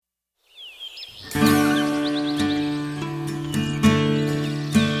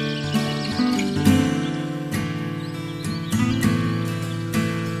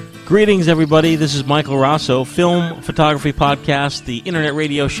Greetings, everybody. This is Michael Rosso, Film Photography Podcast, the internet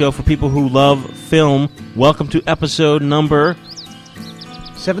radio show for people who love film. Welcome to episode number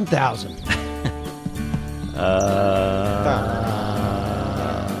 7,000.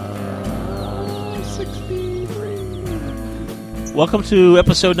 63. Welcome to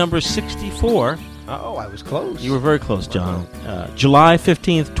episode number 64. Oh, I was close. You were very close, John. July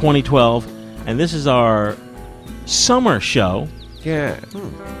 15th, 2012, and this is our summer show. Yeah.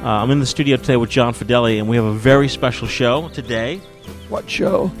 I'm in the studio today with John Fedeli, and we have a very special show today. What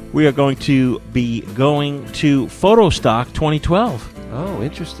show? We are going to be going to Photostock 2012. Oh,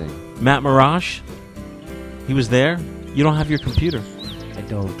 interesting. Matt Marash, he was there. You don't have your computer. I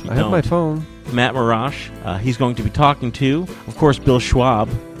don't. I have my phone. Matt Marash, he's going to be talking to, of course, Bill Schwab,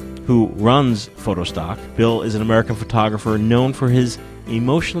 who runs Photostock. Bill is an American photographer known for his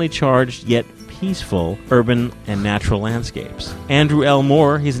emotionally charged yet peaceful urban and natural landscapes. Andrew L.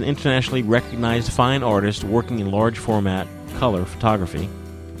 Moore, he's an internationally recognized fine artist working in large format color photography.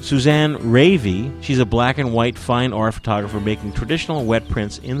 Suzanne Ravey, she's a black and white fine art photographer making traditional wet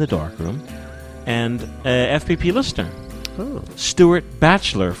prints in the darkroom. And FPP listener, Stuart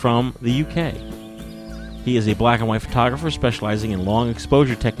Batchelor from the UK. He is a black and white photographer specializing in long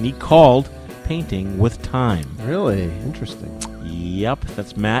exposure technique called painting with time. Really? Interesting. Yep,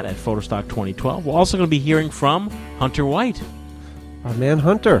 that's Matt at Photostock 2012. We're also going to be hearing from Hunter White. Our man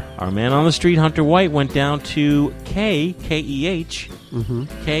Hunter. Our man on the street, Hunter White, went down to K-E-H. Mm-hmm.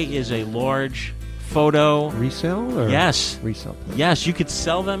 K is a large photo... Resell? Or Yes. Resell. Yes, you could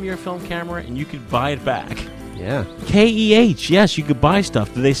sell them your film camera and you could buy it back. Yeah. K-E-H, yes, you could buy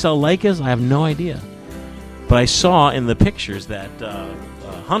stuff. Do they sell Leicas? I have no idea. But I saw in the pictures that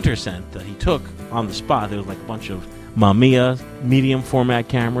Hunter sent that he took on the spot, there was like a bunch of Mamiya medium format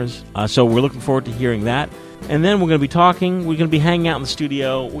cameras. So we're looking forward to hearing that. And then we're going to be hanging out in the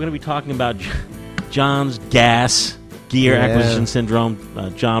studio. We're going to be talking about John's gas gear acquisition syndrome.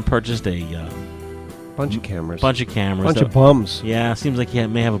 John purchased a bunch of cameras. Bunch of bums. Yeah, seems like he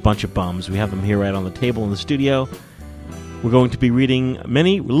may have a bunch of bums. We have them here right on the table in the studio. We're going to be reading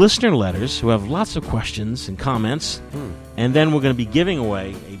many listener letters who have lots of questions and comments. And then we're going to be giving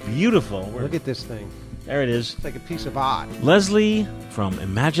away a beautiful... Look at this thing. There it is. It's like a piece of art. Leslie from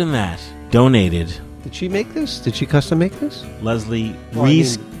Imagine That donated. Did she make this? Did she custom make this? Leslie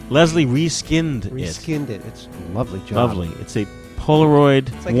Leslie reskinned it. Reskinned it. It's a lovely job. Lovely. It's a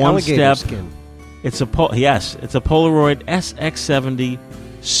Polaroid it's like one-step. Skin. It's a Polaroid SX70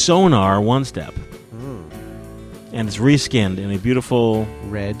 sonar one-step. And it's reskinned in a beautiful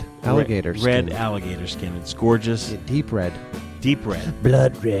red alligator skin. Red alligator skin. It's gorgeous. Yeah, deep red. Deep red.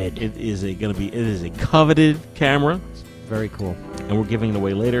 Blood red. It is a coveted camera. It's very cool. And we're giving it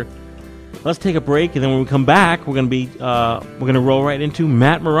away later. Let's take a break, and then when we come back, we're going to roll right into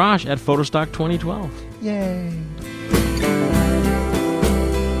Matt Marash at Photostock 2012. Yay!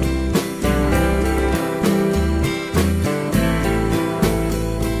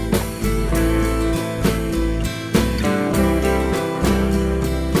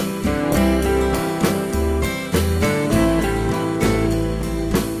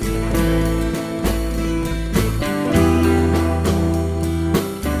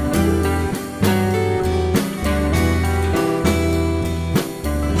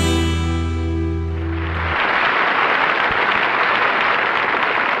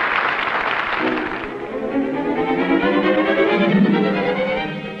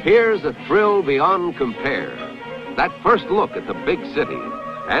 Here's a thrill beyond compare. That first look at the big city.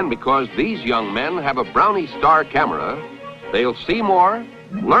 And because these young men have a Brownie Star camera, they'll see more,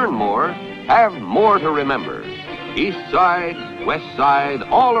 learn more, have more to remember. East Side, West Side,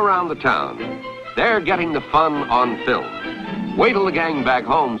 all around the town. They're getting the fun on film. Wait till the gang back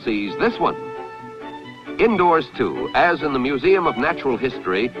home sees this one. Indoors, too, as in the Museum of Natural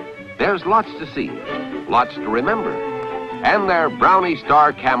History, there's lots to see, lots to remember. And their Brownie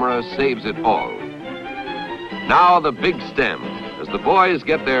Star camera saves it all. Now the big stem, as the boys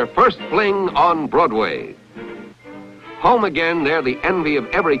get their first fling on Broadway. Home again, they're the envy of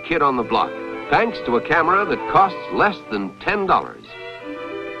every kid on the block, thanks to a camera that costs less than $10.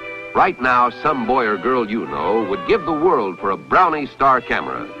 Right now, some boy or girl you know would give the world for a Brownie Star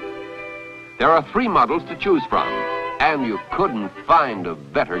camera. There are 3 models to choose from, and you couldn't find a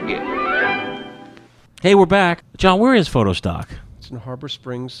better gift. Hey, we're back. John, where is Photostock? It's in Harbor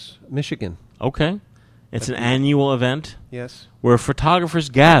Springs, Michigan. Okay. It's an annual event. Yes. Where photographers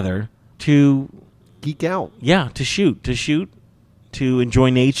gather to... geek out. Yeah, to shoot, to enjoy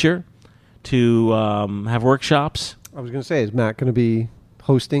nature, to have workshops. I was going to say, is Matt going to be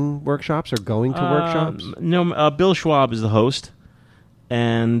hosting workshops or going to workshops? No, Bill Schwab is the host.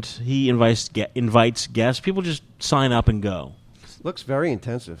 and he invites guests. People just sign up and go. Looks very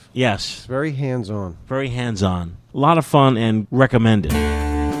intensive. Yes, It's very hands-on. very hands-on. A lot of fun and recommended.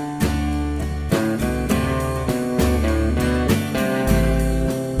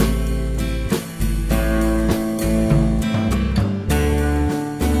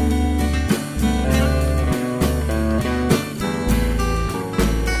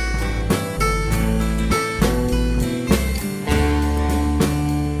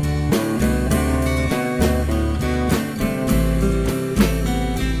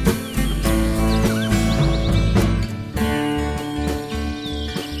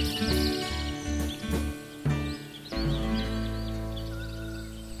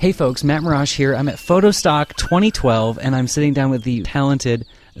 Hey folks, Matt Marash here. I'm at Photostock 2012, and I'm sitting down with the talented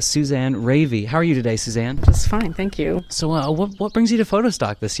Suzanne Ravey. How are you today, Suzanne? Just fine, thank you. So what brings you to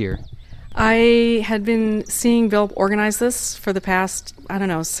Photostock this year? I had been seeing Bill organize this for the past,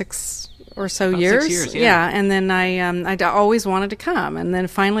 6 or so About years. 6 years, yeah. And then I always wanted to come. And then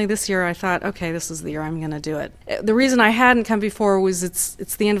finally this year I thought, okay, this is the year I'm going to do it. The reason I hadn't come before was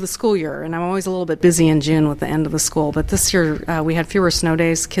it's the end of the school year, and I'm always a little bit busy in June with the end of the school. But this year we had fewer snow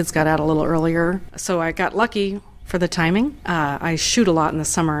days. Kids got out a little earlier. So I got lucky for the timing. I shoot a lot in the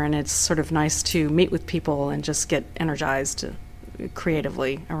summer, and it's sort of nice to meet with people and just get energized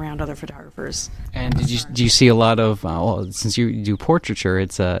creatively around other photographers. And do you see a lot of, since you do portraiture,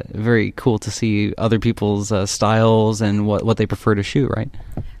 it's very cool to see other people's styles and what they prefer to shoot, right?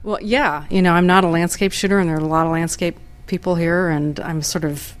 Well, yeah. I'm not a landscape shooter, and there are a lot of landscape people here, and I'm sort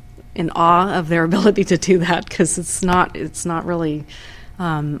of in awe of their ability to do that, because it's not really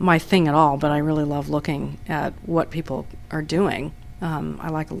my thing at all, but I really love looking at what people are doing. I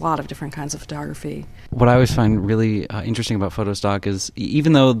like a lot of different kinds of photography. What I always find really interesting about Photostock is,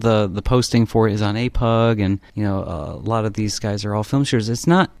 even though the posting for it is on APUG, and a lot of these guys are all film shooters, it's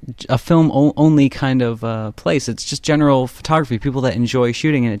not a film only kind of place. It's just general photography, people that enjoy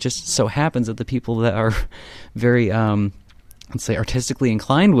shooting, and it just so happens that the people that are very let's say artistically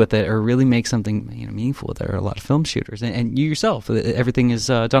inclined with it, or really make something meaningful with it, are a lot of film shooters. And you yourself, everything is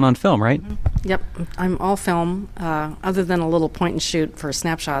done on film, right? Mm-hmm. Yep, I'm all film. Other than a little point and shoot for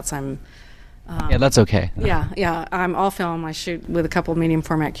snapshots, I'm yeah, that's okay. Yeah, I'm all film. I shoot with a couple of medium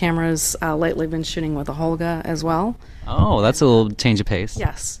format cameras. Lately been shooting with a Holga as well. Oh, that's a little change of pace.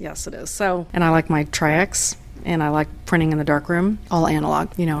 Yes, it is. So, and I like my Tri-X, and I like printing in the darkroom, all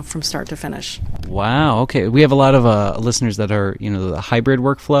analog, from start to finish. Wow, okay. We have a lot of listeners that are, the hybrid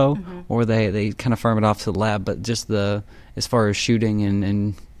workflow, or they kind of farm it off to the lab, but just as far as shooting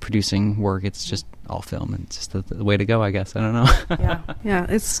and producing work, it's just all film, and it's just the way to go, I guess. I don't know. Yeah,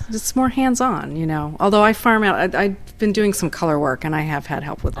 it's more hands-on, Although I farm out, I've been doing some color work, and I have had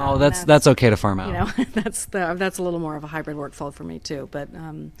help with that. Oh, that's okay to farm out. That's a little more of a hybrid workflow for me too, but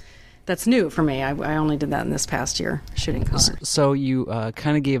that's new for me. I only did that in this past year, shooting color. So you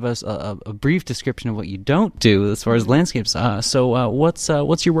kind of gave us a brief description of what you don't do as far as landscapes. So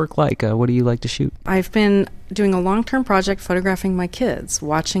what's your work like? What do you like to shoot? I've been doing a long-term project photographing my kids,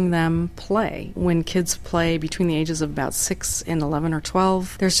 watching them play. When kids play between the ages of about 6 and 11 or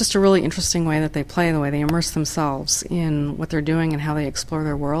 12, there's just a really interesting way that they play, the way they immerse themselves in what they're doing and how they explore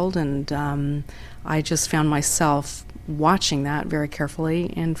their world. And I just found myself watching that very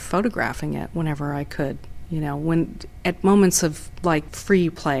carefully and photographing it whenever I could. When at moments of free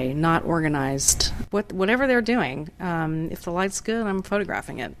play, not organized, whatever they're doing. If the light's good, I'm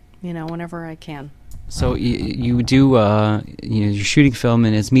photographing it. Whenever I can. So you do you're shooting film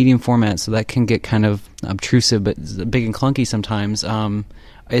and it's medium format, so that can get kind of obtrusive, but big and clunky sometimes.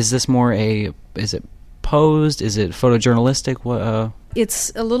 Is this more is it posed? Is it photojournalistic? What?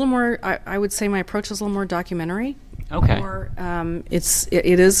 It's a little more. I would say my approach is a little more documentary. Okay. Or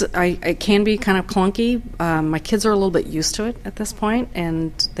it can be kind of clunky. My kids are a little bit used to it at this point,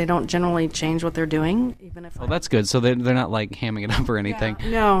 and they don't generally change what they're doing, even if. Oh, that's good. So they're not hamming it up or anything.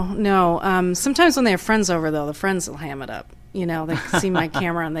 Yeah. No. Sometimes when they have friends over, though, the friends will ham it up. They see my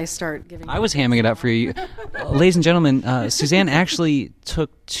camera and they start giving. I was hamming it up for you, ladies and gentlemen. Suzanne actually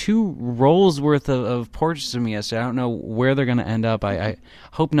took 2 rolls worth of portraits of me yesterday. I don't know where they're going to end up. I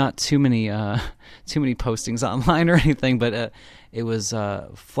hope not too many postings online or anything, but it was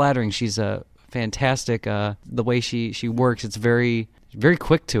flattering. She's fantastic. The way she works, it's very very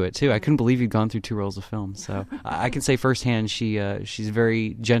quick to it too. I couldn't believe you'd gone through 2 rolls of film. So I can say firsthand, she's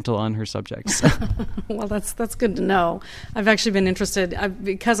very gentle on her subjects. Well, that's good to know. I've actually been interested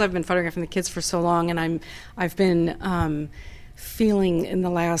because I've been photographing the kids for so long, and I've been feeling in the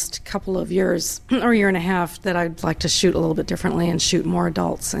last couple of years or year and a half that I'd like to shoot a little bit differently and shoot more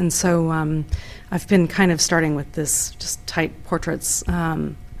adults. And so I've been kind of starting with this just tight portraits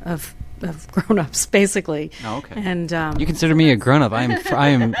of grown-ups, basically. Oh, okay. And you consider me a grown-up. I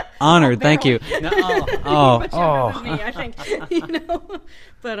am honored. Thank you. No, much younger than me, I think.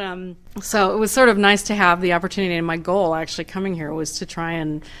 But so it was sort of nice to have the opportunity, and my goal actually coming here was to try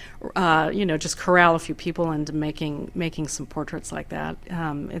and just corral a few people into making some portraits like that.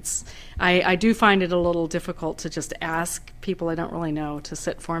 I do find it a little difficult to just ask people I don't really know to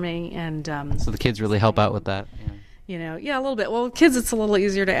sit for me, and so the kids really help out with that. Yeah. A little bit. Well, kids, it's a little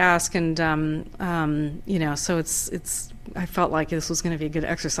easier to ask, and so it's. I felt like this was going to be a good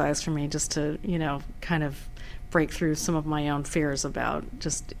exercise for me, just to kind of break through some of my own fears about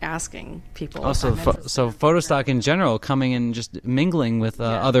just asking people. Also, so photo stock in general, coming and just mingling with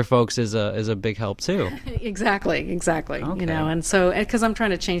other folks is a big help too. Exactly. Okay. And so because I'm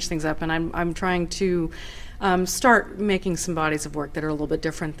trying to change things up, and I'm trying to start making some bodies of work that are a little bit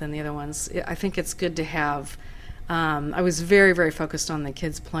different than the other ones. I think it's good to have. I was very, very focused on the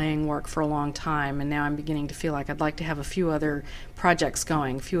kids playing work for a long time, and now I'm beginning to feel like I'd like to have a few other projects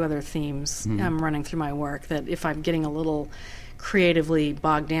going, a few other themes running through my work, that if I'm getting a little creatively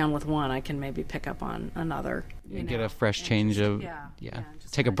bogged down with one, I can maybe pick up on another. Get a fresh change of,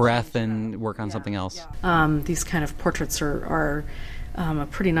 take a breath and work on something else. These kind of portraits are a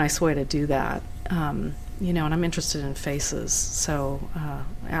pretty nice way to do that. And I'm interested in faces, so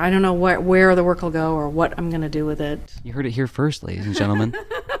I don't know where the work will go or what I'm going to do with it. You heard it here first, ladies and gentlemen.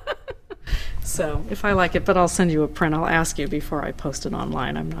 So if I like it, but I'll send you a print. I'll ask you before I post it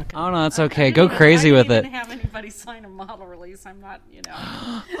online. I'm not going to... Oh, no, that's okay. Go crazy with it. I didn't even have anybody sign a model release. I'm not,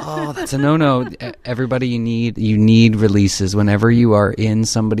 Oh, that's a no-no. Everybody, you need releases whenever you are in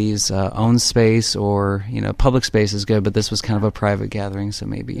somebody's own space, or, public space is good, but this was kind of a private gathering, so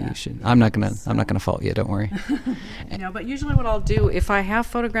maybe you should... I'm not gonna fault you, don't worry. But usually what I'll do, if I have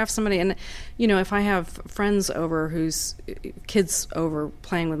photographed somebody, and, if I have friends over whose kids over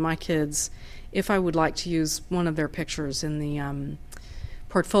playing with my kids, if I would like to use one of their pictures in the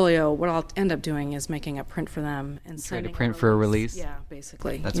portfolio, what I'll end up doing is making a print for them and try to print for a release. Yeah,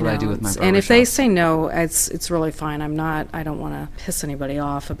 basically. That's what I do with my barbershop. And if they say no, it's really fine. I don't want to piss anybody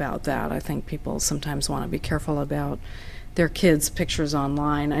off about that. I think people sometimes want to be careful about their kids' pictures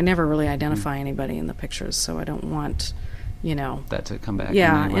online. I never really identify anybody in the pictures, so I don't want that to come back.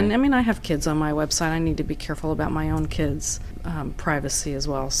 Yeah, and I have kids on my website. I need to be careful about my own kids' privacy as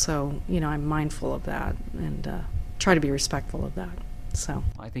well. So I'm mindful of that and try to be respectful of that. So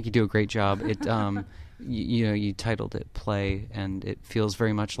I think you do a great job. It you titled it "Play," and it feels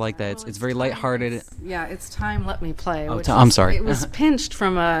very much like that. It's very lighthearted. It's Time Let Me Play. I'm sorry. It was pinched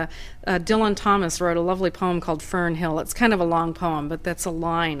from Dylan Thomas wrote a lovely poem called Fern Hill. It's kind of a long poem, but that's a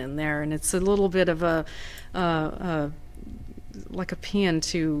line in there, and it's a little bit of a like a paean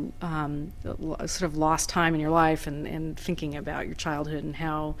to sort of lost time in your life and thinking about your childhood and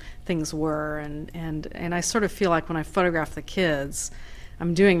how things were, and I sort of feel like when I photograph the kids,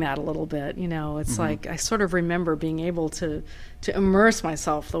 I'm doing that a little bit. It's like I sort of remember being able to immerse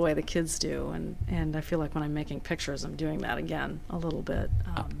myself the way the kids do, and I feel like when I'm making pictures, I'm doing that again a little bit.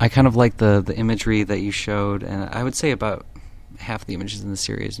 I kind of like the imagery that you showed, and I would say about half the images in the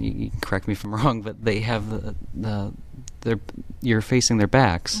series, and you can correct me if I'm wrong, but they have you're facing their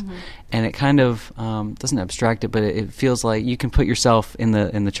backs, and it kind of doesn't abstract it, but it feels like you can put yourself in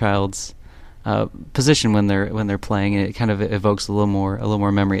the child's position when they're playing, and it kind of evokes a little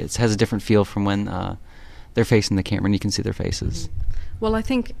more memory. It has a different feel from when they're facing the camera and you can see their faces. Well, I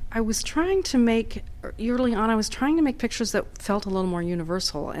think I was trying to make pictures that felt a little more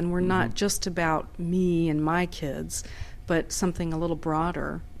universal and were not just about me and my kids, but something a little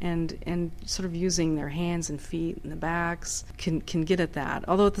broader, and sort of using their hands and feet and the backs can get at that.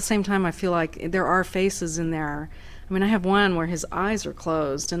 Although at the same time, I feel like there are faces in there. I mean, I have one where his eyes are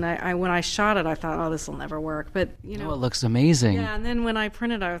closed, and I when I shot it, I thought, oh, this will never work. But it looks amazing. Yeah, and then when I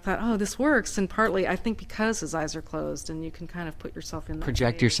printed, I thought, oh, this works. And partly, I think because his eyes are closed, and you can kind of put yourself in that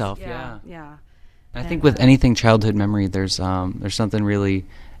project phase. yourself. Yeah. I think with anything childhood memory, there's something really.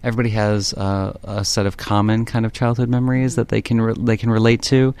 Everybody has a set of common kind of childhood memories that they can relate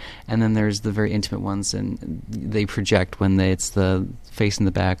to, and then there's the very intimate ones, and they project when it's the face in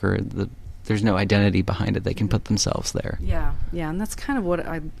the back or there's no identity behind it. They can put themselves there. Yeah, and that's kind of what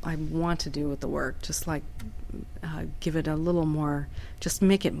I want to do with the work, just like give it a little more just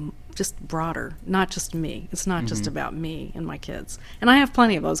make it just broader, not just me. It's not just about me and my kids. And I have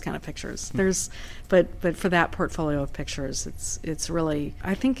plenty of those kind of pictures. But for that portfolio of pictures, it's really,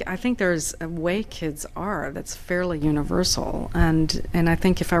 I think there's a way kids are that's fairly universal. And I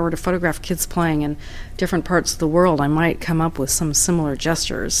think if I were to photograph kids playing in different parts of the world, I might come up with some similar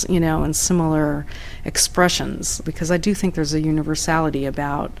gestures, and similar expressions, because I do think there's a universality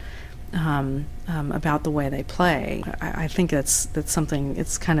about the way they play. I think that's something.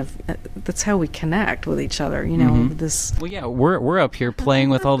 It's kind of that's how we connect with each other. This. Well, yeah, we're up here playing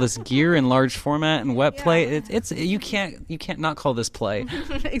with all this gear in large format and wet play. It's you can't not call this play.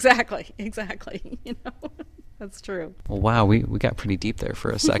 Exactly. That's true. Well, wow, we got pretty deep there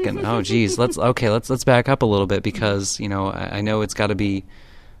for a second. Oh, geez, let's back up a little bit, because I know it's got to be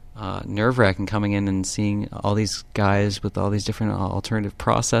nerve-wracking coming in and seeing all these guys with all these different alternative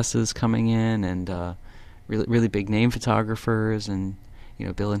processes coming in, and really, really big name photographers, and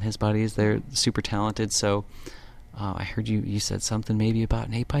Bill and his buddies, they're super talented. So I heard you said something maybe about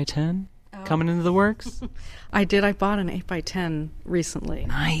an 8x10 coming into the works. I did. I bought an 8x10 recently.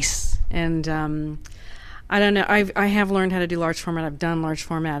 Nice. And I don't know. I have learned how to do large format. I've done large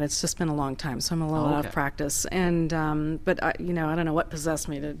format. It's just been a long time, so I'm a little out of practice. And but I don't know what possessed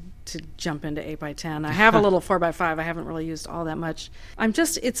me to jump into 8x10. I have a little 4x5. I haven't really used all that much.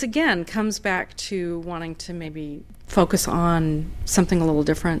 It's again comes back to wanting to maybe focus on something a little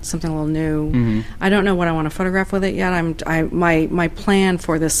different, something a little new. I don't know what I want to photograph with it yet. My plan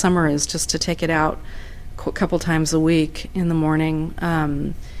for this summer is just to take it out a couple times a week in the morning.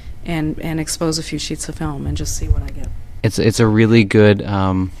 And expose a few sheets of film and just see what I get. It's a really good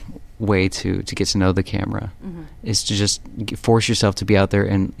way to get to know the camera, is to just force yourself to be out there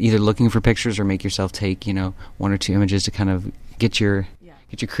and either looking for pictures or make yourself take one or two images to kind of get your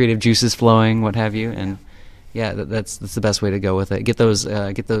creative juices flowing, what have you. And that's the best way to go with it. Get those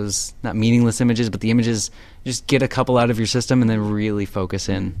not meaningless images, but the images, just get a couple out of your system and then really focus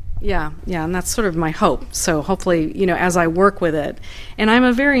in. Yeah, and that's sort of my hope. So hopefully, as I work with it, and I'm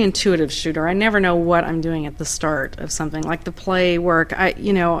a very intuitive shooter. I never know what I'm doing at the start of something. Like the play work,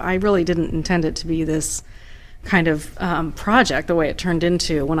 I really didn't intend it to be this kind of project the way it turned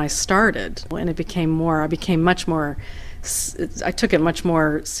into when I started. And I became much more. I took it much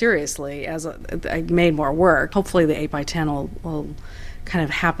more seriously as I made more work. Hopefully the 8x10 will kind of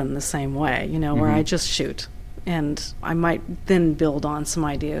happen the same way, where I just shoot. And I might then build on some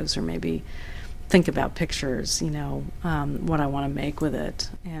ideas or maybe think about pictures, what I want to make with it.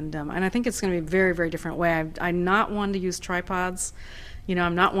 And I think it's going to be a very, very different way. I'm not one to use tripods.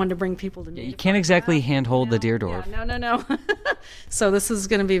 I'm not one to bring people to me. You can't exactly handhold the Deerdorf. Yeah, no. So this is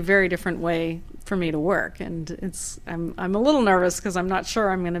going to be a very different way for me to work, and I'm a little nervous because I'm not sure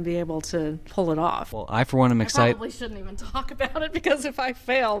I'm going to be able to pull it off. Well, I for one am excited. I probably shouldn't even talk about it, because if I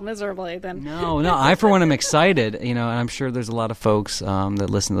fail miserably, then no. I for one am excited. And I'm sure there's a lot of folks that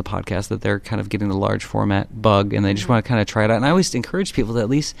listen to the podcast that they're kind of getting the large format bug, and they just want to kind of try it out. And I always encourage people to at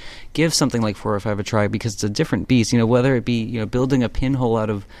least give something like 4 or 5 a try, because it's a different beast. Whether it be building a pinhole out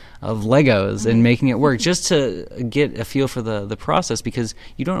of Legos and making it work, just to get a feel for the process, because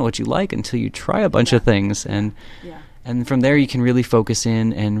you don't know what you like until you try a bunch of things, and from there you can really focus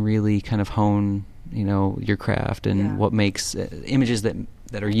in and really kind of hone your craft and what makes images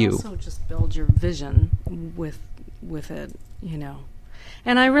that are you. Also just build your vision with it,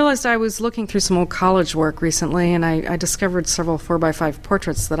 And I realized I was looking through some old college work recently, and I discovered several 4x5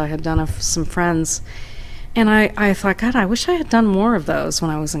 portraits that I had done of some friends. And I thought, God, I wish I had done more of those when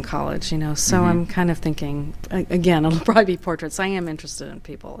I was in college, So I'm kind of thinking, again, it'll probably be portraits. I am interested in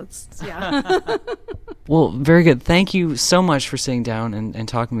people. Well, very good. Thank you so much for sitting down and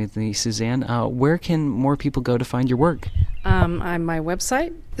talking with me, Suzanne. Where can more people go to find your work? On my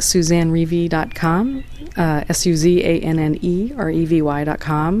website, SuzanneRevy.com,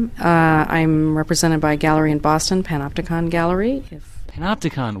 SuzanneRevy.com. I'm represented by a gallery in Boston, Panopticon Gallery.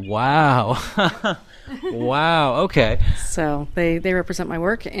 Panopticon, wow. Wow. Okay. So they represent my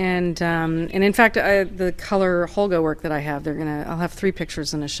work, and in fact, the color Holga work that I have, I'll have 3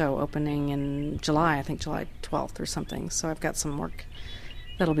 pictures in a show opening in July. I think July 12th or something. So I've got some work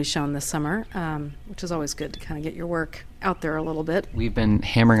that'll be shown this summer, which is always good to kind of get your work out there a little bit. We've been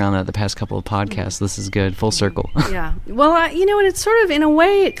hammering on that the past couple of podcasts. This is good. Full circle. Yeah. Well, and it's sort of, in a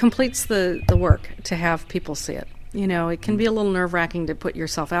way, it completes the work to have people see it. It can be a little nerve-wracking to put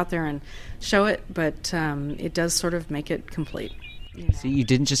yourself out there and show it, but it does sort of make it complete. You know. See, you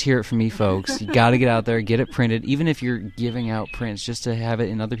didn't just hear it from me, folks. You got to get out there, get it printed, even if you're giving out prints, just to have it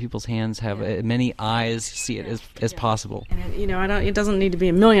in other people's hands, have many eyes see it as possible. And it doesn't need to be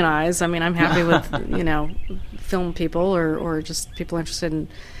a million eyes. I mean, I'm happy with film people or just people interested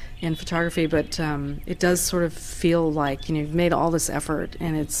in photography, but it does sort of feel like you've made all this effort,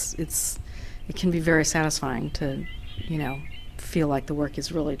 and it can be very satisfying to feel like the work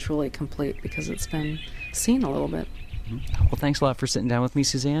is really truly complete because it's been seen a little bit. Well, thanks a lot for sitting down with me,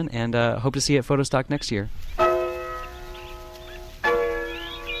 Suzanne, and hope to see you at Photostock next year.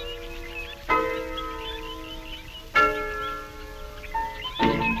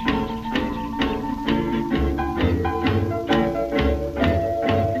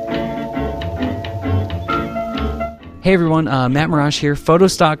 Hey everyone, Matt Mirage here,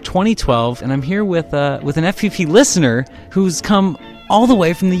 Photostock 2012, and I'm here with an FPP listener who's come all the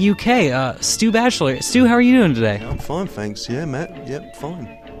way from the UK, Stu Batchelor. Stu, how are you doing today? I'm fine, thanks. Yeah, Matt. Yep,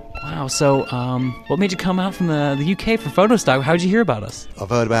 fine. Wow, so what made you come out from the UK for Photostock? How did you hear about us? I've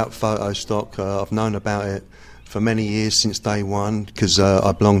heard about Photostock. I've known about it for many years, since day one, because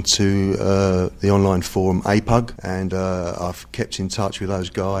I belong to the online forum APUG, and I've kept in touch with those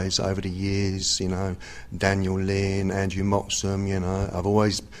guys over the years, Daniel Lynn, Andrew Moxham, I've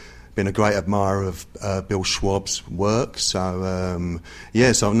always been a great admirer of Bill Schwab's work, so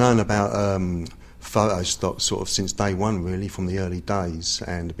so I've known about Photostock sort of since day one, really, from the early days,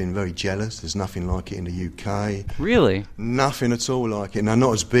 and been very jealous. There's nothing like it in the UK. Really? Nothing at all like it. Now,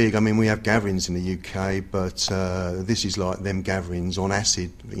 not as big. I mean, we have gatherings in the UK, but this is like them gatherings on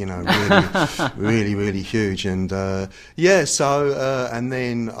acid, really, really huge. And and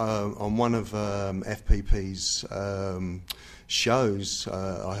then on one of FPP's shows,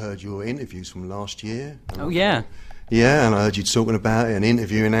 I heard your interviews from last year. Oh, yeah. Yeah, and I heard you talking about it and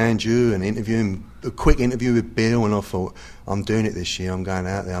interviewing Andrew and a quick interview with Bill, and I thought, I'm doing it this year, I'm going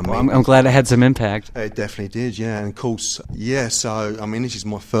out there. I'm glad it had some impact. It definitely did, yeah, and of course, so, I mean, this is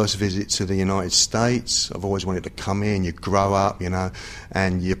my first visit to the United States. I've always wanted to come here, and you grow up,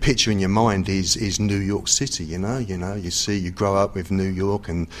 and your picture in your mind is New York City, you grow up with New York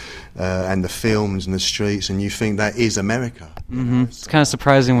and the films and the streets, and you think that is America. Mm-hmm. It's kind of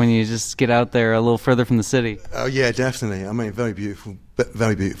surprising when you just get out there a little further from the city. Oh, yeah, definitely. I mean, very beautiful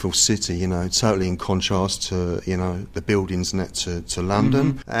city, totally in contrast to, the buildings and that to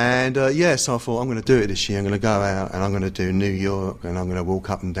London. Mm-hmm. And, so I thought, I'm going to do it this year. I'm going to go out and I'm going to do New York, and I'm going to walk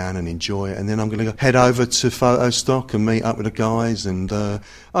up and down and enjoy it. And then I'm going to head over to Photostock and meet up with the guys. And I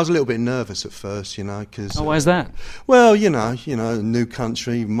was a little bit nervous at first, because... Oh, why is that? Well, new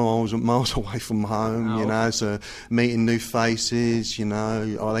country, miles away from home, so meeting new faces, are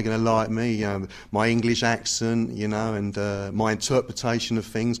they going to like me? My English accent, and my interpretation of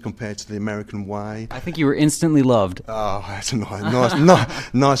things compared to the American way. I think you were instantly loved. Oh, that's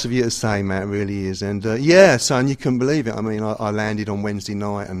nice of you to say, Matt. It really is. And and you couldn't believe it. I mean, I landed on Wednesday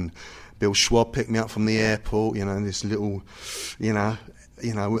night, and Bill Schwab picked me up from the airport. This little, the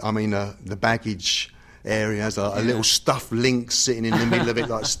baggage area has a little stuffed lynx sitting in the middle of it,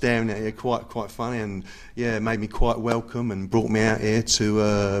 like staring at you. Quite funny, and made me quite welcome, and brought me out here to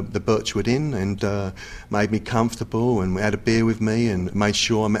the Birchwood Inn, and made me comfortable, and had a beer with me, and made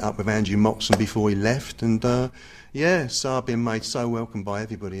sure I met up with Andrew Moxham before he left, and so I've been made so welcome by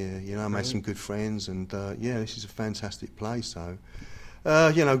everybody here. I made some good friends, and this is a fantastic place. So.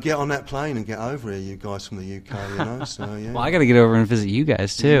 Get on that plane and get over here, you guys from the UK, so, yeah. Well, I got to get over and visit you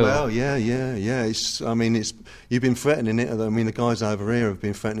guys, too. Well, yeah. You've been threatening it. I mean, the guys over here have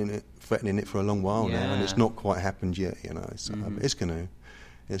been threatening it for a long while now, and it's not quite happened yet, so it's going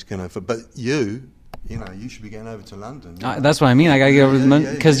to. But you should be getting over to London. That's what I mean. I got to get over to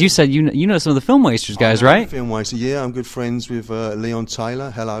London, because you said you know some of the Film Wasters guys, right? Film Wasters, yeah. I'm good friends with Leon Taylor.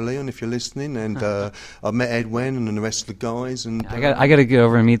 Hello, Leon, if you're listening. And I've met Ed Wen and the rest of the guys. And I got to get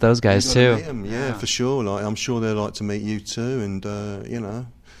over and meet those guys too. Meet them, for sure. Like, I'm sure they'd like to meet you too. And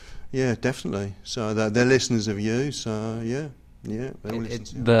definitely. So they're listeners of you. So yeah. They will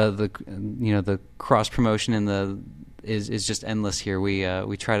listen to you. The cross promotion and is just endless here.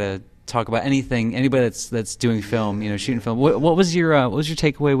 We try to talk about anybody that's doing film, shooting film. What was your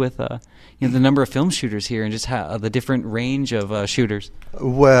takeaway with the number of film shooters here, and just how the different range of shooters?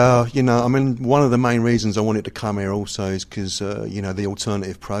 Well, one of the main reasons I wanted to come here also is because the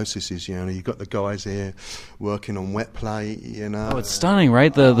alternative processes. You've got the guys here working on wet plate. Oh, it's stunning,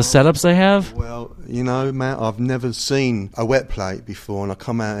 right? The setups they have. Well, Matt, I've never seen a wet plate before, and I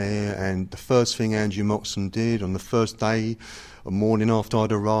come out here, and the first thing Andrew Moxham did on the first day, a morning after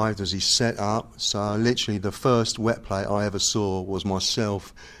I'd arrived, as he set up. So literally the first wet plate I ever saw was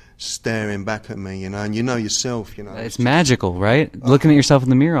myself staring back at me, you know, and you know yourself, you know. It's magical, right? Looking at yourself in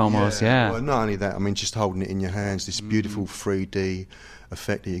the mirror almost, yeah. Well, not only that, I mean, just holding it in your hands, this beautiful 3D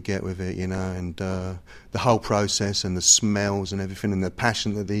effect that you get with it, you know, and the whole process and the smells and everything and the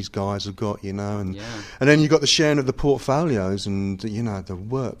passion that these guys have got, you know, and then you've got the sharing of the portfolios, and, you know, the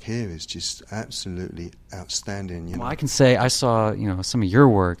work here is just absolutely outstanding, you know. Well, I can say I saw, you know, some of your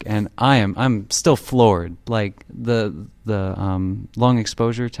work, and I'm still floored. Like the long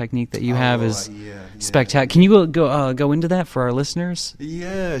exposure technique that you have is spectacular. Can you go into that for our listeners?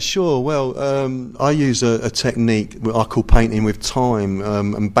 Yeah, sure. Well, I use a technique I call painting with time,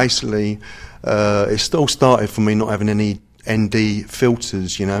 and basically it all started from me not having any ND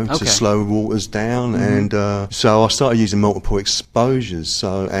filters, you know, to slow waters down, and so I started using multiple exposures.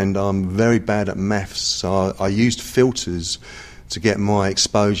 And I'm very bad at maths, so I used filters to get my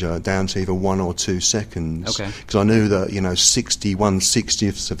exposure down to either 1 or 2 seconds. Because I knew that, you know,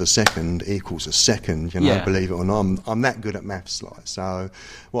 61/60ths of a second equals a second, you know, believe it or not. I'm that good at maths, like. So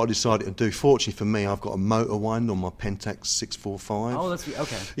what I decided to do, fortunately for me, I've got a motor wind on my Pentax 645. Oh, that's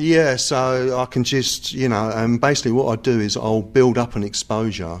okay. Yeah, so I can just, you know, and basically what I do is I'll build up an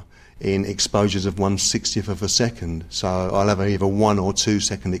exposure in exposures of 1/60th of a second. So I'll have either 1 or 2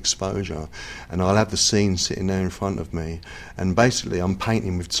 second exposure, and I'll have the scene sitting there in front of me. And basically I'm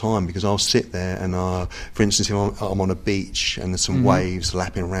painting with time, because I'll sit there and, for instance, if I'm on a beach and there's some waves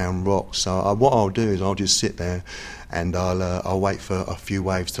lapping around rocks, so what I'll do is I'll just sit there and I'll wait for a few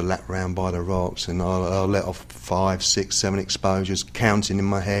waves to lap round by the rocks, and I'll let off 5, 6, 7 exposures, counting in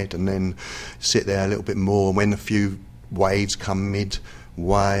my head, and then sit there a little bit more. When a few waves come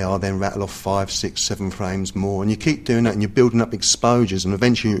midway, I'll then rattle off 5, 6, 7 frames more, and you keep doing that, and you're building up exposures, and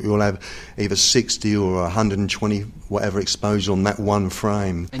eventually you'll have either 60 or 120 whatever exposure on that one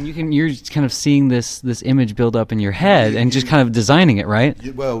frame. And you're kind of seeing this image build up in your head and just kind of designing it, right?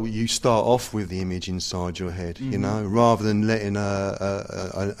 Well, you start off with the image inside your head, you know, rather than letting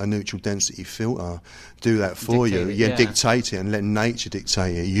a neutral density filter do that for you. Dictate it, and let nature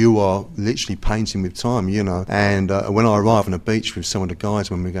dictate it. You are literally painting with time, you know. And when I arrive on a beach with some of the guys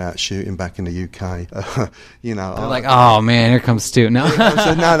when we go out shooting back in the UK, you know, they're like, oh man, here comes Stu. No,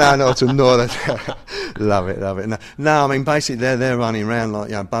 no, love it. No, I mean, basically they're running around, like,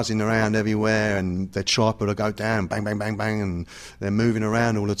 you know, buzzing around everywhere, and their tripod will go down, bang, bang, bang, bang, and they're moving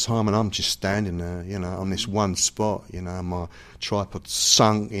around all the time, and I'm just standing there, you know, on this one spot, you know, my tripod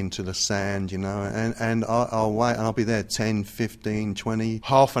sunk into the sand, you know, and I'll wait, and I'll be there 10, 15, 20,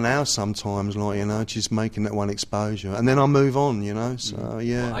 half an hour sometimes, like, you know, just making that one exposure, and then I'll move on, you know, so,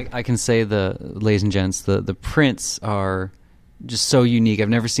 yeah. Well, I can say, ladies and gents, the prints are just so unique. I've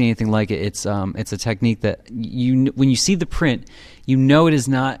never seen anything like it. It's a technique that when you see the print, you know it is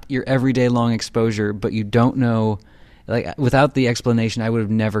not your everyday long exposure, but you don't know, like, without the explanation, I would have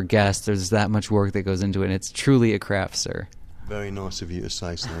never guessed there's that much work that goes into it. And it's truly a craft, sir. Very nice of you to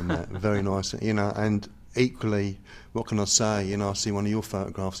say so, Matt. Very nice, you know, and equally, what can I say? You know, I see one of your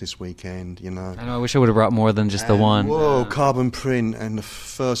photographs this weekend, you know. I know, I wish I would have brought more than just the one. Whoa, carbon print, and the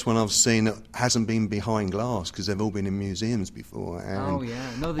first one I've seen that hasn't been behind glass, because they've all been in museums before. And oh,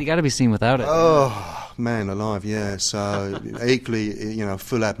 yeah. No, they got to be seen without it. Oh, man alive, yeah. So, equally, you know,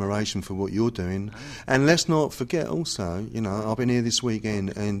 full admiration for what you're doing. And let's not forget also, you know, I've been here this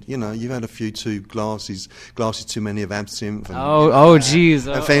weekend, and, you know, you've had a few glasses too many of absinthe. And, geez.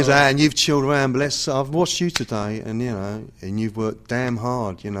 And things like that, and you've chilled around, but I've watched you today, and, you know, and you've worked damn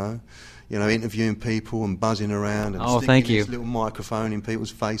hard, you know, interviewing people and buzzing around and sticking this little microphone in people's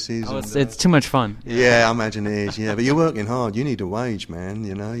faces. Oh, it's too much fun. Yeah, I imagine it is, yeah. But you're working hard. You need a wage, man,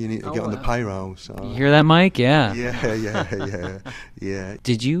 you know. You need to get on the payroll. So. You hear that, Mike? Yeah. Yeah.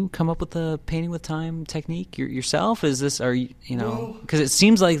 Did you come up with the painting with time technique yourself? Is this, you know, because it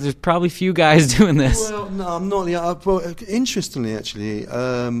seems like there's probably few guys doing this. Well, no, I'm not. But interestingly, actually,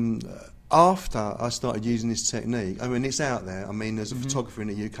 after I started using this technique, I mean, it's out there. I mean, there's a photographer in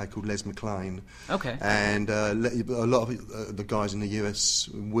the UK called Les McLean. Okay. And a lot of the guys in the US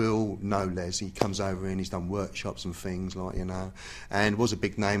will know Les. He comes over and he's done workshops and things, like, you know, and was a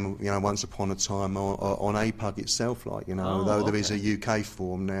big name, you know, once upon a time on APUG itself, like, you know, though there is a UK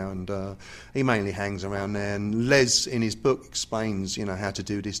form now, and he mainly hangs around there. And Les, in his book, explains, you know, how to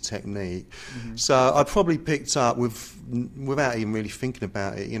do this technique. So I probably picked up, without even really thinking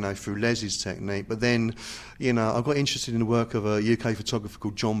about it, you know, through Les' Les's technique. But then, you know, I got interested in the work of a UK photographer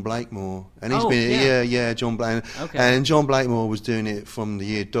called John Blakemore, and he's John Blakemore. Okay. And John Blakemore was doing it from the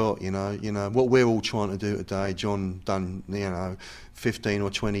year dot. You know what we're all trying to do today. John done, 15 or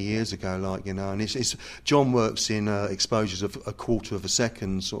 20 years ago, like, and it's John works in exposures of a quarter of a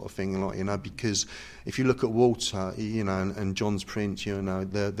second sort of thing, like, because if you look at water, and John's print,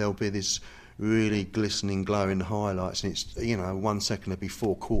 there'll be this really glistening, glowing highlights, and it's 1 second there'll be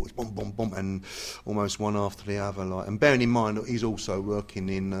 4 quarters, boom, boom, boom, and almost one after the other, like. And bearing in mind that he's also working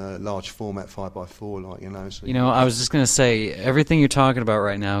in large format 5x4, like, So I was just gonna say, everything you're talking about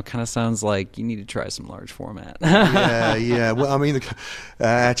right now kind of sounds like you need to try some large format. yeah. Well, I mean,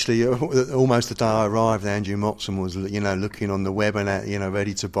 actually, almost the day I arrived, Andrew Moxon was, looking on the web and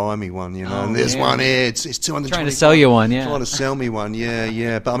ready to buy me one, and there's one here. It's 220. Trying to sell you one, yeah. Trying to sell me one,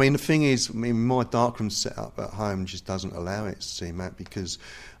 yeah. But I mean, the thing is, my darkroom setup at home just doesn't allow it, see, Matt, because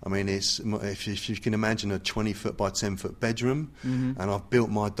I mean, if you can imagine a 20-foot by 10-foot bedroom, and I've built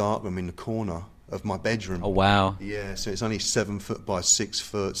my darkroom in the corner of my bedroom. Oh, wow. Yeah, so it's only 7 foot by 6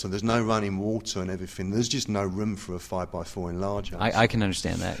 foot, so there's no running water and everything. There's just no room for a 5x4 enlarger. I can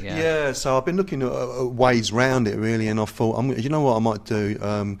understand that, yeah. Yeah, so I've been looking at ways round it, really, and I thought, you know what I might do?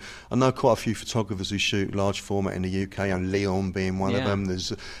 I know quite a few photographers who shoot large format in the UK, and Leon being one of them.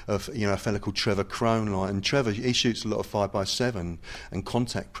 There's a fella called Trevor Crone, and Trevor, he shoots a lot of 5x7 and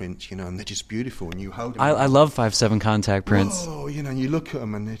contact prints, and they're just beautiful, and you hold them. I love 5.7 contact prints. Oh, and you look at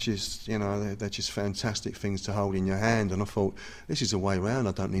them, and they're just, they're just fantastic things to hold in your hand. And I thought, this is a way round.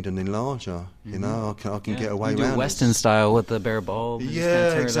 I don't need an enlarger. I can get away you round. Do Western style with the bare bulb.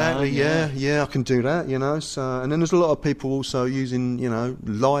 Yeah, exactly. Yeah, I can do that. So, and then there's a lot of people also using,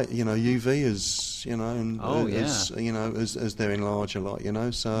 light, UV as, as their enlarger,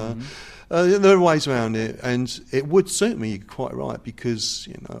 like, So. There are ways around it, and it would suit me, you're quite right, because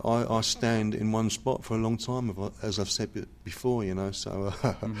I stand in one spot for a long time, as I've said before, so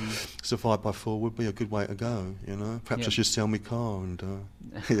so 5x4 would be a good way to go, Perhaps I should sell my car and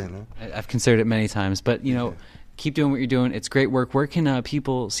I've considered it many times, but keep doing what you're doing. It's great work. Where can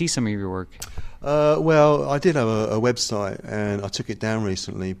people see some of your work? Well, I did have a website, and I took it down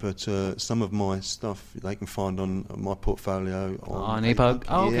recently, but some of my stuff they can find on my portfolio on APUG.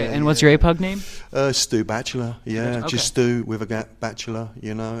 Oh, okay. Yeah, and what's your APUG name? Stu Batchelor. Yeah, okay. Just Stu with a gap, Batchelor.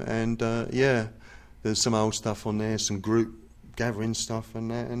 And there's some old stuff on there, some group gathering stuff and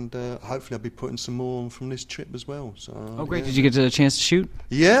that, and hopefully I'll be putting some more on from this trip as well. So, great! Did you get a chance to shoot?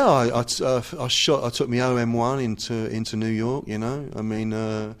 Yeah, I shot. I took my OM1 into New York. I mean,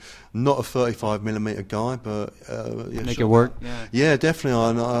 not a 35mm guy, but make it work. Yeah,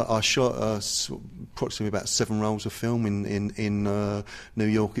 definitely. I shot approximately about 7 rolls of film in New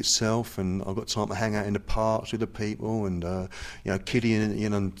York itself, and I got time to hang out in the parks with the people, and kiddie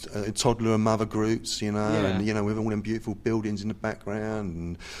and toddler and mother groups, and with all them beautiful buildings in the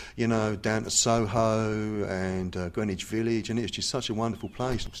background, and down to Soho and Greenwich Village, and it's just such a wonderful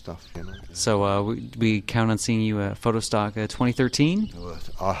place and stuff. So we count on seeing you at Photostock 2013.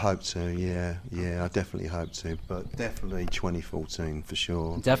 I hope to. Yeah, I definitely hope to, but definitely 2014 for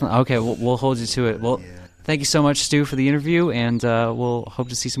sure. Definitely. Okay, we'll hold you to it. Well, thank you so much, Stu, for the interview, and we'll hope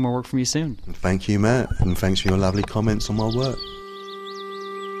to see some more work from you soon. And thank you, Matt, and thanks for your lovely comments on my work.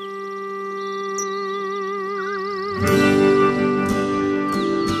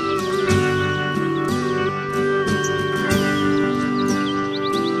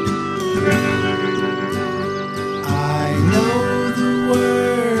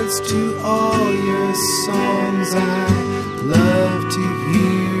 To all your songs, I love to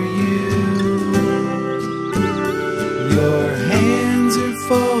hear you. Your hands are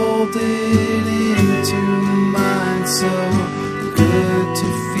folded into mine, so good to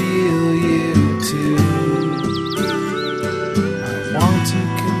feel you too. I want to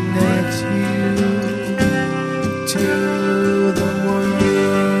connect you to the world.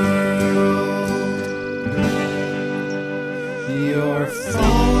 Your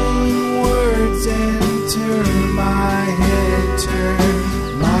phone enter my head,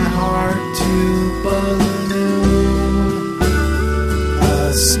 turn my heart to balloon. A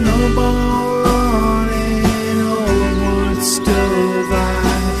snowball on an old wood stove, I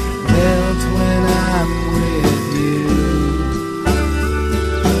melt when I'm with you.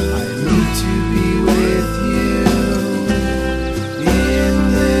 I need to be with you in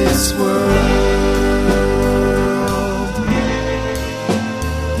this world.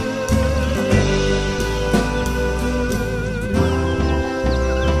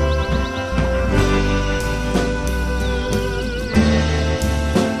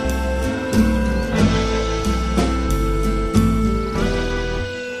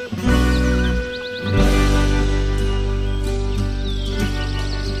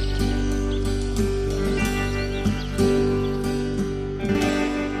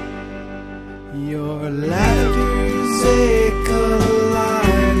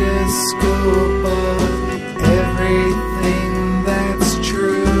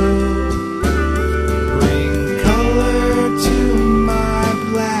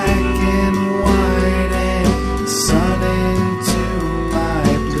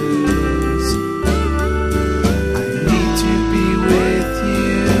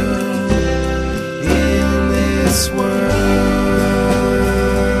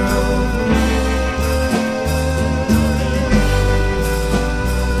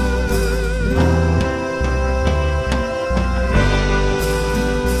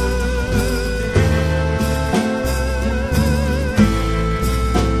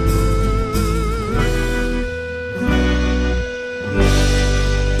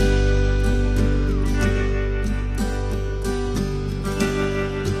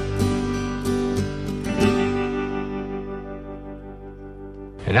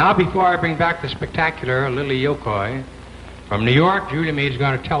 Now, before I bring back the spectacular Lily Yokoi, from New York, Julia Meade is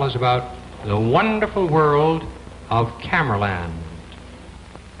going to tell us about the wonderful world of Cameraland.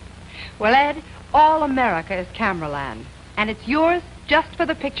 Well, Ed, all America is Cameraland, and it's yours just for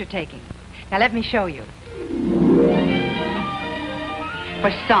the picture taking. Now, let me show you.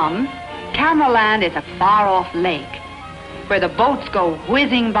 For some, Cameraland is a far-off lake where the boats go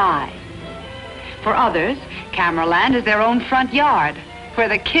whizzing by. For others, Cameraland is their own front yard where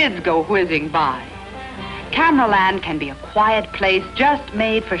the kids go whizzing by. Cameraland can be a quiet place just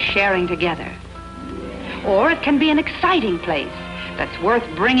made for sharing together. Or it can be an exciting place that's worth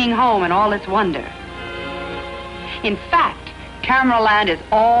bringing home in all its wonder. In fact, Cameraland is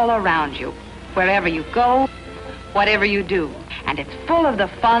all around you, wherever you go, whatever you do. And it's full of the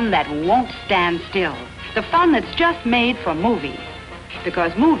fun that won't stand still. The fun that's just made for movies.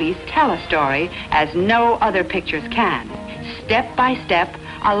 Because movies tell a story as no other pictures can. Step by step,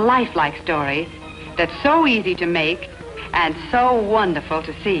 a lifelike story that's so easy to make and so wonderful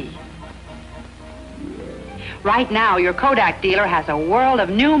to see. Right now, your Kodak dealer has a world of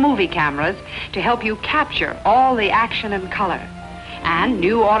new movie cameras to help you capture all the action and color. And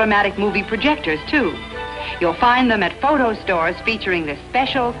new automatic movie projectors, too. You'll find them at photo stores featuring this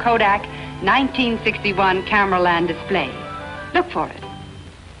special Kodak 1961 Cameraland display. Look for it.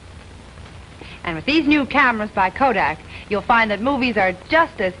 And with these new cameras by Kodak, you'll find that movies are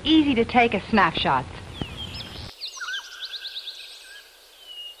just as easy to take as snapshots.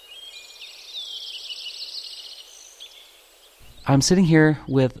 I'm sitting here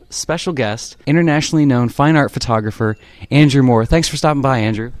with special guest, internationally known fine art photographer, Andrew Moore. Thanks for stopping by,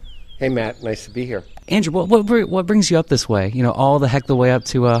 Andrew. Hey, Matt. Nice to be here. Andrew, what brings you up this way? You know, all the heck the way up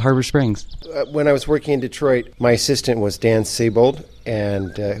to Harbor Springs. When I was working in Detroit, my assistant was Dan Siebold,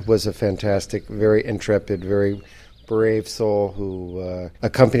 and was a fantastic, very intrepid, very brave soul who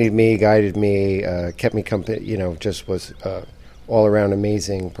accompanied me, guided me, kept me company, just was all-around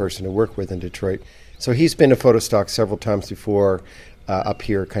amazing person to work with in Detroit. So he's been to Photostock several times before, up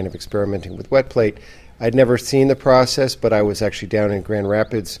here kind of experimenting with wet plate. I'd never seen the process, but I was actually down in Grand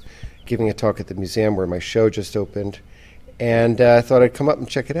Rapids giving a talk at the museum where my show just opened, and I thought I'd come up and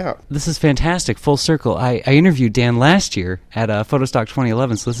check it out. This is fantastic, full circle. I interviewed Dan last year at Photostock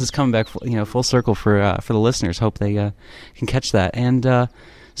 2011, so this is coming back full circle for the listeners. Hope they can catch that. And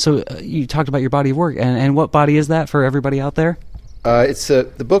so you talked about your body of work, and what body is that for everybody out there?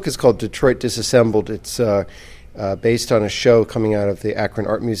 The book is called Detroit Disassembled. It's based on a show coming out of the Akron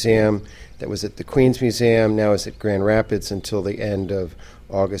Art Museum that was at the Queens Museum, now is at Grand Rapids until the end of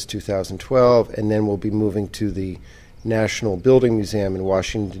August 2012, and then we'll be moving to the National Building Museum in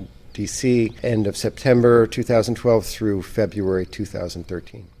Washington, D.C., end of September 2012 through February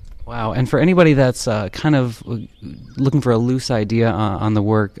 2013. Wow, and for anybody that's kind of looking for a loose idea on the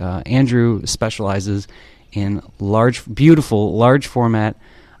work, Andrew specializes in beautiful, large format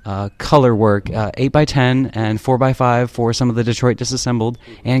color work, 8x10 and 4x5 for some of the Detroit Disassembled.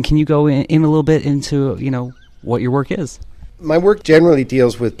 And can you go in a little bit into, what your work is? My work generally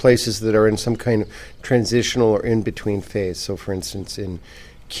deals with places that are in some kind of transitional or in-between phase. So, for instance, in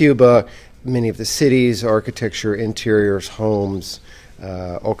Cuba, many of the cities, architecture, interiors, homes,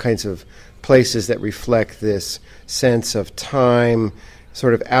 all kinds of places that reflect this sense of time,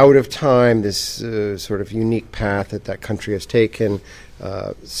 sort of out of time, this sort of unique path that country has taken.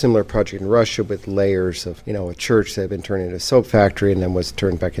 Similar project in Russia with layers of, a church that had been turned into a soap factory and then was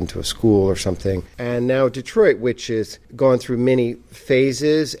turned back into a school or something. And now Detroit, which has gone through many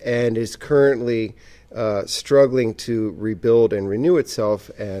phases and is currently struggling to rebuild and renew itself,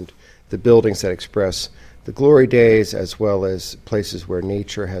 and the buildings that express the glory days, as well as places where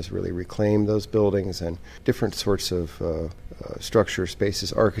nature has really reclaimed those buildings, and different sorts of structure,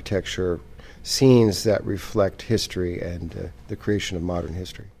 spaces, architecture, scenes that reflect history and the creation of modern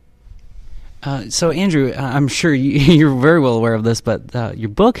history. So, Andrew, I'm sure you're very well aware of this, but your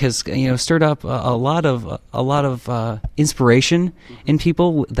book has stirred up a lot of inspiration in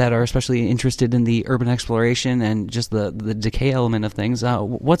people that are especially interested in the urban exploration and just the decay element of things.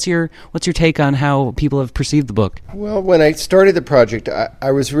 What's your take on how people have perceived the book? Well, when I started the project, I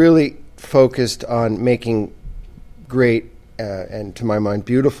was really focused on making great and, to my mind,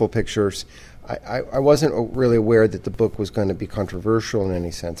 beautiful pictures. I wasn't really aware that the book was going to be controversial in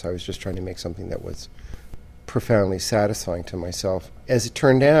any sense. I was just trying to make something that was profoundly satisfying to myself. As it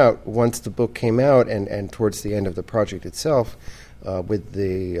turned out, once the book came out and towards the end of the project itself, with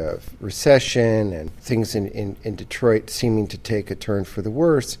the recession and things in Detroit seeming to take a turn for the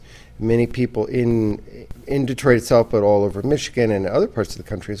worse, many people in Detroit itself, but all over Michigan and other parts of the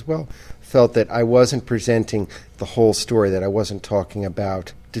country as well, felt that I wasn't presenting the whole story, that I wasn't talking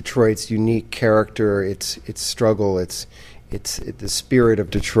about Detroit's unique character, its struggle, it's the spirit of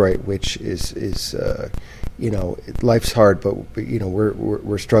Detroit, which is life's hard, but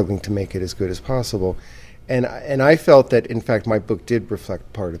we're struggling to make it as good as possible. And I felt that, in fact, my book did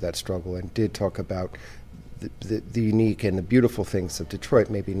reflect part of that struggle and did talk about the unique and the beautiful things of Detroit,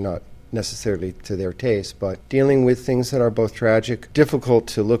 maybe not necessarily to their taste, but dealing with things that are both tragic, difficult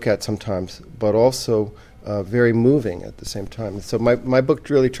to look at sometimes, but also very moving at the same time. So my book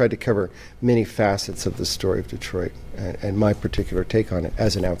really tried to cover many facets of the story of Detroit and my particular take on it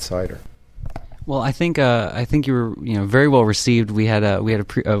as an outsider. Well, I think you were very well received. We had a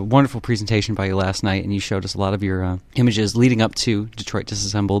wonderful presentation by you last night, and you showed us a lot of your images leading up to Detroit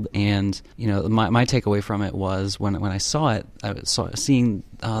Disassembled. And my takeaway from it was when I saw it, seeing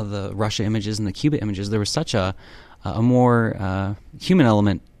the Russia images and the Cuba images, there was such a more human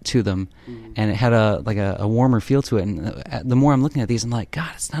element to them, and it had a warmer feel to it. And the more I'm looking at these, I'm like,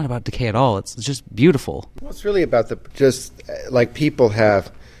 God, it's not about decay at all. It's just beautiful. Well, it's really about just like people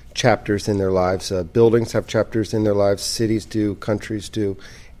have chapters in their lives. Buildings have chapters in their lives. Cities do. Countries do.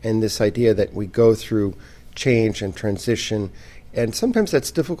 And this idea that we go through change and transition, and sometimes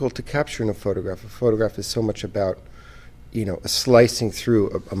that's difficult to capture in a photograph. A photograph is so much about, slicing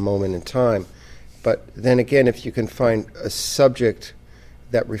through a moment in time. But then again, if you can find a subject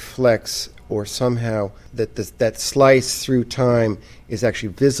that reflects, or somehow that slice through time is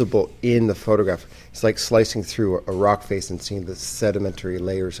actually visible in the photograph. It's like slicing through a rock face and seeing the sedimentary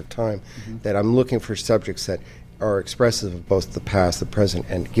layers of time. That I'm looking for subjects that are expressive of both the past, the present,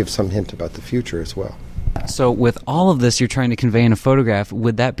 and give some hint about the future as well. So with all of this you're trying to convey in a photograph,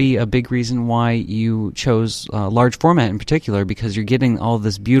 would that be a big reason why you chose large format in particular, because you're getting all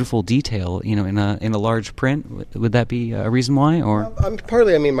this beautiful detail, in a large print? Would that be a reason why? Or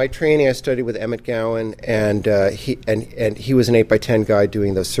partly, my training, I studied with Emmett Gowan, and he was an 8x10 guy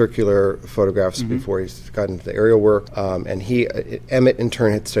doing those circular photographs before he got into the aerial work. And Emmett in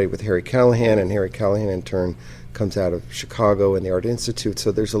turn had studied with Harry Callahan, and Harry Callahan in turn comes out of Chicago and the Art Institute.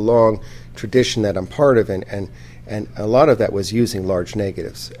 So there's a long tradition that I'm part of, and a lot of that was using large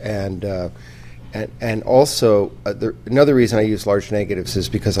negatives. And also another reason I use large negatives is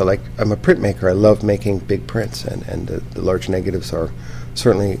because I'm a printmaker. I love making big prints, and the large negatives are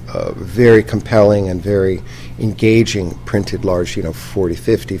certainly very compelling and very engaging, printed large, 40,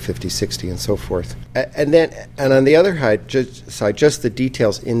 50, 50, 60, and so forth. And on the other side, just the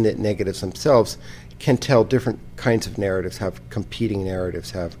details in the negatives themselves can tell different kinds of narratives, have competing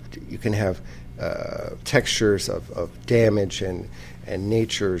narratives. You can have textures of damage and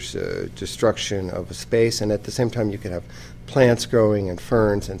nature's destruction of a space, and at the same time you can have plants growing and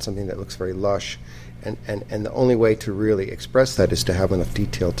ferns and something that looks very lush. And the only way to really express that is to have enough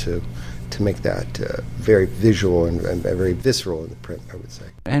detail to make that very visual and very visceral in the print, I would say.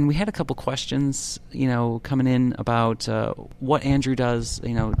 And we had a couple questions, coming in about what Andrew does,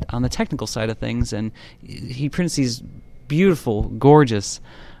 on the technical side of things. And he prints these beautiful, gorgeous,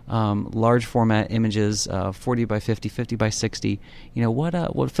 large format images, 40 by 50, 50 by 60.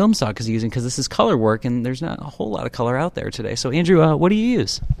 What film stock is he using? Because this is color work, and there's not a whole lot of color out there today. So, Andrew, what do you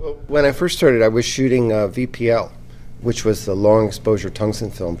use? Well, when I first started, I was shooting VPL, which was the long exposure tungsten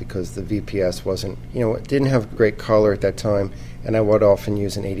film, because the VPS wasn't, it didn't have great color at that time, and I would often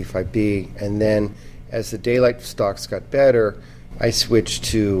use an 85B. And then as the daylight stocks got better, I switched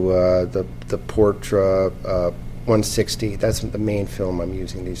to the Portra 160. That's the main film I'm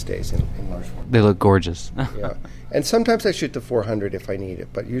using these days in large format. They look gorgeous. Yeah. And sometimes I shoot the 400 if I need it,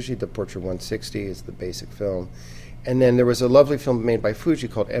 but usually the Portra 160 is the basic film. And then there was a lovely film made by Fuji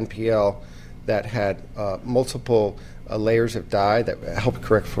called NPL that had multiple layers of dye that helped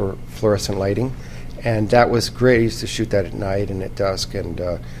correct for fluorescent lighting. And that was great. I used to shoot that at night and at dusk, and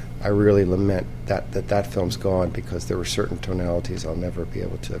I really lament that film's gone, because there were certain tonalities I'll never be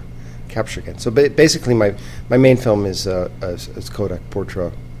able to capture again. So basically my main film is Kodak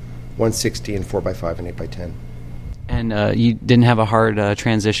Portra 160 and 4x5 and 8x10. And you didn't have a hard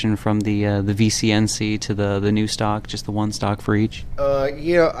transition from the VCNC to the new stock, just the one stock for each? I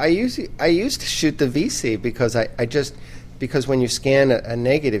used to shoot the VC because when you scan a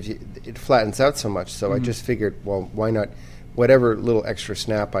negative, it flattens out so much. So I just figured, well, why not? Whatever little extra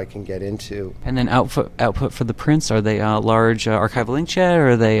snap I can get into. And then output for the prints, are they large archival inkjet,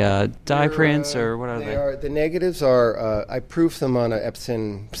 or are they dye prints, or what are they? The negatives are, I proof them on an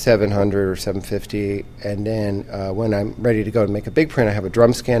Epson 700 or 750, and then when I'm ready to go to make a big print, I have a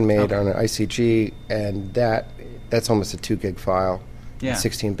drum scan made on an ICG, and that's almost a 2 gig file,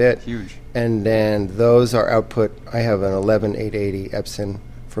 16-bit. Huge. And then those are output. I have an 11880 Epson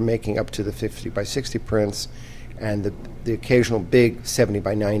for making up to the 50 by 60 prints. and the occasional big 70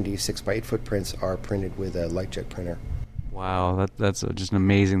 by 90, 6 by 8 footprints are printed with a light-jet printer. Wow, that's just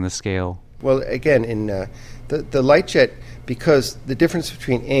amazing, the scale. Well, again, in the light jet, because the difference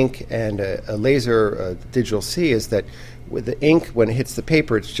between ink and a laser digital C is that with the ink, when it hits the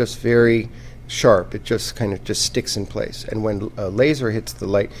paper, it's just very sharp. It just kind of just sticks in place. And when a laser hits the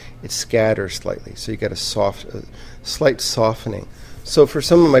light, it scatters slightly. So you get a slight softening. So for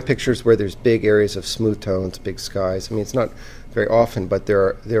some of my pictures where there's big areas of smooth tones, big skies, I mean, it's not very often, but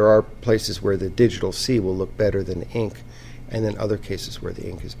there are places where the digital C will look better than the ink, and then other cases where the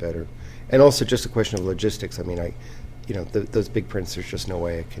ink is better. And also just a question of logistics. I mean, those big prints, there's just no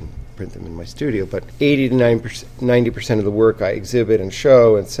way I can print them in my studio. But 80 to 90% of the work I exhibit and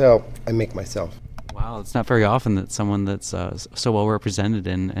show and sell, I make myself. Wow, it's not very often that someone that's so well represented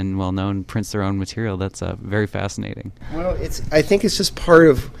and well known prints their own material. That's very fascinating. Well, I think it's just part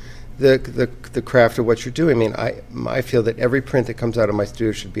of the craft of what you're doing. I mean, I feel that every print that comes out of my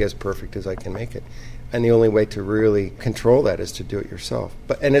studio should be as perfect as I can make it. And the only way to really control that is to do it yourself.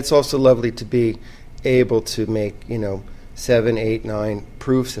 And it's also lovely to be able to make 7, 8, 9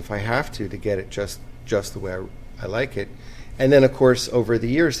 proofs if I have to get it just the way I like it. And then, of course, over the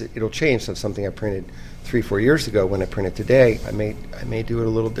years, it'll change. So something I printed 3, 4 years ago, when I print it today, I may do it a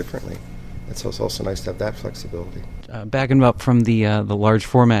little differently. It's also nice to have that flexibility. Backing up from the large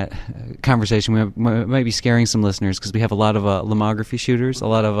format conversation, we might be scaring some listeners because we have a lot of lomography shooters, a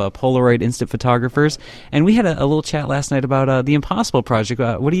lot of Polaroid instant photographers, and we had a little chat last night about the Impossible Project.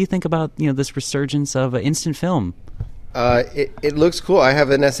 What do you think about this resurgence of instant film? It looks cool. I have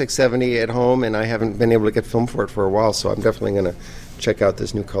an SX70 at home, and I haven't been able to get film for it for a while, so I'm definitely going to check out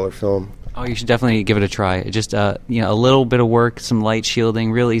this new color film. Oh, you should definitely give it a try. Just a little bit of work, some light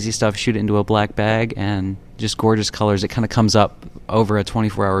shielding, real easy stuff. Shoot it into a black bag, and just gorgeous colors. It kind of comes up over a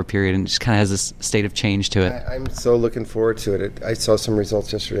 24-hour period, and just kind of has this state of change to it. I'm so looking forward to it. I saw some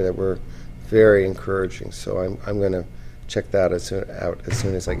results yesterday that were very encouraging, so I'm going to check that as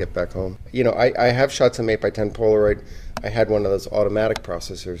soon as I get back home. I have shot some 8x10 Polaroid. I had one of those automatic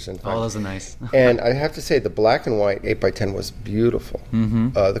processors. In fact. Oh, those are nice. And I have to say, the black and white 8x10 was beautiful.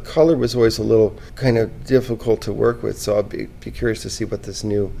 Mm-hmm. The color was always a little kind of difficult to work with, so I'll be curious to see what this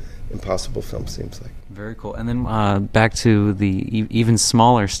new Impossible film seems like. Very cool. And then back to the even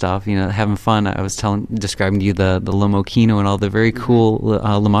smaller stuff, having fun. I was describing to you the Lomokino and all the very cool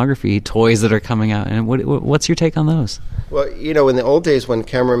lomography toys that are coming out. And what's your take on those? Well, in the old days when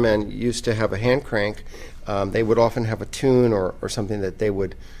cameramen used to have a hand crank, they would often have a tune or something that they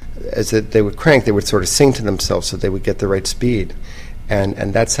would, they would crank, they would sort of sing to themselves so they would get the right speed.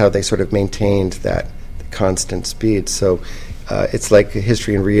 And that's how they sort of maintained that constant speed. So it's like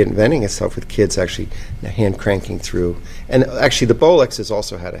history in reinventing itself with kids actually hand cranking through. And actually the Bolexes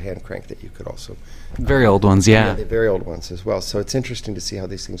also had a hand crank that you could also... Very old ones, yeah. The very old ones as well. So it's interesting to see how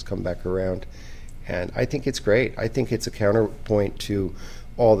these things come back around. And I think it's great. I think it's a counterpoint to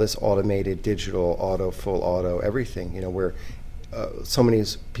all this automated, digital, auto, full auto, everything, where so many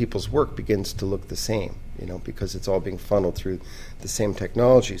people's work begins to look the same, because it's all being funneled through the same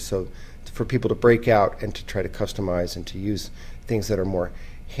technology. So for people to break out and to try to customize and to use things that are more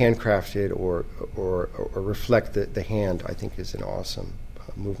handcrafted or reflect the hand, I think is an awesome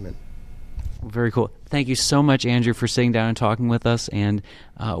movement. Very cool. Thank you so much, Andrew, for sitting down and talking with us. And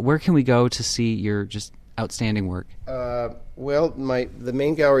where can we go to see your just outstanding work? Well, the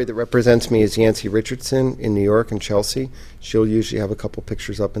main gallery that represents me is Yancey Richardson in New York and Chelsea. She'll usually have a couple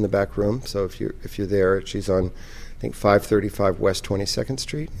pictures up in the back room. So if you're there, she's on, I think, 535 West 22nd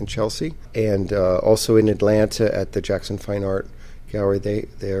Street in Chelsea, and also in Atlanta at the Jackson Fine Art Gallery.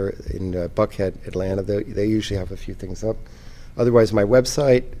 They're in Buckhead, Atlanta. They usually have a few things up. Otherwise, my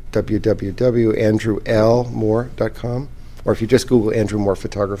website, www.andrewlmoore.com. Or if you just Google Andrew Moore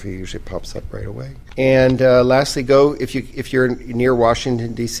Photography, it usually pops up right away. And lastly, if you're near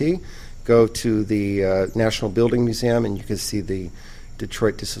Washington, D.C., go to the National Building Museum, and you can see the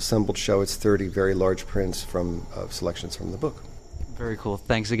Detroit Disassembled show. It's 30 very large prints from selections from the book. Very cool.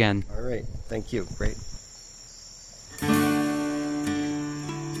 Thanks again. All right. Thank you. Great.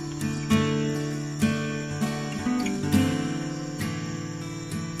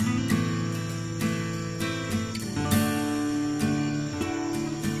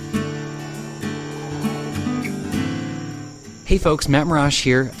 Hey folks, Matt Marash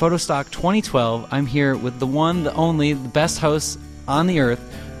here, Photostock 2012. I'm here with the one, the only, the best host on the earth,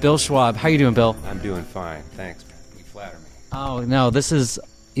 Bill Schwab. How you doing, Bill? I'm doing fine, thanks, man. You flatter me. Oh, no, this is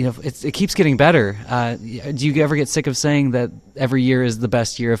it keeps getting better. Do you ever get sick of saying that every year is the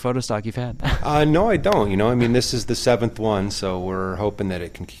best year of photostock you've had? No, I don't. This is the 7th one, so we're hoping that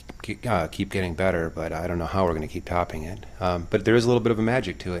it can keep getting better, but I don't know how we're going to keep topping it. But there is a little bit of a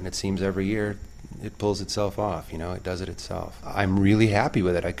magic to it, and it seems every year it pulls itself off, it does it itself. I'm really happy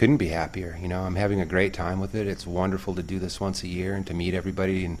with it. I couldn't be happier. I'm having a great time with it. It's wonderful to do this once a year and to meet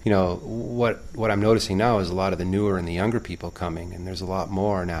everybody. And, what I'm noticing now is a lot of the newer and the younger people coming, and there's a lot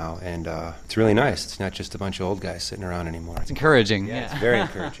more now, and it's really nice. It's not just a bunch of old guys sitting around anymore. It's encouraging. Yeah, it's very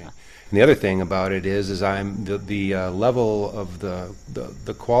encouraging. And the other thing about it is I'm the level of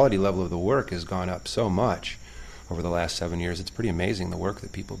the quality level of the work has gone up so much over the last 7 years. It's pretty amazing the work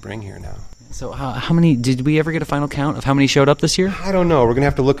that people bring here now. So how many, did we ever get a final count of how many showed up this year? I don't know. We're going to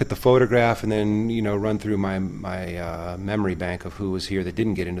have to look at the photograph and then, run through my memory bank of who was here that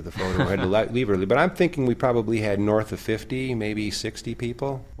didn't get into the photo or had to leave early. But I'm thinking we probably had north of 50, maybe 60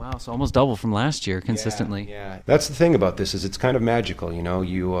 people. Wow, so almost double from last year consistently. Yeah. That's the thing about this is it's kind of magical, You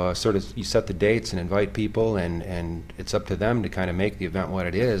you set the dates and invite people and it's up to them to kind of make the event what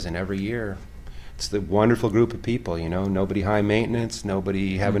it is. And every year it's the wonderful group of people, nobody high maintenance,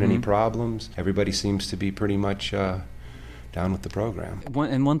 nobody having any problems. Everybody seems to be pretty much down with the program.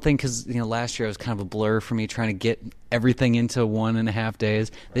 One thing, because last year it was kind of a blur for me trying to get everything into 1.5 days.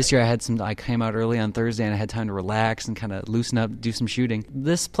 Right. This year I came out early on Thursday and I had time to relax and kind of loosen up, do some shooting.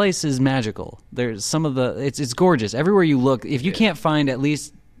 This place is magical. There's it's gorgeous. Everywhere you look, if you can't find at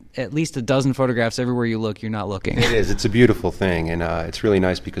least a dozen photographs everywhere you look, you're not looking. It is. It's a beautiful thing, and it's really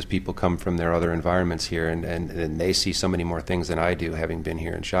nice because people come from their other environments here, and they see so many more things than I do, having been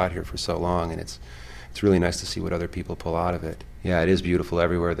here and shot here for so long, and it's really nice to see what other people pull out of it. Yeah, it is beautiful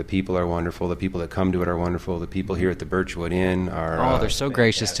everywhere. The people are wonderful. The people that come to it are wonderful. The people here at the Birchwood Inn are... they're so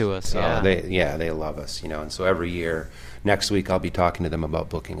gracious to us. They love us, and so every year, next week I'll be talking to them about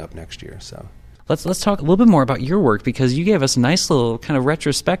booking up next year, so... Let's talk a little bit more about your work, because you gave us a nice little kind of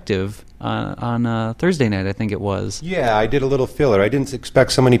retrospective on Thursday night, I think it was. Yeah, I did a little filler. I didn't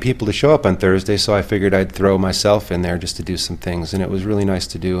expect so many people to show up on Thursday, so I figured I'd throw myself in there just to do some things, and it was really nice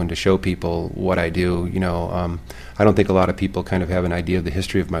to do and to show people what I do. I don't think a lot of people kind of have an idea of the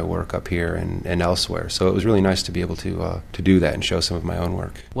history of my work up here and elsewhere, so it was really nice to be able to do that and show some of my own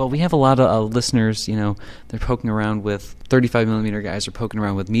work. Well, we have a lot of listeners, they're poking around with 35mm guys are poking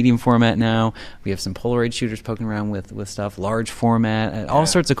around with medium format now. We have some Polaroid shooters poking around with stuff, large format, all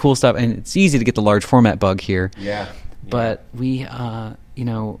sorts of cool stuff, and it's easy to get the large format bug here. Yeah. But we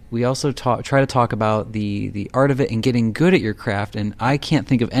we also try to talk about the art of it and getting good at your craft, and I can't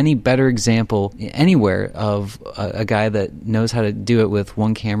think of any better example anywhere of a guy that knows how to do it with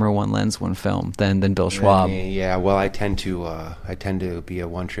one camera, one lens, one film than Bill Schwab. Yeah, well, I tend to be a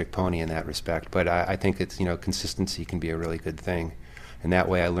one-trick pony in that respect, but I think it's consistency can be a really good thing. And that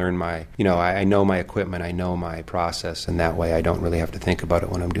way I learn I know my equipment, I know my process, and that way I don't really have to think about it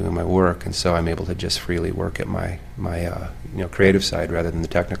when I'm doing my work, and so I'm able to just freely work at my creative side rather than the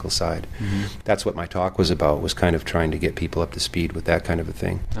technical side. Mm-hmm. That's what my talk was about, was kind of trying to get people up to speed with that kind of a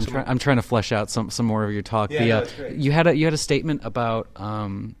thing. I'm trying to flesh out some more of your talk. Yeah, that's great. You had a statement about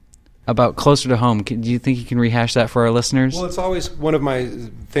closer to home. Do you think you can rehash that for our listeners? Well, it's always one of my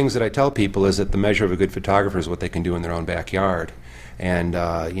things that I tell people is that the measure of a good photographer is what they can do in their own backyard. And,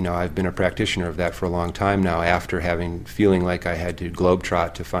 I've been a practitioner of that for a long time now, after feeling like I had to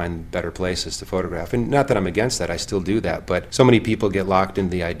globetrot to find better places to photograph. And not that I'm against that, I still do that, but so many people get locked into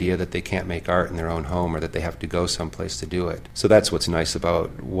the idea that they can't make art in their own home, or that they have to go someplace to do it. So that's what's nice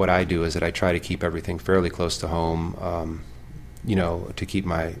about what I do, is that I try to keep everything fairly close to home, to keep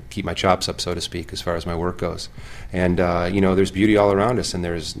my chops up, so to speak, as far as my work goes. And there's beauty all around us, and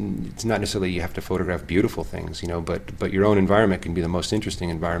it's not necessarily you have to photograph beautiful things, but your own environment can be the most interesting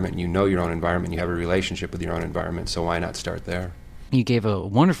environment. And your own environment, you have a relationship with your own environment, so why not start there? You gave a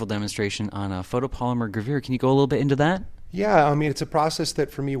wonderful demonstration on a photopolymer gravure. Can you go a little bit into that? Yeah, it's a process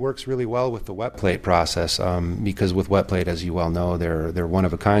that for me works really well with the wet plate process, because with wet plate, as you well know, they're one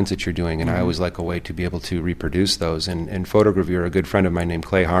of a kinds that you're doing, and I always like a way to be able to reproduce those. And photogravure, a good friend of mine named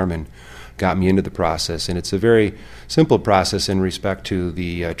Clay Harmon got me into the process, and it's a very simple process in respect to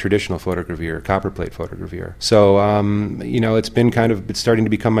the traditional photogravure, copperplate photogravure. So, it's starting to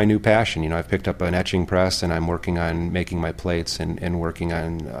become my new passion. I've picked up an etching press, and I'm working on making my plates and working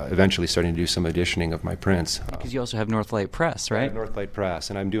on eventually starting to do some editioning of my prints. Because you also have Northlight Press, right? Northlight Press,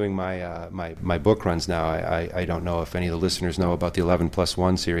 and I'm doing my book runs now. I don't know if any of the listeners know about the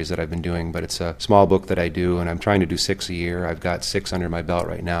 11+1 series that I've been doing, but it's a small book that I do, and I'm trying to do 6 a year. I've got 6 under my belt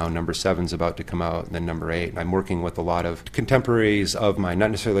right now. Number 7 7's about to come out, and then number 8. And I'm working with a lot of contemporaries of mine,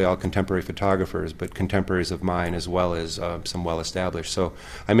 not necessarily all contemporary photographers, but contemporaries of mine as well as some well-established. So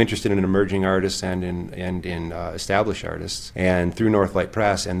I'm interested in emerging artists and in established artists. And through Northlight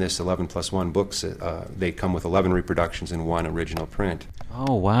Press and this 11+1 books, they come with 11 reproductions and 1 original print.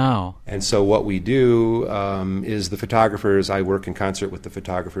 Oh, wow. And so what we do is the photographers, I work in concert with the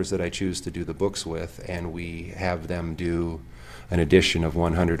photographers that I choose to do the books with, and we have them do an edition of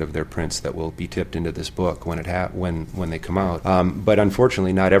 100 of their prints that will be tipped into this book when they come out. But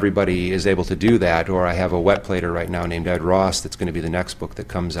unfortunately, not everybody is able to do that, or I have a wet plater right now named Ed Ross that's going to be the next book that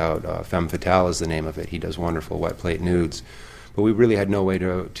comes out. Femme Fatale is the name of it. He does wonderful wet plate nudes. But we really had no way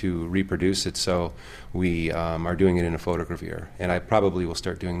to reproduce it, so we are doing it in a photogravure. And I probably will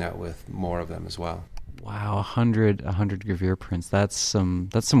start doing that with more of them as well. Wow, 100 gravure prints. That's some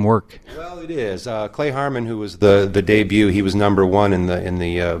work. Well, it is. Clay Harmon, who was the debut, he was number 1 in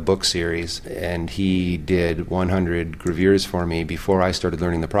the book series, and he did 100 gravures for me before I started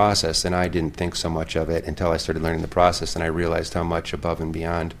learning the process. And I didn't think so much of it until I started learning the process, and I realized how much above and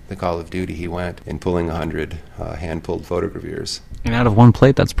beyond the call of duty he went in pulling 100 hand-pulled photogravures. And out of one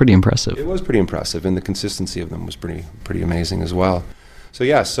plate, that's pretty impressive. It was pretty impressive, and the consistency of them was pretty amazing as well. So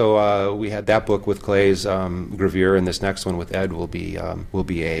yeah, so we had that book with Clay's gravure, and this next one with Ed will be a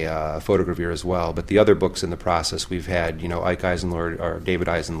photogravure as well. But the other books in the process, we've had, Ike Eisenlord, or David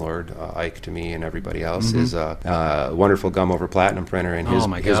Eisenlord, Ike to me and everybody else, is a wonderful gum over platinum printer, and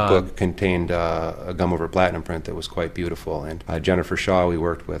his book contained a gum over platinum print that was quite beautiful. And Jennifer Shaw, we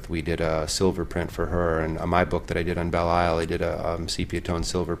worked with, we did a silver print for her, and my book that I did on Belle Isle, I did a sepia tone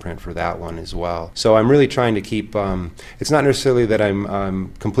silver print for that one as well. So I'm really trying to keep. It's not necessarily that I'm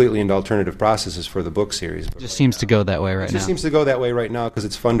completely into alternative processes for the book series. It just seems to go that way right now. It just seems to go that way right now because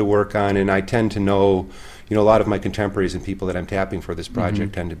it's fun to work on, and I tend to know, a lot of my contemporaries and people that I'm tapping for this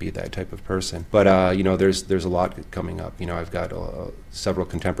project tend to be that type of person. But, there's a lot coming up. I've got several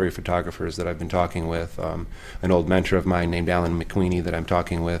contemporary photographers that I've been talking with. An old mentor of mine named Alan McQueenie that I'm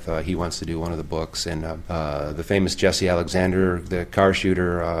talking with, he wants to do one of the books. And the famous Jesse Alexander, the car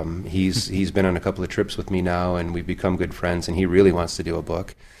shooter, he's been on a couple of trips with me now, and we've become good friends, and he really wants to do a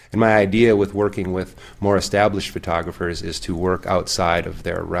book. And my idea with working with more established photographers is to work outside of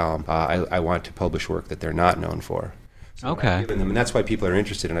their realm. I want to publish work that they're not known for. So okay. And that's why people are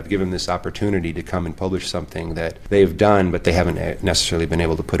interested, and I've given them this opportunity to come and publish something that they've done, but they haven't necessarily been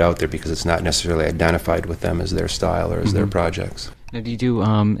able to put out there because it's not necessarily identified with them as their style or as their projects. Now, do you do?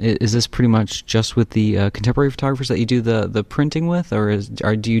 Is this pretty much just with the contemporary photographers that you do the printing with, or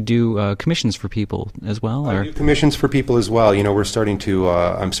do you do commissions for people as well? Or? I do commissions for people as well. We're starting to.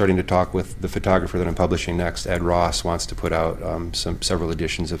 I'm starting to talk with the photographer that I'm publishing next. Ed Ross wants to put out several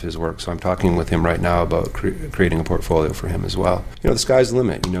editions of his work, so I'm talking with him right now about creating a portfolio for him as well. The sky's the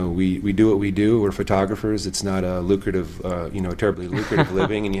limit. We do what we do. We're photographers. It's not a lucrative, terribly lucrative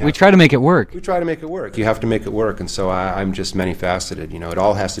living, and we try to make it work. We try to make it work. You have to make it work, and so I'm just many-faceted. It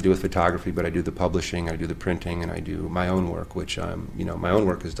all has to do with photography, but I do the publishing, I do the printing, and I do my own work, which my own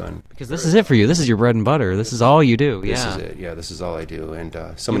work is done. Because this is it for you. This is your bread and butter. This is all you do. This is it. Yeah, this is all I do. And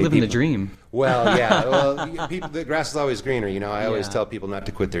so you many live people, in the dream. Well, yeah. Well, the grass is always greener. I always tell people not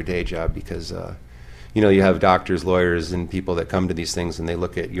to quit their day job because. You have doctors, lawyers, and people that come to these things, and they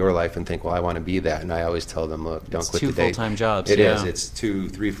look at your life and think, well, I want to be that. And I always tell them, look, don't quit the day. It's 2 full-time jobs. It is. It's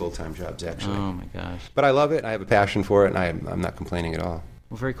 2-3 full-time jobs, actually. Oh, my gosh. But I love it. I have a passion for it, and I'm not complaining at all.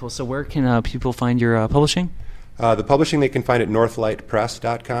 Well, very cool. So where can people find your publishing? The publishing they can find at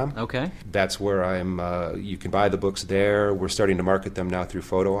northlightpress.com. Okay. That's where you can buy the books there. We're starting to market them now through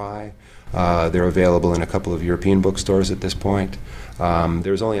PhotoEye. They're available in a couple of European bookstores at this point.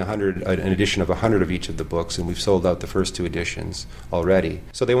 There's only an edition of 100 of each of the books, and we've sold out the first 2 editions already.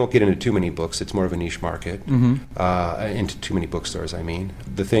 So they won't get into too many books. It's more of a niche market, into too many bookstores, I mean.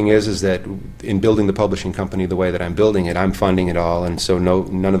 The thing is that in building the publishing company the way that I'm building it, I'm funding it all, and so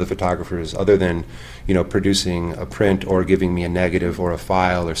none of the photographers, other than producing a print or giving me a negative or a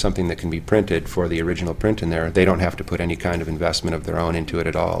file or something that can be printed for the original print in there, they don't have to put any kind of investment of their own into it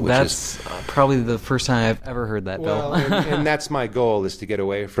at all. That's probably the first time I've ever heard that, Bill. and that's my goal, is to get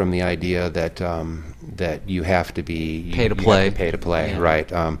away from the idea that that you have to be pay to play. Yeah.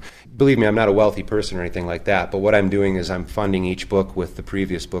 Right. Believe me, I'm not a wealthy person or anything like that, but what I'm doing is I'm funding each book with the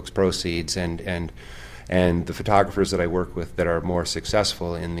previous book's proceeds, and the photographers that I work with that are more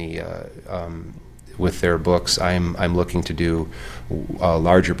successful in the with their books, I'm looking to do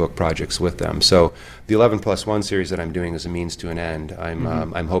larger book projects with them. So the 11+1 series that I'm doing is a means to an end.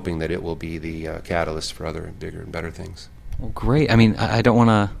 I'm hoping that it will be the catalyst for other bigger and better things. Well, great. I mean, I don't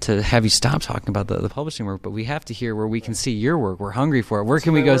want to have you stop talking about the publishing work, but we have to hear where we can see your work. We're hungry for it. Where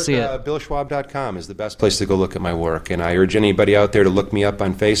can we go see it? BillSchwab.com is the best place to go look at my work, and I urge anybody out there to look me up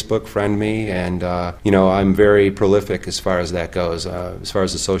on Facebook, friend me, and I'm very prolific as far as that goes, as far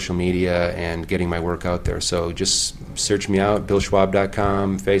as the social media and getting my work out there. So just search me out,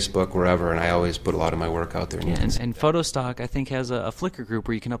 BillSchwab.com, Facebook, wherever, and I always put a lot of my work out there. Yeah, and Photostock, I think, has a Flickr group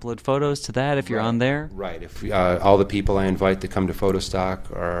where you can upload photos to that if you're on there. Right. If all the people I invite to come to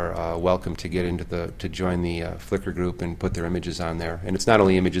Photostock are welcome to get to join the Flickr group and put their images on there. And it's not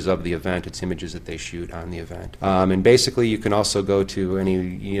only images of the event; it's images that they shoot on the event. And basically, you can also go to any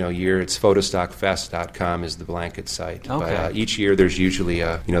year. It's PhotostockFest.com is the blanket site. Okay. But each year there's usually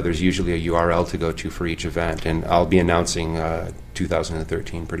a URL to go to for each event, and I'll be announcing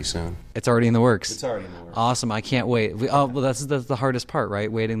 2013 pretty soon. It's already in the works. It's already in the works. Awesome. I can't wait. That's the hardest part,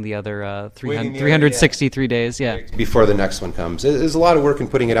 right? Waiting the other 363 days. Yeah. Before the next one comes. There's a lot of work in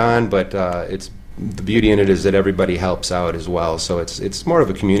putting it on, but the beauty in it is that everybody helps out as well. So it's more of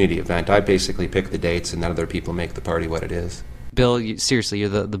a community event. I basically pick the dates, and then other people make the party what it is. Bill, seriously, you're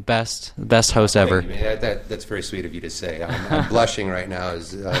the best host ever. Thank you. That's very sweet of you to say. I'm blushing right now.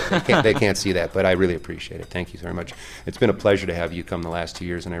 They can't see that, but I really appreciate it. Thank you very much. It's been a pleasure to have you come the last 2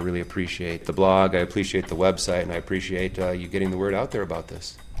 years, and I really appreciate the blog. I appreciate the website, and I appreciate you getting the word out there about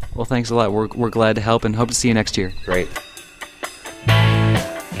this. Well, thanks a lot. We're glad to help and hope to see you next year. Great.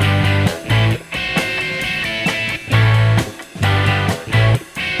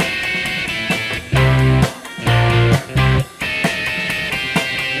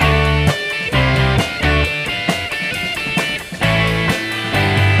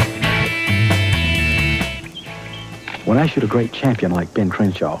 When I shoot a great champion like Ben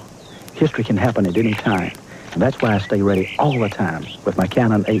Crenshaw, history can happen at any time. And that's why I stay ready all the time with my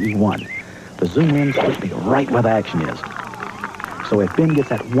Canon AE-1. The zoom lens puts me right where the action is. So if Ben gets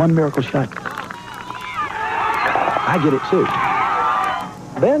that one miracle shot, I get it too.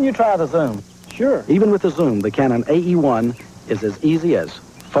 Ben, you try the zoom. Sure. Even with the zoom, the Canon AE-1 is as easy as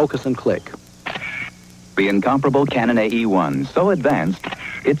focus and click. The incomparable Canon AE-1, so advanced,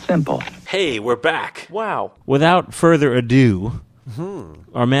 it's simple. Hey, we're back. Wow. Without further ado,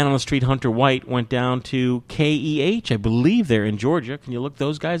 our man on the street, Hunter White, went down to KEH. I believe they're in Georgia. Can you look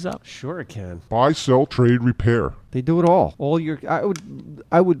those guys up? Sure, I can. Buy, sell, trade, repair. They do it all.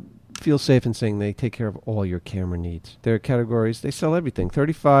 I would feel safe in saying they take care of all your camera needs. Their categories, they sell everything.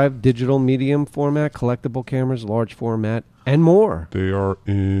 35, digital, medium format, collectible cameras, large format, and more. They are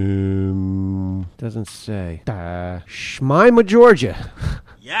in... Doesn't say. Shmima, Georgia.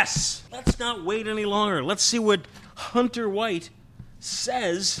 Yes. Let's not wait any longer. Let's see what Hunter White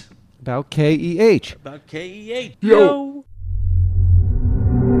says about KEH. Yo.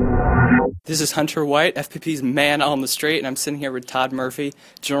 This is Hunter White, FPP's man on the street, and I'm sitting here with Todd Murphy,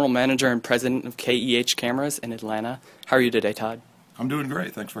 General Manager and President of KEH Cameras in Atlanta. How are you today, Todd? I'm doing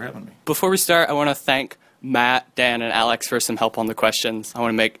great. Thanks for having me. Before we start, I want to thank Matt, Dan, and Alex for some help on the questions. I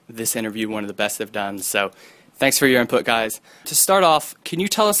want to make this interview one of the best they've done, so thanks for your input, guys. To start off, can you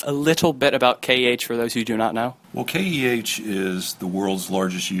tell us a little bit about KEH for those who do not know? Well, KEH is the world's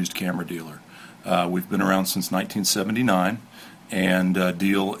largest used camera dealer. We've been around since 1979 and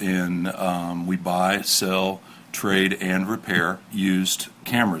deal in, we buy, sell, trade, and repair used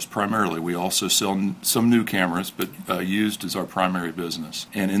cameras primarily. We also sell some new cameras, but used is our primary business.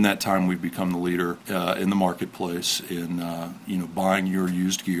 And in that time, we've become the leader in the marketplace in buying your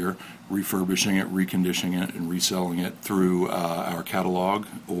used gear, refurbishing it, reconditioning it, and reselling it through our catalog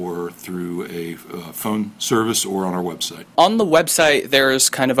or through a phone service or on our website. On the website, there is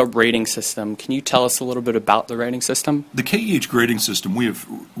kind of a rating system. Can you tell us a little bit about the rating system? The KEH grading system, we have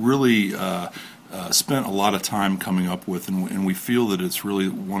really spent a lot of time coming up with, and we feel that it's really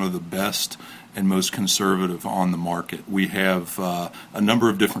one of the best and most conservative on the market. We have a number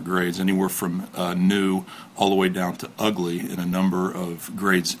of different grades, anywhere from new all the way down to ugly, and a number of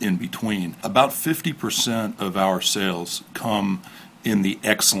grades in between. About 50% of our sales come in the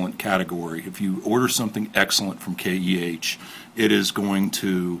excellent category. If you order something excellent from KEH, it is going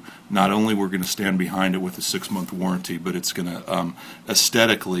to, not only we're going to stand behind it with a 6-month warranty, but it's going to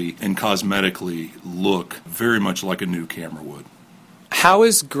aesthetically and cosmetically look very much like a new camera would. How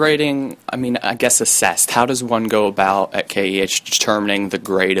is grading, assessed? How does one go about at KEH determining the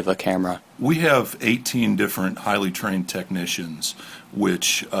grade of a camera? We have 18 different highly trained technicians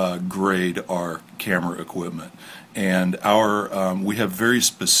which grade our camera equipment. And our we have very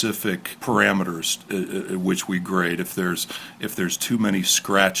specific parameters at which we grade. If there's too many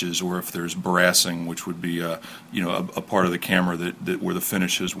scratches, or if there's brassing, which would be a part of the camera that where the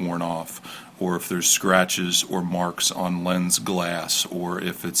finish is worn off, or if there's scratches or marks on lens glass, or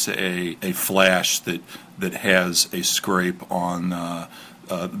if it's a flash that has a scrape on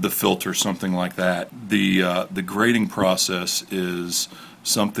the filter, something like that. The grading process is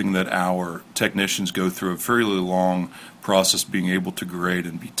something that our technicians go through a fairly long process being able to grade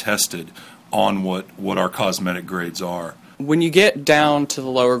and be tested on what our cosmetic grades are. When you get down to the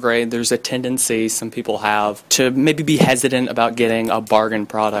lower grade, there's a tendency some people have to maybe be hesitant about getting a bargain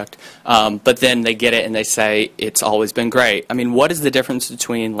product, but then they get it and they say it's always been great. I mean, what is the difference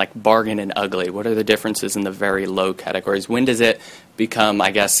between like bargain and ugly? What are the differences in the very low categories? When does it become,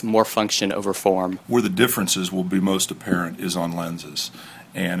 I guess, more function over form? Where the differences will be most apparent is on lenses.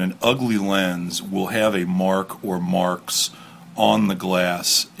 And an ugly lens will have a mark or marks on the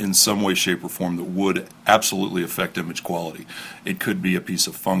glass in some way, shape, or form that would absolutely affect image quality. It could be a piece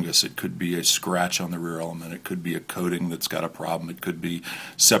of fungus. It could be a scratch on the rear element. It could be a coating that's got a problem. It could be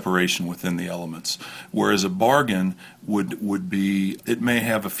separation within the elements. Whereas a bargain would be, it may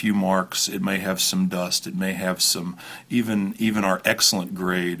have a few marks. It may have some dust. It may have some, even our excellent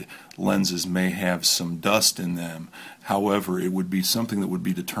grade lenses may have some dust in them. However, it would be something that would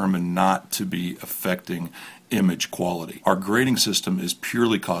be determined not to be affecting image quality. Our grading system is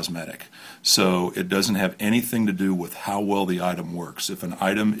purely cosmetic, so it doesn't have anything to do with how well the item works. If an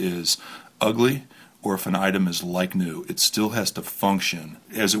item is ugly or if an item is like new, it still has to function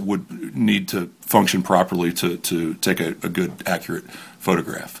as it would need to function properly to take a good, accurate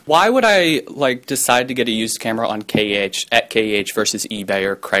photograph. Why would I decide to get a used camera on at KEH versus eBay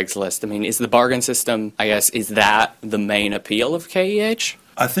or Craigslist? I mean, is the bargain system, I guess, is that the main appeal of KEH?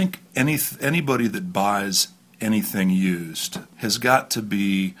 I think anybody that buys anything used has got to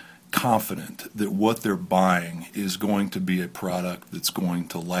be confident that what they're buying is going to be a product that's going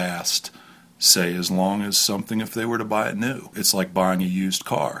to last, say, as long as something if they were to buy it new. It's like buying a used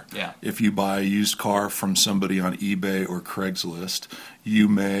car. Yeah. If you buy a used car from somebody on eBay or Craigslist, you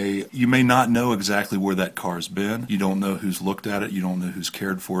may not know exactly where that car's been. You don't know who's looked at it. You don't know who's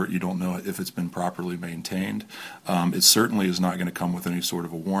cared for it. You don't know if it's been properly maintained. It certainly is not going to come with any sort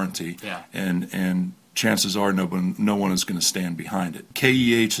of a warranty. Yeah. And chances are no one is going to stand behind it.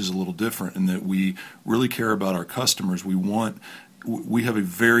 KEH is a little different in that we really care about our customers. We have a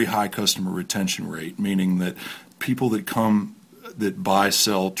very high customer retention rate, meaning that people that buy,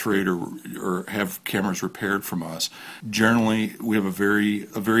 sell, trade, or have cameras repaired from us, generally we have a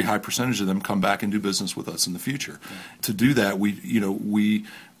very high percentage of them come back and do business with us in the future. Yeah. To do that, we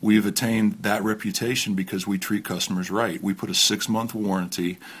have attained that reputation because we treat customers right. We put a 6-month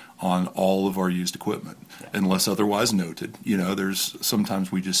warranty on all of our used equipment, unless otherwise noted. There's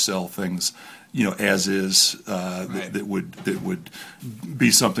sometimes we just sell things, as is, that would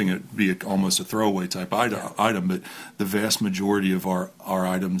be something that be almost a throwaway type item. But the vast majority of our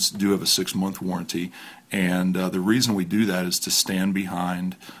items do have a 6-month warranty, and the reason we do that is to stand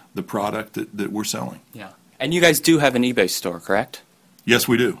behind the product that we're selling. Yeah, and you guys do have an eBay store, correct? Yes,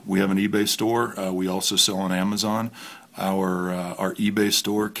 we do. We have an eBay store. We also sell on Amazon. Our eBay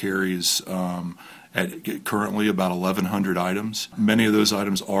store carries currently about 1,100 items. Many of those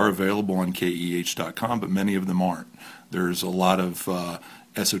items are available on KEH.com, but many of them aren't. There's a lot of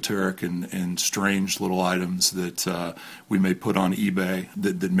esoteric and strange little items that we may put on eBay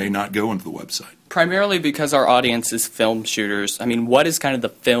that may not go into the website. Primarily because our audience is film shooters. I mean, what is kind of the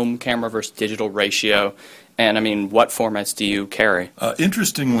film camera versus digital ratio? And I mean, what formats do you carry?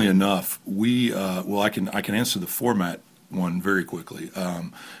 Interestingly enough, I can answer the format one very quickly.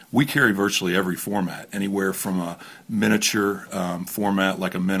 We carry virtually every format, anywhere from a miniature format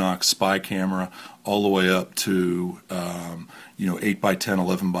like a Minox spy camera, all the way up to 8x10,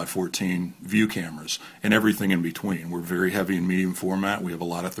 11x14 view cameras, and everything in between. We're very heavy in medium format. We have a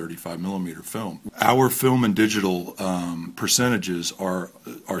lot of 35mm film. Our film and digital percentages are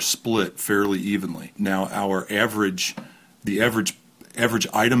split fairly evenly. Now, the average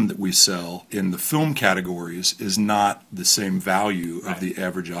item that we sell in the film categories is not the same value of the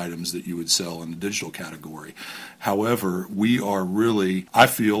average items that you would sell in the digital category. However, we are really, I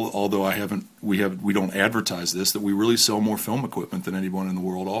feel, although we don't advertise this, that we really sell more film equipment than anyone in the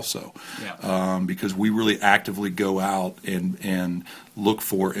world also. Yeah. Because we really actively go out and look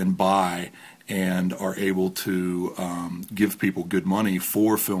for and buy and are able to give people good money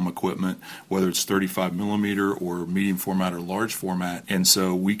for film equipment, whether it's 35mm or medium format or large format. And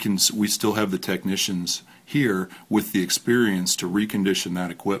so we still have the technicians here with the experience to recondition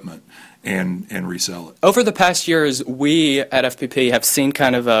that equipment and resell it. Over the past years, we at FPP have seen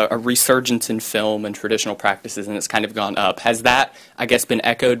kind of a resurgence in film and traditional practices, and it's kind of gone up. Has that, I guess, been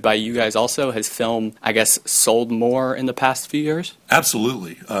echoed by you guys also? Has film, I guess, sold more in the past few years?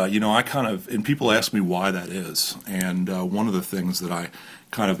 Absolutely. And people ask me why that is, and one of the things that I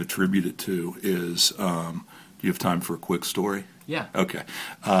kind of attribute it to is, do you have time for a quick story? Yeah. Okay.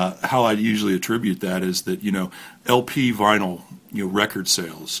 How I usually attribute that is that, LP vinyl, record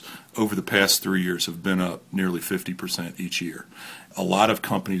sales over the past 3 years have been up nearly 50% each year. A lot of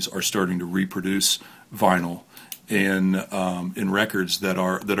companies are starting to reproduce vinyl in records that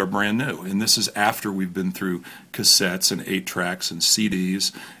are brand new, and this is after we've been through cassettes and 8-tracks and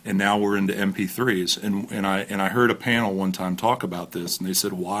CDs, and now we're into MP3s. And I heard a panel one time talk about this, and they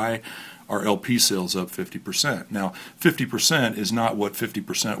said, why are LP sales up 50%? Now, 50% is not what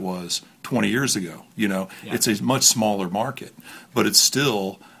 50% was 20 years ago. It's a much smaller market, but it's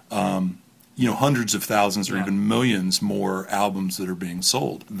still hundreds of thousands or even millions more albums that are being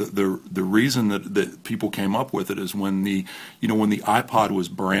sold. The reason that people came up with it is when the iPod was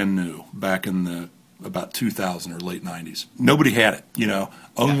brand new back in about 2000 or late 90s. Nobody had it,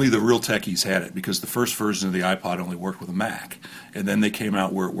 Only the real techies had it, because the first version of the iPod only worked with a Mac. And then they came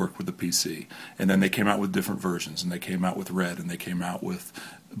out where it worked with the PC. And then they came out with different versions, and they came out with red, and they came out with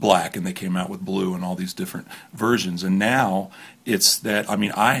black, and they came out with blue, and all these different versions. And now it's that,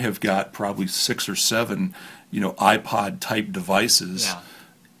 I have got probably 6 or 7, iPod-type devices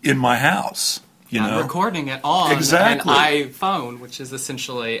in my house. I'm recording it on exactly. an iPhone, which is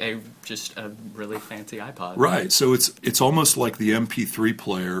essentially just a really fancy iPod. Right. So it's almost like the MP3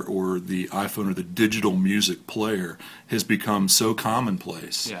 player or the iPhone or the digital music player has become so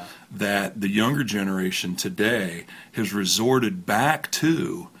commonplace that the younger generation today has resorted back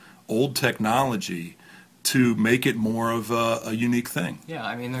to old technology to make it more of a unique thing.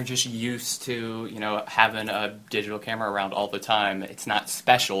 Yeah, they're just used to, having a digital camera around all the time. It's not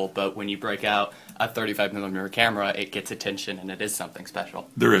special, but when you break out a 35mm camera, it gets attention, and it is something special.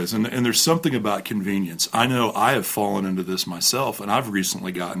 There is, and there's something about convenience. I know I have fallen into this myself, and I've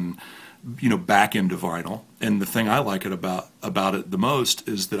recently gotten, back into vinyl. And the thing I like about it the most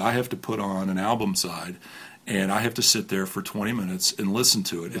is that I have to put on an album side, and I have to sit there for 20 minutes and listen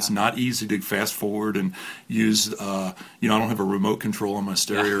to it. Yeah. It's not easy to fast forward and use, I don't have a remote control on my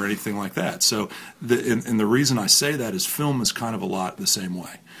stereo or anything like that. So, the reason I say that is film is kind of a lot the same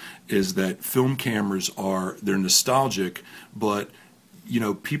way, is that film cameras they're nostalgic, but,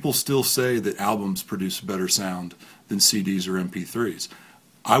 people still say that albums produce better sound than CDs or MP3s.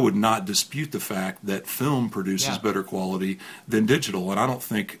 I would not dispute the fact that film produces better quality than digital, and I don't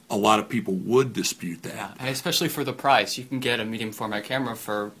think a lot of people would dispute that. Yeah, and especially for the price. You can get a medium format camera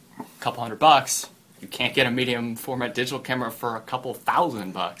for a couple $100. You can't get a medium format digital camera for a couple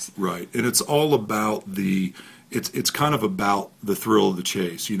 $1,000. Right, and it's all about it's kind of about the thrill of the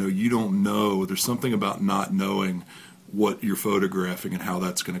chase. You don't know. There's something about not knowing what you're photographing and how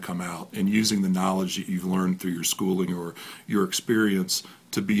that's going to come out, and using the knowledge that you've learned through your schooling or your experience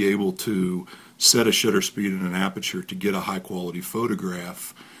to be able to set a shutter speed and an aperture to get a high-quality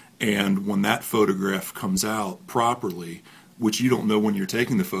photograph. And when that photograph comes out properly, which you don't know when you're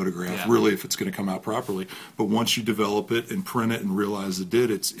taking the photograph, really, if it's going to come out properly, but once you develop it and print it and realize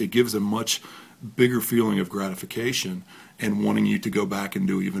it gives a much bigger feeling of gratification and wanting you to go back and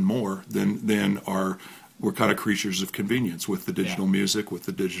do even more than we're kind of creatures of convenience with the digital music, with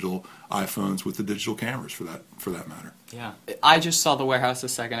the digital iPhones, with the digital cameras, for that matter. Yeah, I just saw The Warehouse a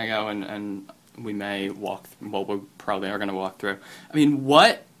second ago, and we may we probably are going to walk through.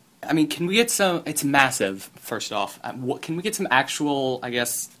 Can we get some? It's massive. First off, can we get some actual? I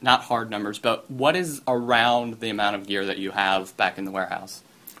guess not hard numbers, but what is around the amount of gear that you have back in the warehouse?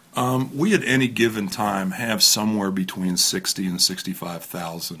 We at any given time have somewhere between 60 and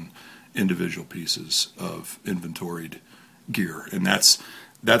 65,000 individual pieces of inventoried gear, and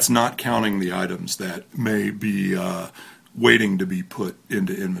that's not counting the items that may be waiting to be put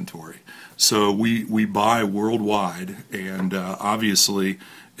into inventory. So we buy worldwide, and obviously,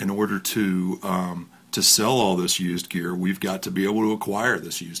 in order to sell all this used gear, we've got to be able to acquire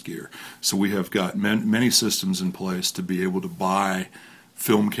this used gear. So we have got many systems in place to be able to buy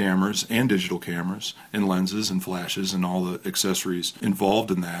film cameras and digital cameras and lenses and flashes and all the accessories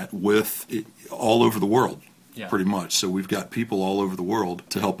involved in that all over the world, pretty much. So we've got people all over the world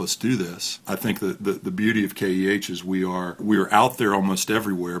to help us do this. I think that the beauty of KEH is we are out there almost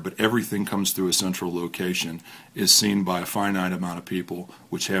everywhere, but everything comes through a central location, is seen by a finite amount of people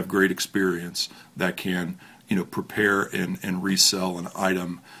which have great experience that can prepare and resell an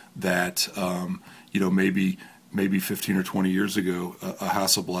item that maybe 15 or 20 years ago, a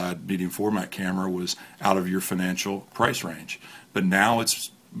Hasselblad medium format camera was out of your financial price range. But now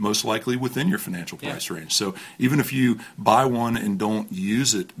it's most likely within your financial price range. So even if you buy one and don't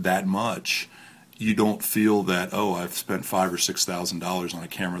use it that much, you don't feel that, I've spent $5,000 or $6,000 on a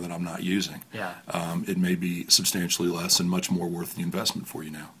camera that I'm not using. Yeah. It may be substantially less and much more worth the investment for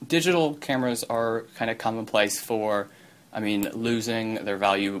you now. Digital cameras are kind of commonplace for, losing their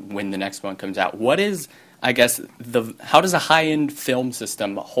value when the next one comes out. What is, I guess, how does a high-end film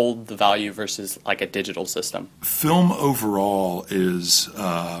system hold the value versus like a digital system? Film overall is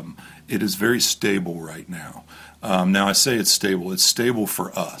it is very stable right now. Now I say it's stable. It's stable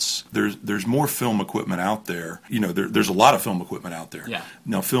for us. There's more film equipment out there. There's a lot of film equipment out there. Yeah.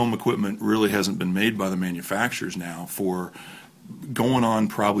 Now film equipment really hasn't been made by the manufacturers now for going on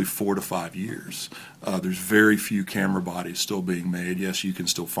probably 4 to 5 years. There's very few camera bodies still being made. Yes, you can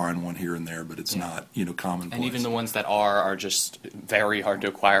still find one here and there, but it's not commonplace. And even the ones that are just very hard to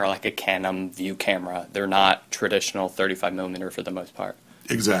acquire, like a Canon View camera. They're not traditional 35 millimeter for the most part.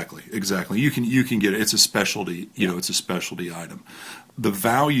 Exactly. You can get it. It's a specialty. It's a specialty item. The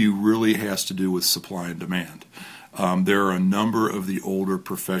value really has to do with supply and demand. There are a number of the older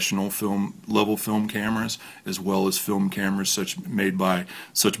professional level film cameras, as well as film cameras made by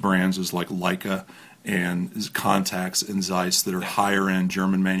such brands as like Leica and Contax and Zeiss that are higher end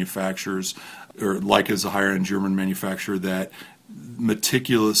German manufacturers, or Leica is a higher end German manufacturer that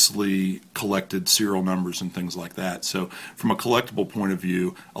meticulously collected serial numbers and things like that. So from a collectible point of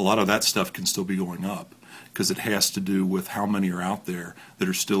view, a lot of that stuff can still be going up because it has to do with how many are out there that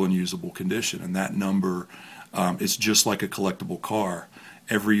are still in usable condition. And that number, it's just like a collectible car.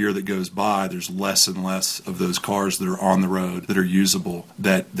 Every year that goes by, there's less and less of those cars that are on the road that are usable,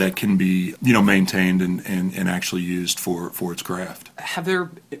 that can be maintained and actually used for its craft. Have there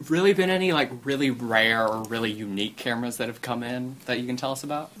really been any really rare or really unique cameras that have come in that you can tell us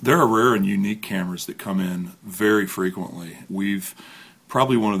about? There are rare and unique cameras that come in very frequently.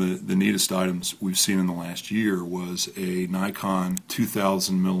 Probably one of the neatest items we've seen in the last year was a Nikon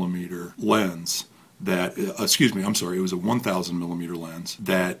 2000 millimeter lens. It was a 1,000 millimeter lens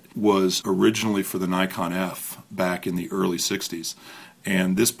that was originally for the Nikon F back in the early 60s.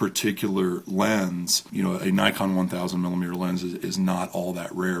 And this particular lens, a Nikon 1000 millimeter lens is not all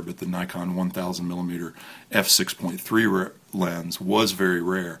that rare, but the Nikon 1000 millimeter f6.3 lens was very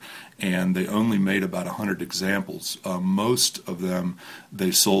rare, and they only made about 100 examples. Most of them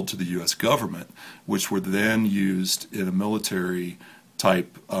they sold to the U.S. government, which were then used in a military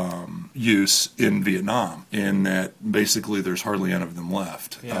type use in Vietnam, in that basically there's hardly any of them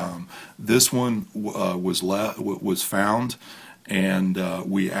left. Yeah. This one was found, and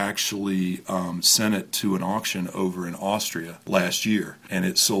we actually sent it to an auction over in Austria last year, and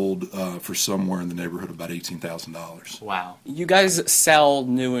it sold for somewhere in the neighborhood of about $18,000. Wow. You guys sell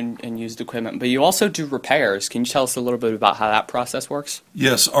new and used equipment, but you also do repairs. Can you tell us a little bit about how that process works?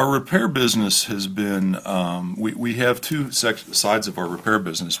 Yes, our repair business has been, we have two sides of our repair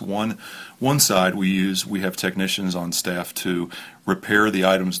business. One side we have technicians on staff to repair the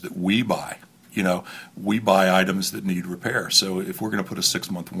items that we buy. We buy items that need repair. So if we're going to put a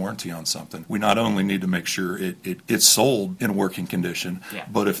 6-month warranty on something, we not only need to make sure it's sold in working condition,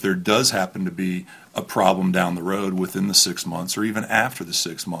 but if there does happen to be a problem down the road within the 6 months or even after the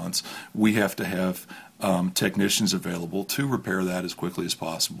 6 months, we have to have technicians available to repair that as quickly as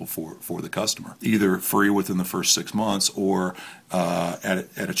possible for the customer, either free within the first 6 months or at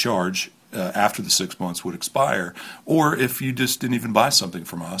a charge after the 6 months would expire, or if you just didn't even buy something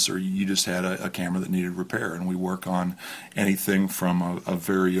from us, or you just had a camera that needed repair. And we work on anything from a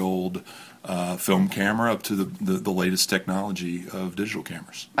very old film camera up to the latest technology of digital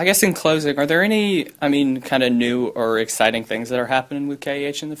cameras. I guess in closing, are there any, kind of new or exciting things that are happening with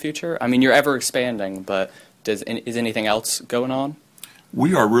KEH in the future? You're ever expanding, but is anything else going on?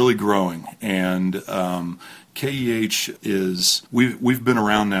 We are really growing, and KEH we've been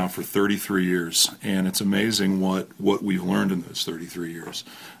around now for 33 years, and it's amazing what we've learned in those 33 years.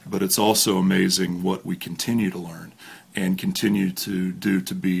 But it's also amazing what we continue to learn and continue to do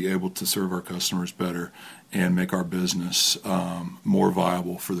to be able to serve our customers better and make our business more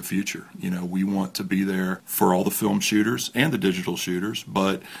viable for the future. We want to be there for all the film shooters and the digital shooters,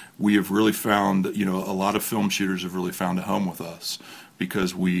 but we have really found, a lot of film shooters have really found a home with us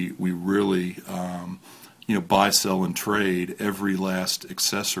because we really buy, sell, and trade every last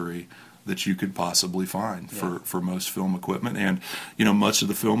accessory that you could possibly find for most film equipment. And, much of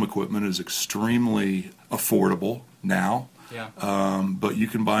the film equipment is extremely affordable now. But you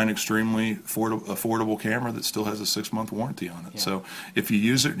can buy an extremely affordable camera that still has a 6-month warranty on it. So if you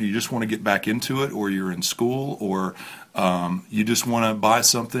use it and you just want to get back into it, or you're in school, or you just want to buy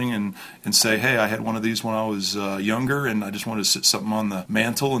something and say, hey, I had one of these when I was younger, and I just wanted to sit something on the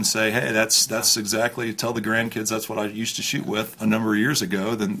mantle and say, hey, that's exactly, tell the grandkids that's what I used to shoot with a number of years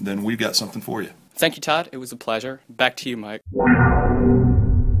ago, then we've got something for you. Thank you, Todd. It was a pleasure. Back to you, Mike.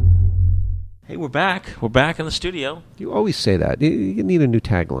 Hey, we're back. We're back in the studio. You always say that. You need a new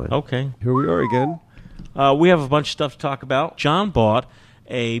tagline. Okay. Here we are again. We have a bunch of stuff to talk about. John bought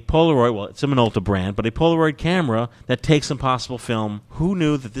a Polaroid, well, it's a Minolta brand, but a Polaroid camera that takes impossible film. Who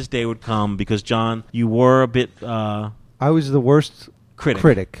knew that this day would come? Because, John, you were a bit... I was the worst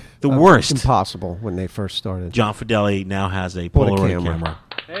critic. The worst. Impossible when they first started. John Fideli now has a Polaroid camera.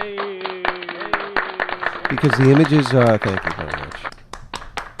 Because the images... thank you very much.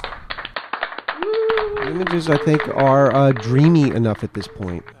 Images, I think, are dreamy enough at this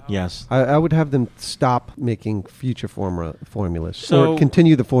point. Yes. I would have them stop making future formulas, or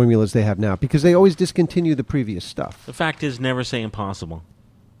continue the formulas they have now, because they always discontinue the previous stuff. The fact is, never say impossible.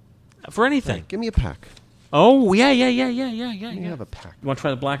 For anything. Hey, give me a pack. Oh, yeah. You have a pack. You want to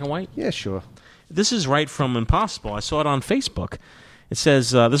try the black and white? Yeah, sure. This is right from Impossible. I saw it on Facebook. It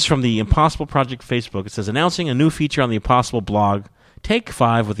says, this is from the Impossible Project Facebook. It says, announcing a new feature on the Impossible blog, Take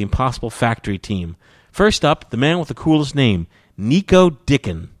 5 with the Impossible Factory team. First up, the man with the coolest name, Nico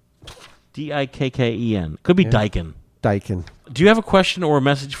Dicken. Dikken. Could be Dyken. Dyken. Do you have a question or a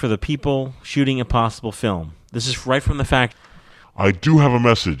message for the people shooting Impossible film? This is right from the fact. I do have a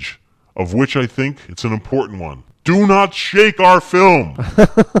message, of which I think it's an important one. Do not shake our film.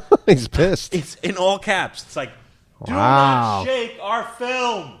 He's pissed. It's in all caps. It's like, do Wow. not shake our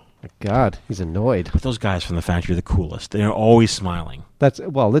film. My God, he's annoyed. But those guys from the factory are the coolest. They're always smiling. That's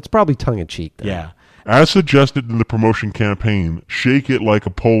probably tongue-in-cheek. Then. Yeah. As suggested in the promotion campaign, Shake It Like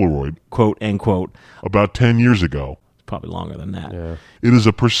a Polaroid, quote, end quote, about 10 years ago. Probably longer than that. Yeah. It is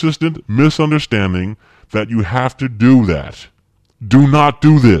a persistent misunderstanding that you have to do that. Do not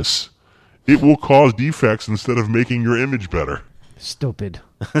do this. It will cause defects instead of making your image better. Stupid.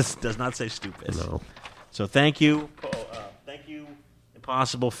 Does not say stupid. No. So thank you. Thank you,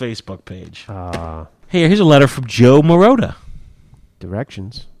 Impossible Facebook page. Hey, here's a letter from Joe Marotta.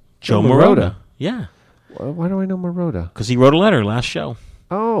 Directions. Joe Marotta. Yeah. Why do I know Marotta? Because he wrote a letter last show.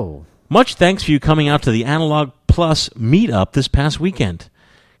 Oh. Much thanks for you coming out to the Analog Plus meetup this past weekend.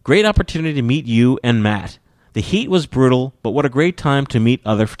 Great opportunity to meet you and Matt. The heat was brutal, but what a great time to meet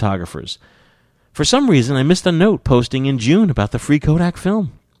other photographers. For some reason, I missed a note posting in June about the free Kodak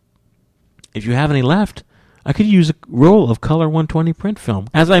film. If you have any left, I could use a roll of color 120 print film.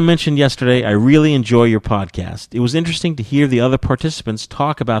 As I mentioned yesterday, I really enjoy your podcast. It was interesting to hear the other participants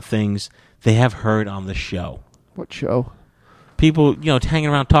talk about things they have heard on the show. What show? People, hanging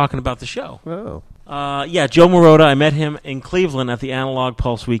around talking about the show. Oh. Yeah, Joe Marotta. I met him in Cleveland at the Analog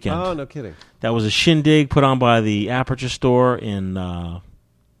Pulse weekend. Oh, no kidding. That was a shindig put on by the Aperture store in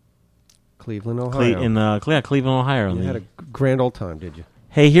Cleveland, Ohio. Cleveland, Ohio. You had a grand old time, did you?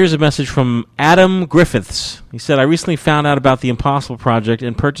 Hey, here's a message from Adam Griffiths. He said, I recently found out about the Impossible Project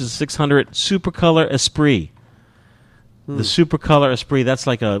and purchased a 600 Supercolor Esprit. The Supercolor Esprit, that's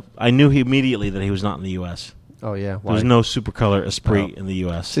like I knew immediately that he was not in the U.S. Oh, yeah. Why? There's no Supercolor Esprit in the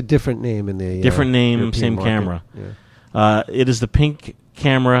U.S. It's a different name in the different name, European same market. camera. Yeah. It is the pink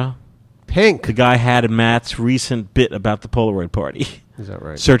camera. Pink? The guy had in Matt's recent bit about the Polaroid party. Is that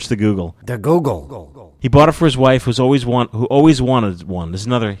right? Search the Google. The Google. He bought it for his wife, who always wanted one. There's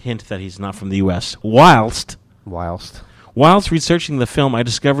another hint that he's not from the U.S. Whilst researching the film, I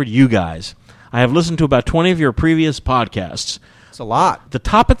discovered you guys. I have listened to about 20 of your previous podcasts. It's a lot. The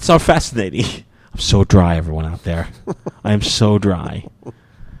topics are fascinating. I'm so dry, everyone out there. I am so dry.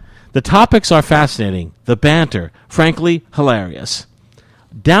 The topics are fascinating. The banter, frankly, hilarious.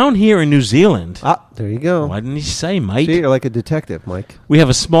 Down here in New Zealand... there you go. Why didn't he say, Mike? See, you're like a detective, Mike. We have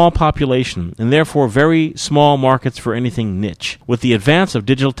a small population, and therefore very small markets for anything niche. With the advance of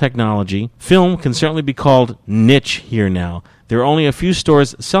digital technology, film can certainly be called niche here now. There are only a few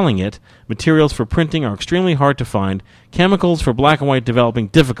stores selling it. Materials for printing are extremely hard to find. Chemicals for black and white developing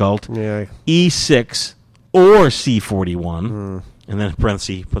difficult. Yeah. E6 or C41. And then in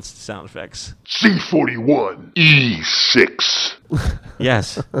parentheses puts the sound effects. C41 E6.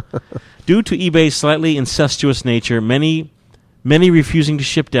 Yes. Due to eBay's slightly incestuous nature, many refusing to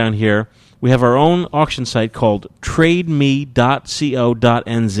ship down here, we have our own auction site called trademe.co.nz.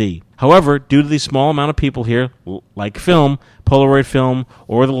 However, due to the small amount of people here, like film, Polaroid film,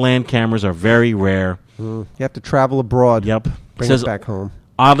 or the land cameras are very rare. You have to travel abroad. Yep. Bring it back home.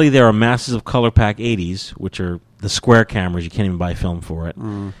 Oddly, there are masses of Color Pack 80s, which are the square cameras. You can't even buy film for it.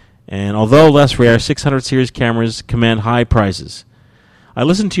 And although less rare, 600 series cameras command high prices. I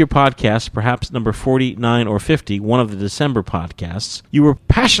listened to your podcast, perhaps number 49 or 50, one of the December podcasts. You were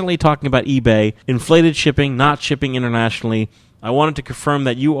passionately talking about eBay, inflated shipping, not shipping internationally. I wanted to confirm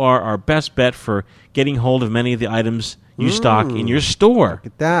that you are our best bet for getting hold of many of the items you stock in your store. Look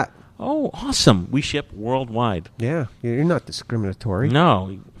at that. Oh, awesome. We ship worldwide. Yeah, you're not discriminatory.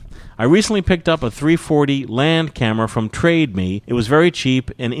 No. I recently picked up a 340 land camera from Trade Me. It was very cheap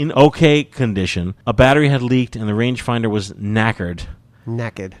and in okay condition. A battery had leaked and the rangefinder was knackered.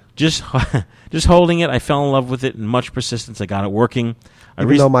 Just holding it, I fell in love with it, and much persistence, I got it working.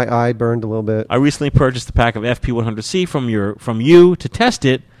 Even though my eye burned a little bit. I recently purchased a pack of FP100C from you to test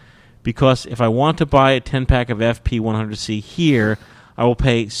it, because if I want to buy a 10-pack of FP100C here, I will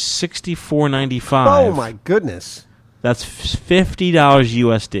pay $64.95. Oh, my goodness. That's $50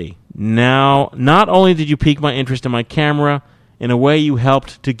 USD. Now, not only did you pique my interest in my camera, in a way you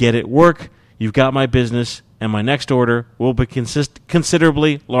helped to get it work, you've got my business, and my next order will be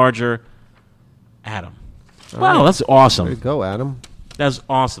considerably larger. Adam. Wow, that's awesome. There you go, Adam. That's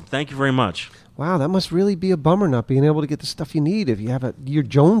awesome. Thank you very much. Wow, that must really be a bummer not being able to get the stuff you need if you have you're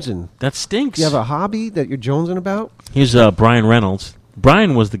jonesing. That stinks. You have a hobby that you're jonesing about? Here's Brian Reynolds.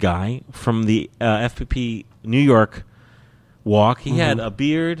 Brian was the guy from the FPP New York walk. He had a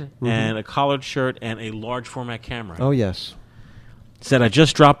beard and a collared shirt and a large format camera. Oh, yes. Said, I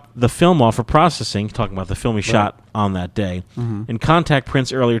just dropped the film off for processing, talking about the film he shot on that day, and contact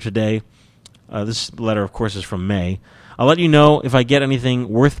Prince earlier today. This letter, of course, is from May. I'll let you know if I get anything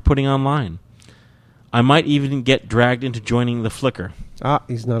worth putting online. I might even get dragged into joining the Flickr. Ah,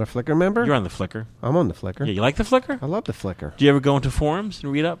 he's not a Flickr member? You're on the Flickr. I'm on the Flickr. Yeah, you like the Flickr? I love the Flickr. Do you ever go into forums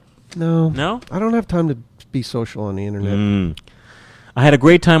and read up? No. No? I don't have time to be social on the internet. I had a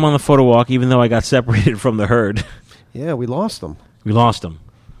great time on the photo walk, even though I got separated from the herd. Yeah, we lost him. We lost him.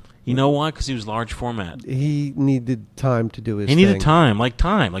 You know why? Because he was large format. He needed time to do his thing. He needed time, like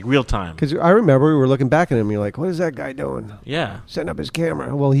real time. Because I remember we were looking back at him, and you're like, what is that guy doing? Yeah. Setting up his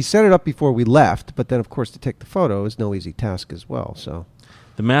camera. Well, he set it up before we left, but then, of course, to take the photo is no easy task as well. So,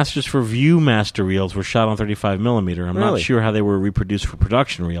 the masters for ViewMaster reels were shot on 35mm. I'm not sure how they were reproduced for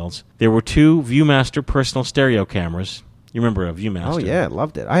production reels. There were 2 ViewMaster personal stereo cameras. You remember a ViewMaster? Oh, yeah, I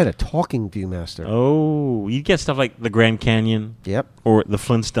loved it. I had a talking ViewMaster. Oh, you get stuff like the Grand Canyon. Yep. Or the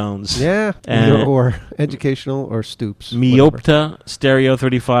Flintstones. Yeah, or educational or Stoops. Meopta Stereo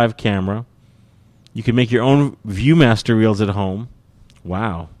 35 camera. You can make your own ViewMaster reels at home.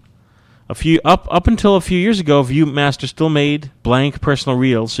 Wow. Up until a few years ago, ViewMaster still made blank personal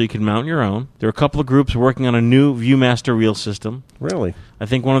reels, so you could mount your own. There are a couple of groups working on a new ViewMaster reel system. Really? I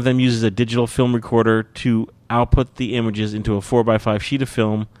think one of them uses a digital film recorder to output the images into a 4x5 sheet of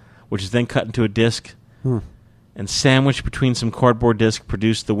film, which is then cut into a disc and sandwiched between some cardboard discs,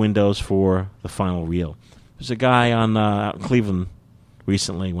 produced the windows for the final reel. There's a guy on out in Cleveland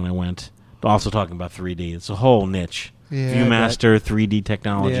recently when I went, also talking about 3D. It's a whole niche. Yeah, ViewMaster, 3D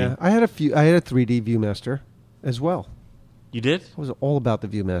technology. Yeah, I had a 3D ViewMaster as well. You did? I was all about the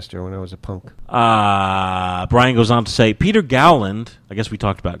ViewMaster when I was a punk. Brian goes on to say, Peter Gowland, I guess we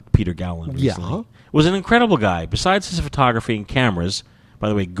talked about Peter Gowland recently, was an incredible guy. Besides his photography and cameras, by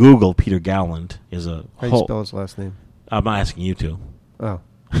the way, Google Peter Gowland is a How do you spell his last name? I'm not asking you to. Oh.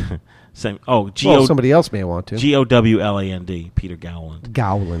 Same. Well, somebody else may want to. Gowland, Peter Gowland.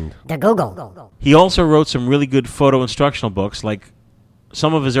 Gowland. The Google. He also wrote some really good photo instructional books, like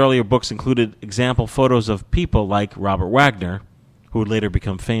some of his earlier books included example photos of people like Robert Wagner, who would later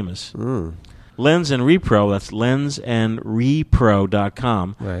become famous. Lens and Repro, that's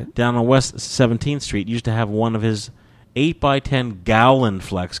lensandrepro.com, down on West 17th Street, used to have one of his 8x10 Gowland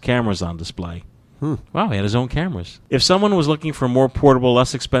Flex cameras on display. Wow, he had his own cameras. If someone was looking for a more portable,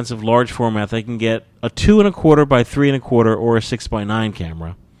 less expensive, large format, they can get a 2.25 by 3.25 or a 6x9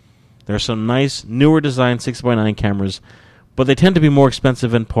 camera. There are some nice, newer design 6x9 cameras, but they tend to be more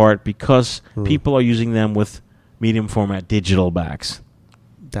expensive in part because people are using them with medium format digital backs.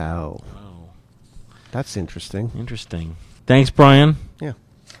 Oh. That's interesting. Interesting. Thanks, Brian. Yeah.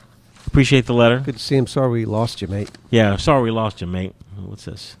 Appreciate the letter. Good to see him. Sorry we lost you, mate. Yeah, sorry we lost you, mate. What's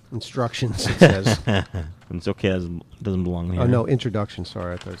this? Instructions, it says. It's okay. It doesn't belong here. Oh, no, introduction.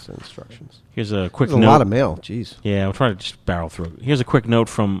 Sorry, I thought it said instructions. Here's a quick note. note. A lot of mail. Jeez. Yeah, I'll try to just barrel through it. Here's a quick note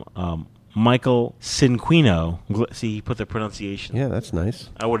from Michael Cinquino. See, he put the pronunciation. Yeah, that's nice.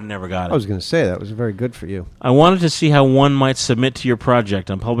 I would have never got it. I was going to say that was very good for you. I wanted to see how one might submit to your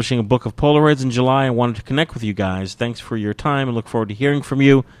project. I'm publishing a book of Polaroids in July. I wanted to connect with you guys. Thanks for your time and look forward to hearing from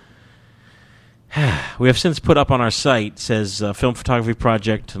you. We have since put up on our site, says Film Photography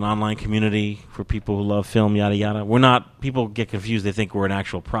Project, an online community for people who love film, yada, yada. We're not, people get confused. They think we're an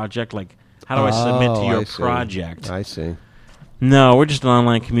actual project. Like, how do I submit to your project? I see. No, we're just an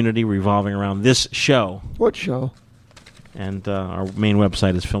online community revolving around this show. What show? And our main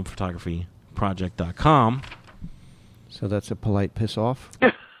website is filmphotographyproject.com. So that's a polite piss off?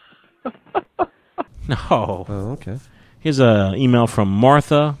 No. Oh, okay. Here's an email from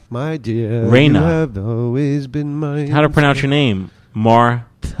Martha. My dear, Reina. you have always been my... How to pronounce your name?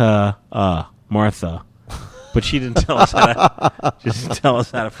 Martha. Martha. But she didn't tell us how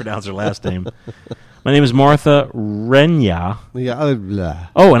to pronounce her last name. My name is Martha Renya. Yeah,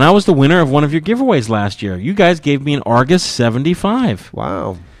 oh, and I was the winner of one of your giveaways last year. You guys gave me an Argus 75.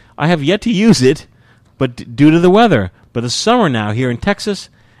 Wow. I have yet to use it, but due to the weather. But it's summer now here in Texas,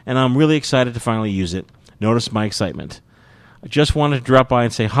 and I'm really excited to finally use it. Notice my excitement. I just wanted to drop by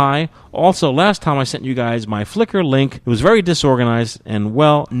and say hi. Also, last time I sent you guys my Flickr link. It was very disorganized and,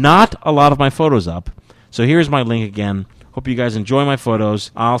 well, not a lot of my photos up. So here's my link again. Hope you guys enjoy my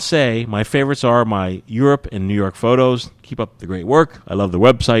photos. I'll say my favorites are my Europe and New York photos. Keep up the great work. I love the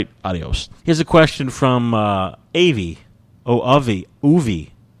website. Adios. Here's a question from Avi. Oh, Avi.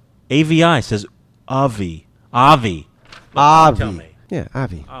 Uvi. AVI says Avi. Avi. Tell me. Yeah,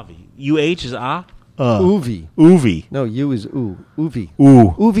 Avi. Avi. UH is A? Uvi. Uvi. No, U is U. Uvi.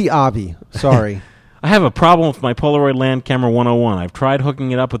 Ooh. Uvi Avi. Sorry. I have a problem with my Polaroid Land Camera 101. I've tried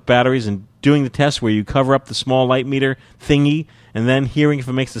hooking it up with batteries and doing the test where you cover up the small light meter thingy and then hearing if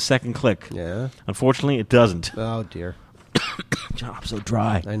it makes the second click. Yeah. Unfortunately, it doesn't. Oh, dear. John, I'm so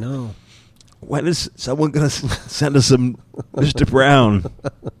dry. I know. When is someone going to send us some Mr. Brown?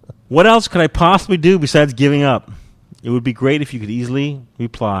 What else could I possibly do besides giving up? It would be great if you could easily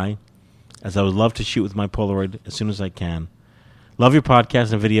reply, as I would love to shoot with my Polaroid as soon as I can. Love your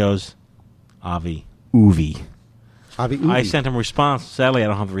podcast and videos. Avi. Uvi. Avi Uvi. I sent him a response. Sadly, I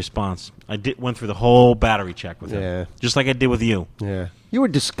don't have the response. I went through the whole battery check with him. Just like I did with you. Yeah. You were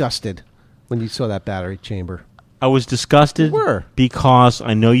disgusted when you saw that battery chamber. I was disgusted You were. because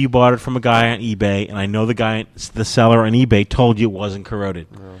I know you bought it from a guy on eBay, and I know the seller on eBay told you it wasn't corroded.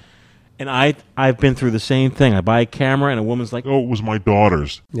 No. And I've been through the same thing. I buy a camera, and a woman's like, "Oh, it was my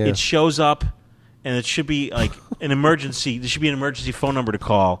daughter's." Yeah. It shows up, and it should be like an emergency. There should be an emergency phone number to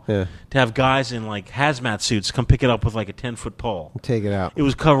call Yeah. to have guys in like hazmat suits come pick it up with like a 10-foot pole. Take it out. It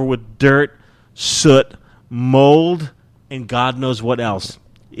was covered with dirt, soot, mold, and God knows what else.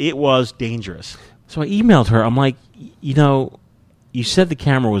 It was dangerous. So I emailed her. I'm like, you know, you said the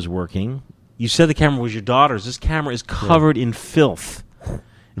camera was working. You said the camera was your daughter's. This camera is covered in filth.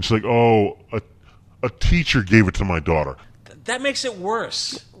 And she's like, "Oh, a teacher gave it to my daughter." That makes it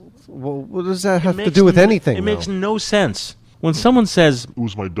worse. Well, what does that have to do with anything? It makes no sense. When someone says, "It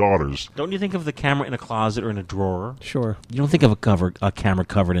was my daughter's," don't you think of the camera in a closet or in a drawer? Sure. You don't think of a camera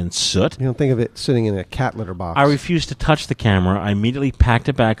covered in soot. You don't think of it sitting in a cat litter box. I refused to touch the camera. I immediately packed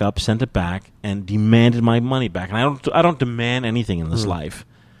it back up, sent it back, and demanded my money back. And I don't demand anything in this life.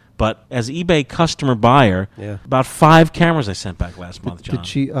 But as eBay customer buyer, about 5 cameras I sent back last month, John. Did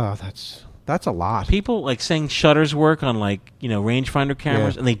she? Oh, that's a lot. People like saying shutters work on like, you know, rangefinder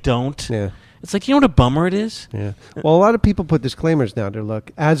cameras, and they don't. Yeah. It's like, you know what a bummer it is? Yeah. Well, a lot of people put disclaimers down there. Look,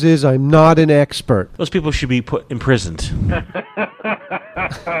 as is, I'm not an expert. Those people should be put imprisoned.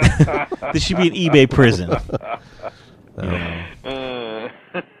 This should be an eBay prison.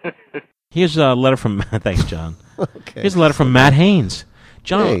 Here's a letter from thanks, John. Okay. Here's a letter from Matt Haynes.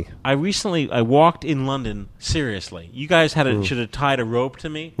 John, Hey. I walked in London, seriously. You guys should have tied a rope to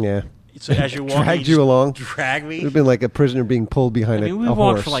me. Yeah. So as you're walking, Dragged you along. Drag me. It would have been like a prisoner being pulled behind I mean, we a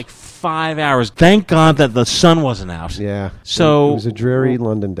walked horse. for like 5 hours. Thank God that the sun wasn't out. Yeah. So it was a dreary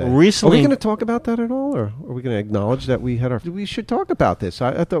London day. Recently, are we going to talk about that at all, or are we going to acknowledge that we had our? We should talk about this.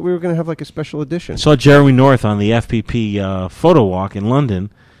 I thought we were going to have like a special edition. I saw Jeremy North on the FPP photo walk in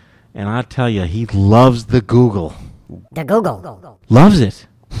London, and I tell you, he loves the Google. The Google. Loves it.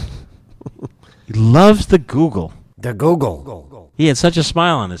 He loves the Google. The Google. He had such a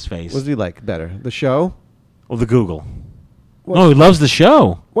smile on his face. What does he like better, the show? Or the Google? What? No, he loves the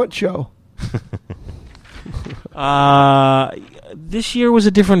show. What show? This year was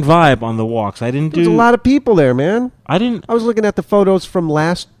a different vibe on the walks. I didn't There's a lot of people there, man. I was looking at the photos from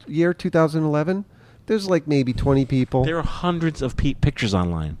last year, 2011. There's like maybe 20 people. There are hundreds of pictures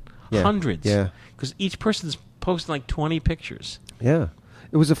online. Yeah. Hundreds. Yeah. Because each person's posting like 20 pictures. Yeah.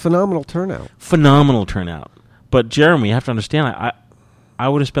 It was a phenomenal turnout. Phenomenal turnout. But Jeremy, you have to understand, I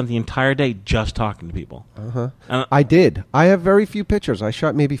would have spent the entire day just talking to people. Uh-huh. I did. I have very few pictures. I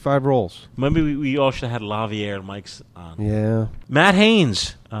shot maybe 5 rolls. Maybe we all should have had Lavier and Mike's on. Yeah. Matt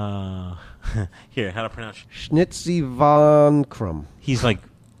Haynes. Here, how to pronounce Schnitzy von Krum. He's like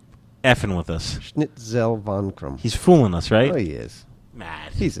effing with us. Schnitzel von Krum. He's fooling us, right? Oh, he is.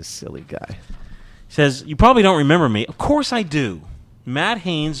 Matt. He's a silly guy. Says, you probably don't remember me. Of course I do. Matt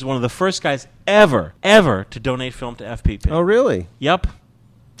Haynes is one of the first guys ever to donate film to FPP. Oh, really? Yep.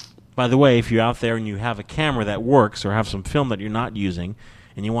 By the way, if you're out there and you have a camera that works or have some film that you're not using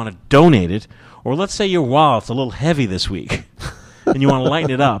and you want to donate it, or let's say your wallet's a little heavy this week and you want to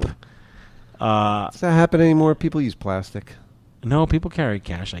lighten it up. Does that happen anymore? People use plastic. No, people carry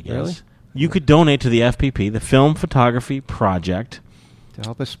cash, I guess. Really? You could donate to the FPP, the Film Photography Project. To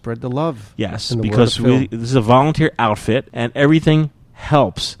help us spread the love. Yes, in the because world of this is a volunteer outfit, and everything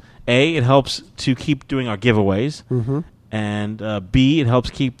helps. A, it helps to keep doing our giveaways, and B, it helps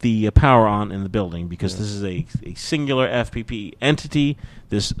keep the power on in the building, because this is a singular FPP entity,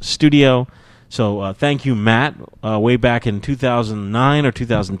 this studio. So thank you, Matt. Way back in 2009 or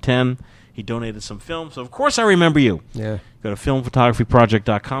 2010, he donated some film. So, of course, I remember you. Yeah. Go to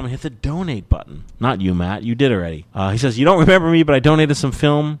filmphotographyproject.com and hit the donate button. Not you, Matt. You did already. He says, you don't remember me, but I donated some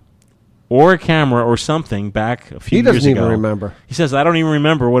film or a camera or something back a few years ago. He doesn't even remember. He says, I don't even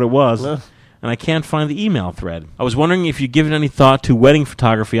remember what it was, No. and I can't find the email thread. I was wondering if you've given any thought to wedding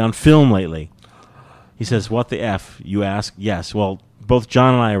photography on film lately. He says, what the F, you ask? Yes. Well, both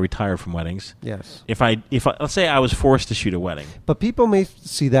John and I are retired from weddings. Yes. If I let's say I was forced to shoot a wedding. But people may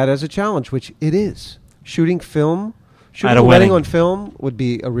see that as a challenge, which it is. Shooting film, shooting At a a wedding wedding. on film would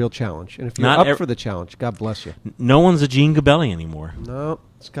be a real challenge. And if you're Not up for the challenge, God bless you. No one's a Gene Gabelli anymore. No,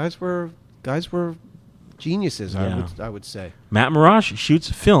 these guys were geniuses. Yeah. I would say. Matt Marash shoots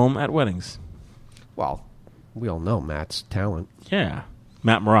film at weddings. Well, we all know Matt's talent. Yeah.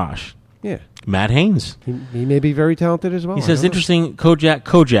 Matt Marash. Yeah. Matt Haynes. He may be very talented as well. He I says don't know. interesting Kojak.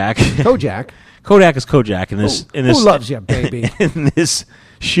 Kojak. Kodak is Kojak in this. Who loves you, baby? In this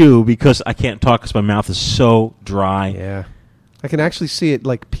shoe, because I can't talk because my mouth is so dry. Yeah. I can actually see it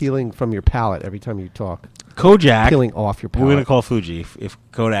like peeling from your palate every time you talk. Kojak. Peeling off your palate. We're going to call Fuji if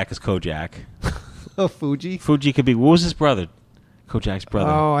Kodak is Kojak. Oh, Fuji? Fuji could be. What was his brother? Kojak's brother.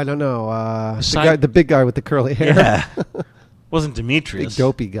 Oh, I don't know. Side- the big guy with the curly hair. Yeah. Wasn't Demetrius. Big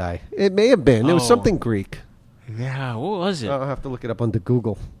dopey guy. It may have been. It was Oh. something Greek. Yeah, what was it? I'll have to look it up on the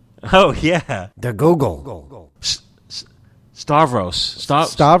Google. Oh, yeah. The Google. Stavros.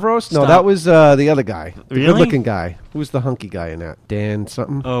 Stavros? No, that was the other guy. The Really? good-looking guy. Who's the hunky guy in that? Dan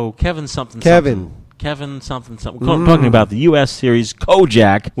something? Oh, Kevin something. Kevin. Something. Kevin something something. I'm talking about the U.S. series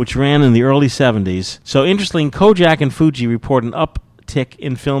Kojak, which ran in the early 70s. So, interesting, Kojak and Fuji report an uptick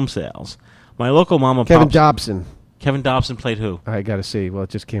in film sales. My local mom and Kevin pop. Dobson. Kevin Dobson played who? I got to see. Well,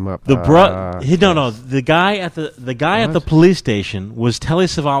 it just came up. The the guy at the police station was Telly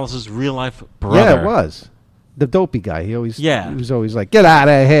Savalas' real life brother. Yeah, it was. The dopey guy. He was always like, get out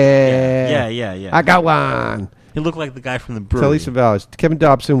of here. Yeah. I got one. He looked like the guy from the Telly brewery. Savalas. Kevin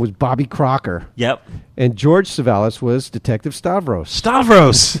Dobson was Bobby Crocker. Yep. And George Savalas was Detective Stavros.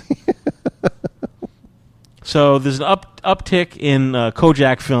 So there's an uptick in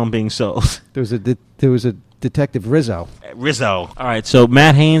Kojak film being sold. There was a Detective Rizzo. Rizzo. All right, so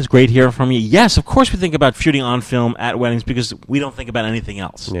Matt Haynes, great hearing from you. Yes, of course we think about shooting on film at weddings because we don't think about anything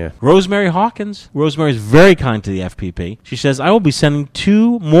else. Yeah. Rosemary Hawkins. Rosemary is very kind to the FPP. She says, I will be sending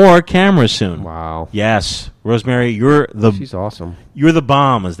 2 more cameras soon. Wow. Yes. Rosemary, She's awesome. You're the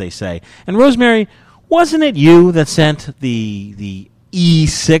bomb, as they say. And Rosemary, wasn't it you that sent the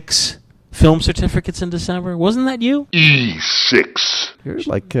E6 film certificates in December? Wasn't that you? E6. You're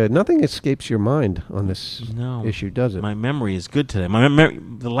like nothing escapes your mind on this issue, does it? My memory is good today.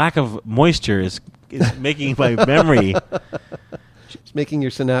 The lack of moisture is making my memory. It's making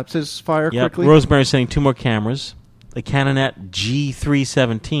your synapses fire Yep. quickly. Rosemary's sending 2 more cameras. The Canonet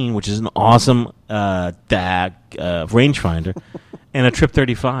G317, which is an awesome rangefinder, and a Trip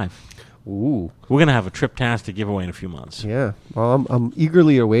 35. Ooh. We're going to have a Trip-tastic giveaway in a few months. Yeah. Well, I'm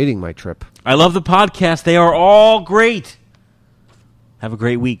eagerly awaiting my trip. I love the podcast. They are all great. Have a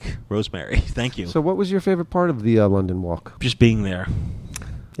great week, Rosemary. Thank you. So what was your favorite part of the London Walk? Just being there.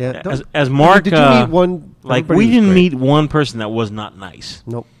 Yeah. As Mark, Did you meet one? like, everybody we was didn't great. meet one person that was not nice.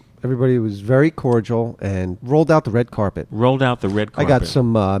 Nope. Everybody was very cordial and rolled out the red carpet. Rolled out the red carpet. I got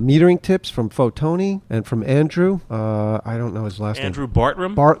some metering tips from Photoni and from Andrew. I don't know his last name. Andrew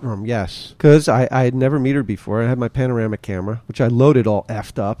Bartram? Bartram, yes. Because I had never metered before. I had my panoramic camera, which I loaded all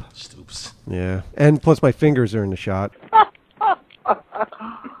effed up. Stoops. Yeah. And plus my fingers are in the shot.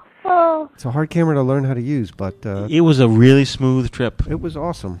 It's a hard camera to learn how to use, but... it was a really smooth trip. It was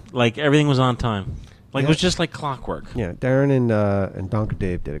awesome. Like, everything was on time. Like, Yeah. it was just like clockwork. Yeah, Darren and Donker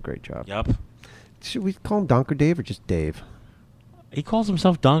Dave did a great job. Yep. Should we call him Donker Dave or just Dave? He calls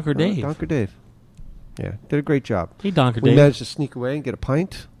himself Donker Dave. Donker Dave. Yeah, did a great job. Hey, Donker We Dave. managed to sneak away and get a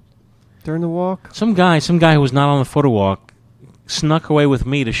pint during the walk. Some guy who was not on the photo walk snuck away with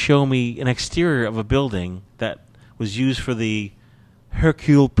me to show me an exterior of a building that was used for the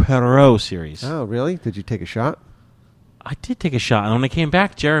Hercule Poirot series. Oh, really? Did you take a shot? I did take a shot, and when I came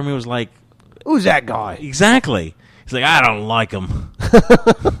back, Jeremy was like, "Who's that guy?" Exactly. He's like, "I don't like him."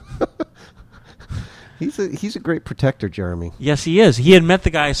 He's a great protector, Jeremy. Yes, he is. He had met the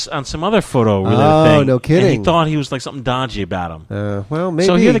guy on some other photo related thing. Oh, no kidding. And he thought he was like something dodgy about him. Well, maybe.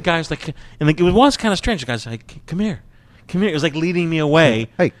 So here the guy's like, and it was kind of strange. The guy's like, "Come here, come here." It was like leading me away.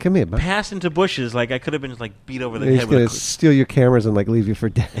 Hey, come here, man. Past into bushes, like I could have been like beat over the He's head going with to steal your cameras and like leave you for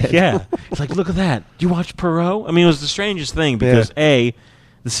dead. Yeah. It's like, look at that. Do you watch Perot? I mean, it was the strangest thing because A,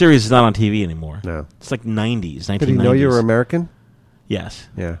 the series is not on TV anymore. No. It's like 90s, 1990s. Did he know you were American? Yes.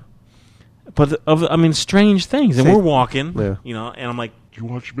 Yeah. But strange things. And we're walking, Yeah. And I'm like, "Do you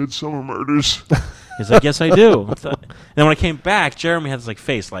watch Midsummer Murders?" He's like, "Yes, I do." And then when I came back, Jeremy had this like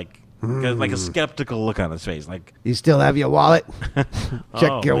face, like a skeptical look on his face, like, You still have your wallet? Check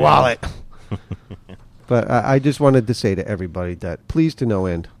Oh, your man. wallet. But I just wanted to say to everybody that pleased to no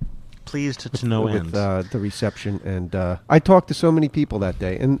end. Pleased to no end. With the reception. And I talked to so many people that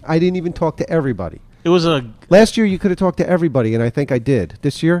day, and I didn't even talk to everybody. It was Last year you could have talked to everybody, and I think I did.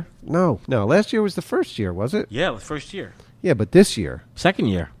 This year? No. Last year was the first year, was it? Yeah, the first year. Yeah, but this year. Second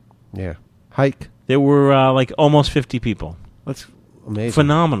year. Yeah. Hike. There were like almost 50 people. That's amazing.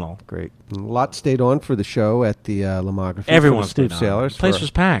 Phenomenal. Great. And a lot stayed on for the show at the Lomography. Everyone for the Smooth stayed on. Sailors. The place was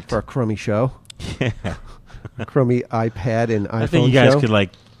packed. For a crummy show. Yeah. A crummy iPad and iPhone I think you guys show. could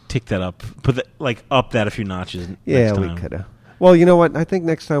like tick that up, up that a few notches. Yeah, next we time. could have. Well, you know what? I think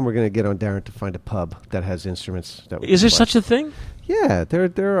next time we're going to get on Darren to find a pub that has instruments. That we Is can there play. such a thing? Yeah,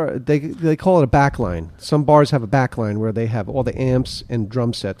 they call it a backline. Some bars have a backline where they have all the amps and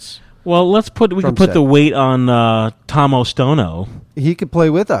drum sets. Well, we can put the weight on Tom O'Stono. He could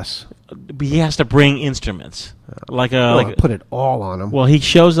play with us. But he has to bring instruments. Put it all on him. Well, he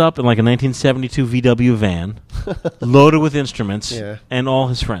shows up in like a 1972 VW van, loaded with instruments, Yeah. and all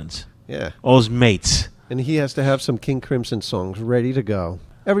his friends. Yeah. All his mates. And he has to have some King Crimson songs ready to go.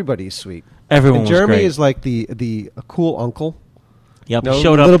 Everybody's sweet. Everyone and was Jeremy great. is like the cool uncle. Yep, No, he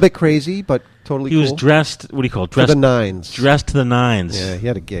showed up. a little bit crazy, but totally He cool. was dressed, what do you call it? To the nines. Dressed to the nines. Yeah, he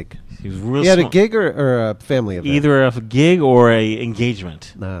had a gig. He was real He had a smart. gig or a family event? Either a gig or a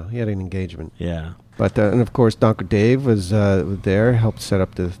engagement. No, he had an engagement. Yeah. But and of course, Donker Dave was there, helped set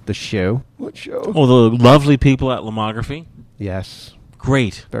up the show. What show? Oh, the lovely people at Lomography. Yes.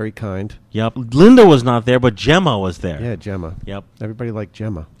 Great. Very kind. Yep. Linda was not there, but Gemma was there. Yeah, Gemma. Yep. Everybody liked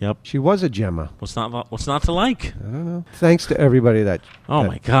Gemma. Yep. She was a Gemma. What's not to like? I don't know. Thanks to everybody that. Oh,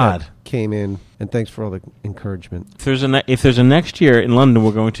 my God. that came in, and thanks for all the encouragement. If there's a next year in London,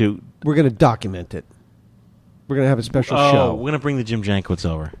 we're going to document it. We're going to have a special Oh, show. we're going to bring the Jim Jankowitz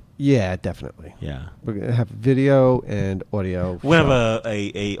over. Yeah, definitely. Yeah. We're going to have video and audio. We're going to have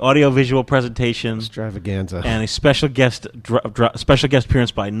a audio-visual presentation. Extravaganza. And a special guest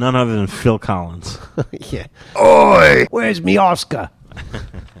appearance by none other than Phil Collins. Yeah. Oi! Where's me Oscar?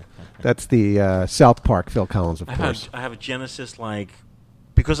 That's the South Park Phil Collins, of course. I have a Genesis,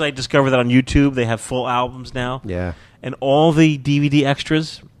 because I discovered that on YouTube, they have full albums now. Yeah. And all the DVD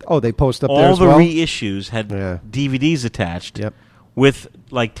extras. Oh, they post up all there as the well? reissues had DVDs attached. Yep. With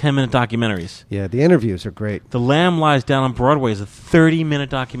 10-minute documentaries. Yeah, the interviews are great. The Lamb Lies Down on Broadway is a 30-minute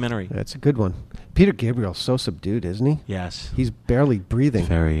documentary. That's a good one. Peter Gabriel's so subdued, isn't he? Yes. He's barely breathing.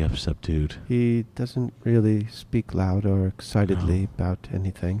 Very subdued. He doesn't really speak loud or excitedly about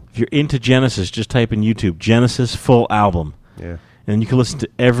anything. If you're into Genesis, just type in YouTube, Genesis full album. Yeah. And you can listen to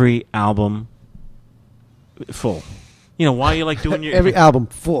every album full. Why are you doing your... Every album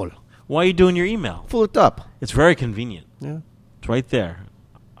full. Why are you doing your email? Full it up. It's very convenient. Yeah. It's right there.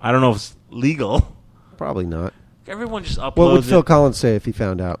 I don't know if it's legal. Probably not. Everyone just uploads What would it. Phil Collins say if he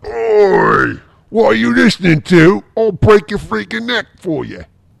found out? Oi! What are you listening to? I'll break your freaking neck for you.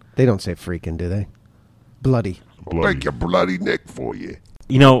 They don't say freaking, do they? Bloody. I'll break your bloody neck for you.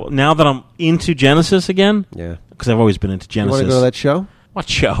 Now that I'm into Genesis again, Yeah. because I've always been into Genesis. You want to go to that show? What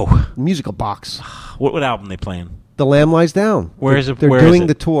show? Musical Box. What album they playing? The Lamb Lies Down. Where is it? They're where doing is it?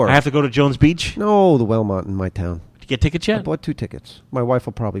 the tour. I have to go to Jones Beach? No, the Wellmont in my town. Did you get tickets yet? I bought 2 tickets. My wife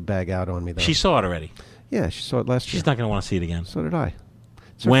will probably bag out on me, though. She saw it already. Yeah, she saw it last year. She's not going to want to see it again. So did I.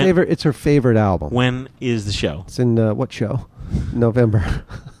 It's her favorite album. When is the show? It's in, what show? November.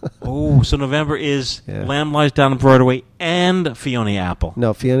 Oh, so November is Lamb Lies Down on Broadway and Fiona Apple.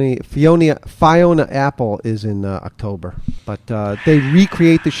 No, Fiona Apple is in October. But they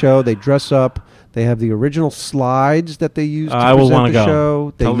recreate the show. They dress up. They have the original slides that they use to I will present wanna the go.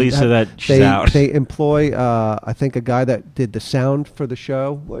 show. Tell Lisa that she's out. They employ, I think, a guy that did the sound for the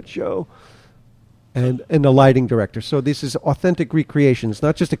show. What show? And the lighting director. So this is authentic recreation. It's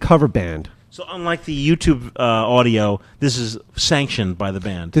not just a cover band. So unlike the YouTube audio, this is sanctioned by the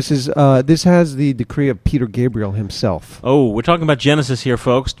band. This has the decree of Peter Gabriel himself. Oh, we're talking about Genesis here,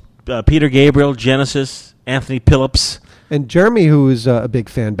 folks. Peter Gabriel, Genesis, Anthony Phillips. And Jeremy, who is a big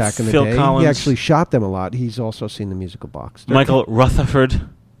fan back in the Phil day, Collins. he actually shot them a lot. He's also seen the musical box. Michael Rutherford.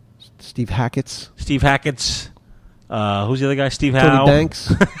 Steve Hackett's. Who's the other guy? Steve Tony Howe. Danks.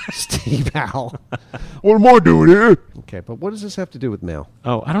 Steve Howe. What am I doing here? Okay, but what does this have to do with mail?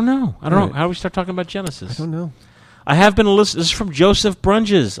 Oh, I don't know. I don't know. How do we start talking about Genesis? I don't know. I have been a listener. This is from Joseph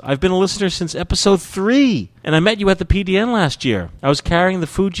Brunges. I've been a listener since episode 3, and I met you at the PDN last year. I was carrying the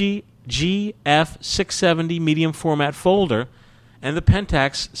Fuji GF670 medium format folder and the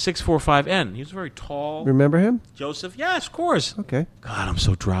Pentax 645N. He was very tall. Remember him? Joseph? Yes, of course. Okay. God, I'm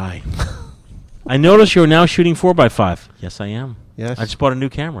so dry. I notice you're now shooting 4x5. Yes, I am. Yes. I just bought a new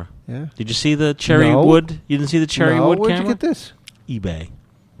camera. Yeah. Did you see the cherry No. wood? You didn't see the cherry No, wood where'd camera? you get this? eBay.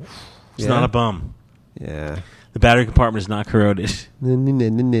 It's Yeah? not a bum. Yeah. The battery compartment is not corroded.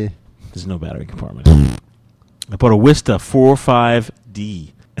 Nah. There's no battery compartment. I bought a Wista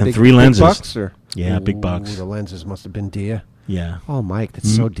 4.5D and Big- 3 lenses. Big bucks, or? Yeah, big Ooh, bucks. The lenses must have been dear. Yeah. Oh, Mike,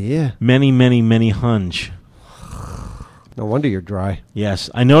 that's so dear. Many, many, many hunch. No wonder you're dry. Yes.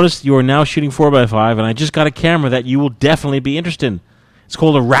 I noticed you are now shooting 4x5, and I just got a camera that you will definitely be interested in. It's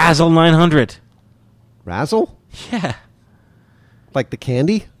called a Razzle 900. Razzle? Yeah. Like the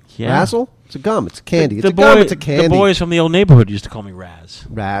candy? Yeah. Razzle? It's a gum. It's a candy. It's The a gum. boy- It's a candy. The boys from the old neighborhood used to call me Raz.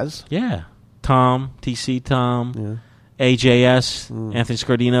 Raz? Yeah. Tom, TC Tom, AJS, Anthony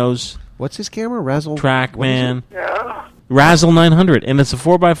Scardino's. What's his camera? Razzle? Trackman. Razzle 900. And it's a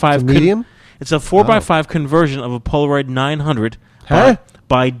 4x5. It's a medium? It's a 4x5 conversion of a Polaroid 900 Huh?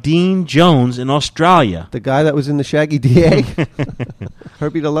 by Dean Jones in Australia. The guy that was in the Shaggy DA?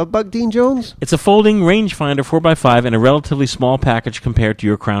 Herbie the Love Bug, Dean Jones? It's a folding rangefinder 4x5 and a relatively small package compared to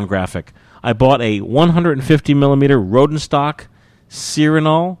your Crown Graphic. I bought a 150mm Rodenstock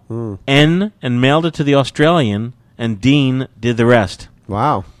Cyrinol N and mailed it to the Australian, and Dean did the rest.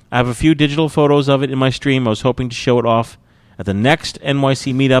 Wow. I have a few digital photos of it in my stream. I was hoping to show it off at the next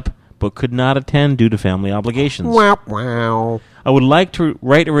NYC meetup, but could not attend due to family obligations. Wow, wow. I would like to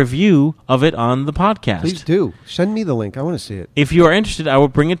write a review of it on the podcast. Please do. Send me the link. I want to see it. If you are interested, I will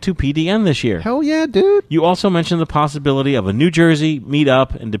bring it to PDN this year. Hell yeah, dude. You also mentioned the possibility of a New Jersey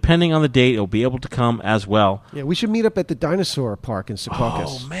meetup, and depending on the date, it will be able to come as well. Yeah, we should meet up at the dinosaur park in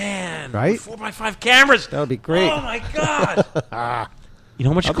Secaucus. Oh, man. Right? 4x5 cameras. That would be great. Oh, my God. You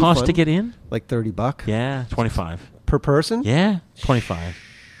know how much it That'd be costs fun. to get in? Like $30. Yeah, 25 Per person? Yeah, 25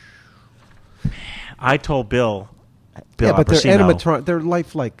 I told Bill Yeah, but they're Apicino, animatron. They're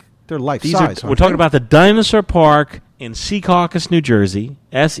life these size. are, we're talking about the Dinosaur Park in Secaucus, New Jersey.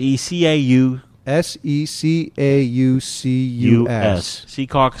 SECAU. SECAUCUS.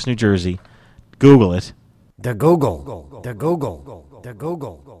 Secaucus, New Jersey. Google it. The Google. The Google. The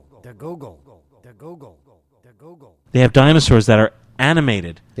Google. The Google. The Google. The Google. They have dinosaurs that are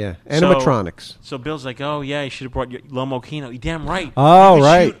animated. Yeah, animatronics. So Bill's like, oh, yeah, you should have brought your Lomo Kino. You're damn right. Oh, you could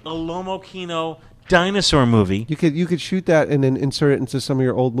right. shoot a Lomo Kino dinosaur movie. You could shoot that and then insert it into some of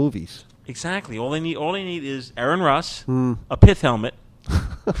your old movies. Exactly. All they need is Aaron Russ, Hmm. a pith helmet.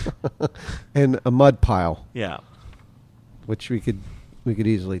 And a mud pile. Yeah. Which we could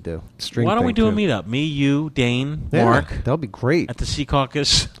easily do. String Why don't we thing, do a too. meetup? Me, you, Dane, Yeah, Mark. That'll be great. At the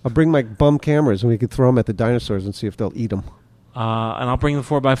Secaucus. I'll bring my bum cameras and we could throw them at the dinosaurs and see if they'll eat them. And I'll bring the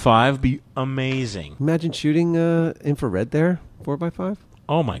 4x5. Be amazing. Imagine shooting infrared there, 4x5.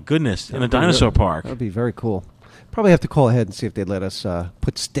 Oh, my goodness. In a That'd be dinosaur really- park. That'd be very cool. Probably have to call ahead and see if they'd let us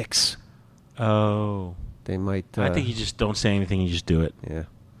put sticks. Oh. They might. I think you just don't say anything. You just do it. Yeah.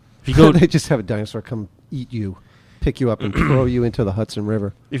 If you go, they just have a dinosaur come eat you, pick you up, and throw you into the Hudson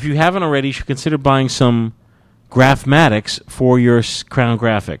River. if you haven't already, you should consider buying some Graphmatics for your Crown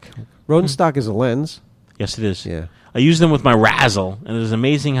Graphic. Rodenstock is a lens. Yes, it is. Yeah. I use them with my Razzle, and it is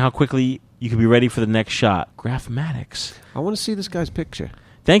amazing how quickly you can be ready for the next shot. Graphmatics. I want to see this guy's picture.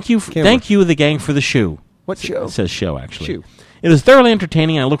 Thank you, the gang, for the shoe. What show? It says show, actually. Shoe. It is thoroughly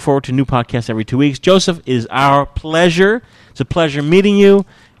entertaining, and I look forward to new podcasts every 2 weeks. Joseph, it is our pleasure. It's a pleasure meeting you.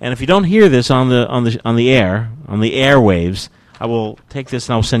 And if you don't hear this on the airwaves, I will take this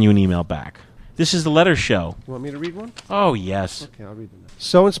and I'll send you an email back. This is the letter show. You want me to read one? Oh, yes. Okay, I'll read them.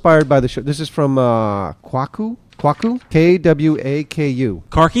 So inspired by the show. This is from Kwaku. Kwaku? Kwaku.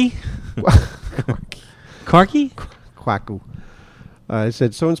 Karki? Karki? Kwaku. It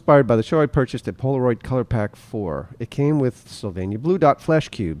said, so inspired by the show, I purchased a Polaroid Color Pack 4. It came with Sylvania Blue Dot flash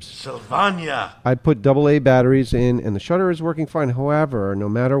cubes. Sylvania! I put AA batteries in, and the shutter is working fine. However, no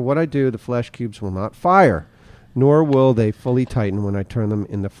matter what I do, the flash cubes will not fire, nor will they fully tighten when I turn them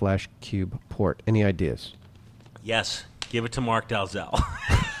in the flash cube port. Any ideas? Yes. Give it to Mark Dalzell.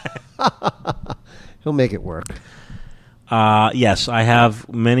 He'll make it work. Yes, I have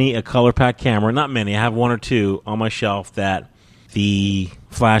a color pack camera. Not many. I have one or two on my shelf that the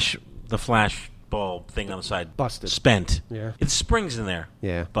flash bulb thing on the side busted, spent. Yeah, it's springs in there.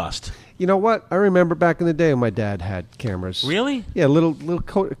 Yeah, bust. You know what? I remember back in the day when my dad had cameras. Really? Yeah, little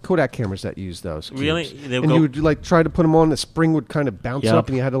Kodak cameras that used those. Cubes. Really? And you would like try to put them on. The spring would kind of bounce Yep. up,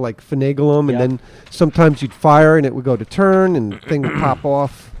 and you had to like finagle them, and Yep. then sometimes you'd fire, and it would go to turn, and the thing would pop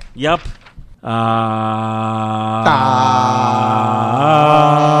off. Yep. I'm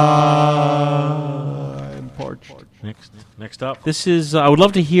parched. Next up. This is, I would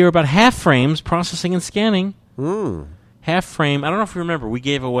love to hear about half frames, processing and scanning. Half frame. I don't know if you remember, we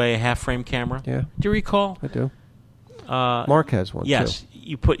gave away a half frame camera. Yeah. Do you recall? I do. Mark has one, yes. too.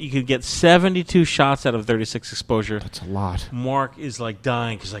 You could get 72 shots out of 36 exposure. That's a lot. Mark is like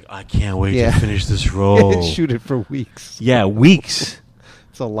dying because like, I can't wait Yeah. to finish this roll. Shoot it for weeks. Yeah, weeks.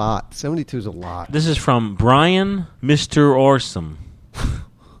 It's a lot. 72 is a lot. This is from Brian, Mr. Orsom.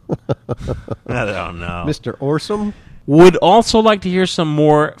 I don't know. Mr. Orsom? Would also like to hear some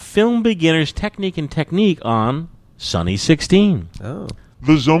more film beginners technique on Sunny 16. Oh.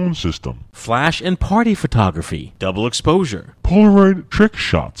 The zone system. Flash and party photography. Double exposure. Polaroid trick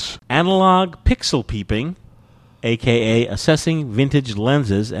shots. Analog pixel peeping, a.k.a. assessing vintage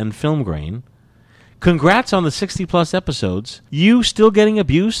lenses and film grain. Congrats on the 60-plus episodes. You still getting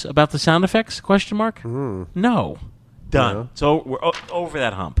abuse about the sound effects? ? No. Done. No. So we're over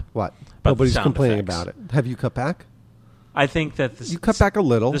that hump. What? About Nobody's the sound complaining effects. about it. Have you cut back? I think that You cut back a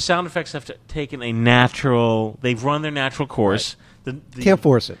little. the sound effects have taken a natural. They've run their natural course. Right. Can't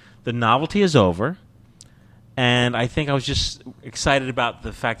force it. The novelty is over, and I think I was just excited about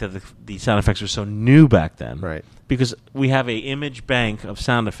the fact that the sound effects were so new back then. Right. Because we have a image bank of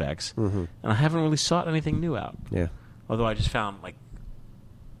sound effects, and I haven't really sought anything new out. Yeah. Although I just found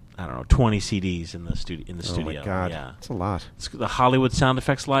 20 CDs in the studio. Oh my God. Yeah. That's a lot. It's the Hollywood Sound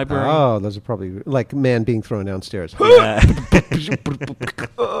Effects Library. Oh, those are probably like man being thrown downstairs. Yeah.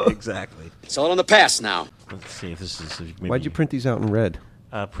 Exactly. It's all in the past now. Let's see if this is. Why'd you print these out in red?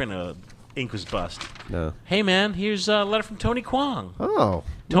 Print a ink was bust. No. Hey man, here's a letter from Tony Kwong. Oh,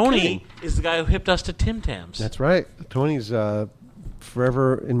 Tony is the guy who hipped us to Tim Tams. That's right. Tony's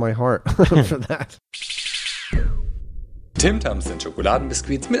forever in my heart for that. Tim Tams sind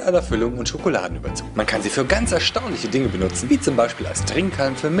Schokoladenbiskuits mit einer Füllung und Schokoladenüberzug. Man kann sie für ganz erstaunliche Dinge benutzen, wie zum Beispiel als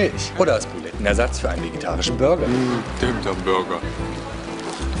Trinkhalm für Milch oder als Bulettenersatz für einen vegetarischen Burger. Tim Tam Burger.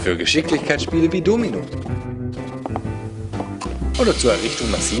 Für Geschicklichkeitsspiele wie Domino. Oder zur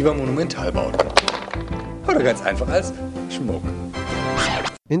Errichtung massiver Monumentalbauten. Oder ganz einfach als Schmuck.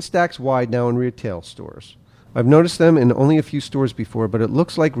 Instax Wide now in retail stores. I've noticed them in only a few stores before, but it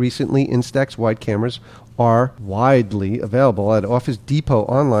looks like recently Instax Wide cameras are widely available at Office Depot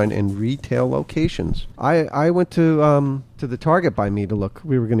online and retail locations. I went to the Target by me to look.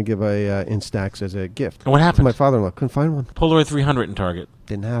 We were going to give a Instax as a gift. And what happened? To my father-in-law. Couldn't find one. Polaroid 300 in Target.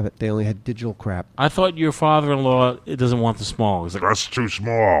 Didn't have it. They only had digital crap. I thought your father-in-law doesn't want the small. He's like, that's too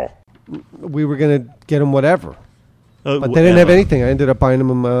small. We were going to get him whatever. But they didn't have anything. I ended up buying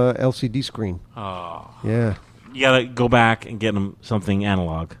him a LCD screen. Oh. Yeah. You got to go back and get him something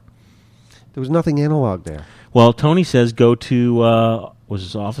analog. There was nothing analog there. Well, Tony says go to, was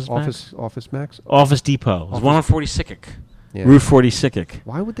his Office Max? Office Max? Office Depot. There's one on 40 Sickick. Yeah. Route 40 Sickick.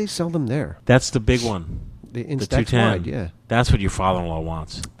 Why would they sell them there? That's the big one. The The Instax 210. Wide, yeah. That's what your father-in-law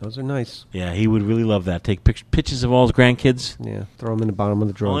wants. Those are nice. Yeah, he would really love that. Take pictures of all his grandkids. Yeah, throw them in the bottom of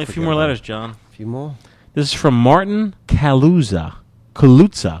the drawer. Only a few more letters, John. A few more? This is from Martin Caluzza. Come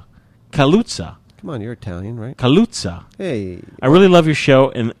on, you're Italian, right? Caluzza. Hey. I really love your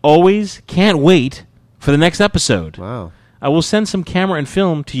show and always can't wait for the next episode. Wow. I will send some camera and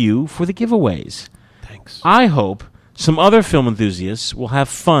film to you for the giveaways. Thanks. I hope some other film enthusiasts will have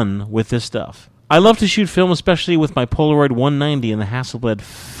fun with this stuff. I love to shoot film, especially with my Polaroid 190 and the Hasselblad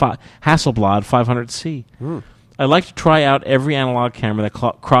 500C. I like to try out every analog camera that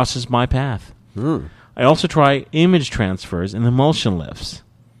crosses my path. I also try image transfers and emulsion lifts.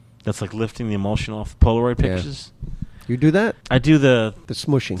 That's like lifting the emulsion off Polaroid pictures. You do that? I do the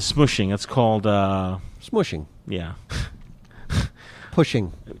smushing. Smushing. It's called smushing. Yeah.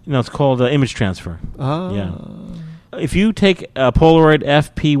 Pushing. No, it's called image transfer. Ah. Yeah. If you take a Polaroid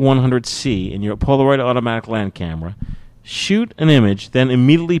FP100C in your Polaroid automatic land camera, shoot an image, then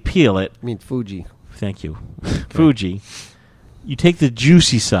immediately peel it. I mean Fuji. Thank you. Fuji. You take the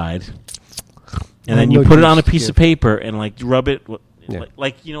juicy side, and then you no put it on a juice piece here. of paper and like rub it, Yeah.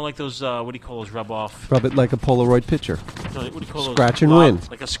 like like those what do you call those rub off? Rub it like a Polaroid picture. No, what do you call those? Scratch and Lob- win.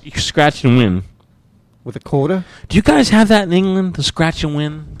 Like you scratch and win. With a quarter? Do you guys have that in England? The scratch and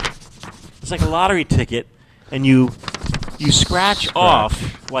win. It's like a lottery ticket, and you scratch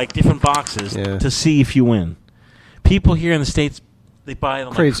off like different boxes to see if you win. People here in the States, they buy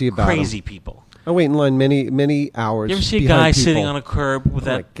them Crazy like about crazy 'em. people. I wait in line many hours. You ever see a behind guy people. sitting on a curb with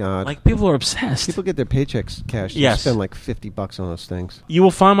Oh that? my God. Like people are obsessed. People get their paychecks cashed. They Yes. spend like $50 on those things. You will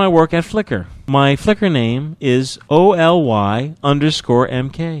find my work at Flickr. My Flickr name is OLY_MK.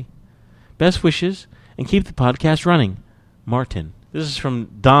 Best wishes, and keep the podcast running. Martin. This is from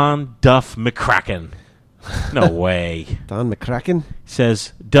Don Duff McCracken. No way. Don McCracken?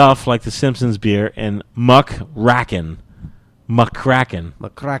 Says Duff like the Simpsons beer and McCracken. McCracken.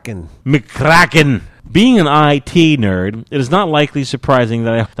 McCracken. McCracken. Being an IT nerd, it is not likely surprising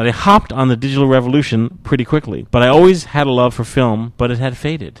that I hopped on the digital revolution pretty quickly. But I always had a love for film, but it had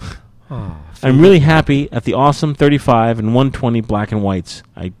faded. I'm really happy at the awesome 35 and 120 black and whites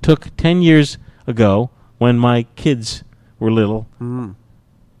I took 10 years ago when my kids were little.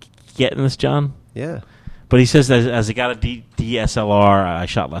 Getting this, John? Yeah. But he says that as I got a DSLR, I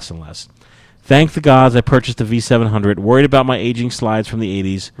shot less and less. Thank the gods I purchased the V700, worried about my aging slides from the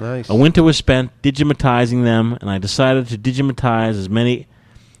 80s. Nice. A winter was spent digimatizing them, and I decided to digimatize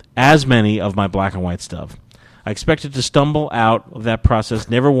as many of my black and white stuff. I expected to stumble out of that process,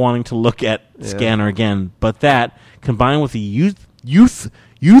 never wanting to look at scanner again, but that, combined with the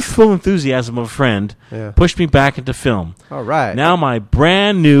youthful enthusiasm of a friend, pushed me back into film. All right. Now my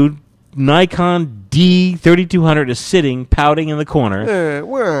brand new Nikon D3200 is sitting, pouting in the corner,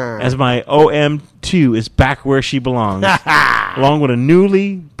 as my OM2 is back where she belongs, along with a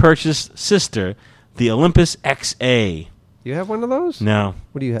newly purchased sister, the Olympus XA. You have one of those? No.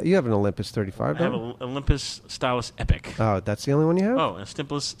 What do you have? You have an Olympus 35, I have don't you? an Olympus Stylus Epic. Oh, that's the only one you have? Oh, a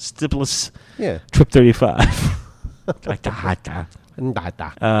Stipulus Yeah. Trip 35.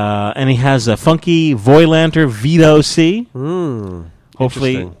 And he has a funky Voigtlander Vito C.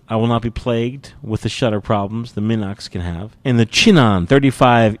 Hopefully, Interesting. I will not be plagued with the shutter problems the Minox can have. And the Chinon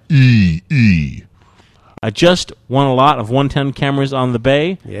 35EE. I just won a lot of 110 cameras on the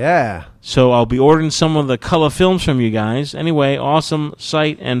Bay. Yeah. So I'll be ordering some of the color films from you guys. Anyway, awesome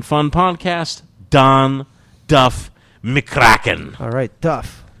site and fun podcast. Don Duff McCracken. All right,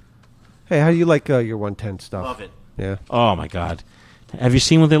 Duff. Hey, how do you like your 110 stuff? Love it. Yeah. Oh, my God. Have you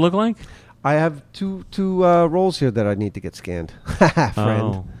seen what they look like? I have two rolls here that I need to get scanned. Friend.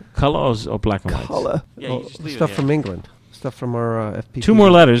 Oh. Color or black and white? Color. Yeah, you just leave Stuff it from here. England. Stuff from our FP. Two more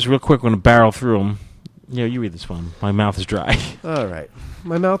letters, real quick. I'm going to barrel through them. Yeah, you read this one. My mouth is dry. All right.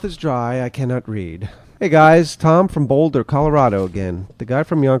 My mouth is dry. I cannot read. Hey, guys. Tom from Boulder, Colorado again. The guy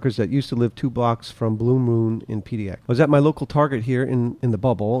from Yonkers that used to live 2 blocks from Blue Moon in PDX. I was at my local Target here in the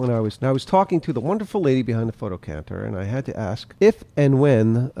bubble, and I was talking to the wonderful lady behind the photo counter, and I had to ask if and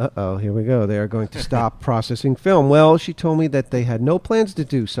when, here we go, they are going to stop processing film. Well, she told me that they had no plans to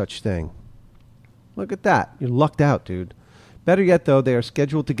do such thing. Look at that. You're lucked out, dude. Better yet, though, they are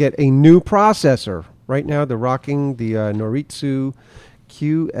scheduled to get a new processor. Right now, they're rocking the Noritsu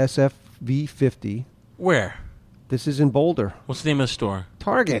QSF V50. Where? This is in Boulder. What's the name of the store?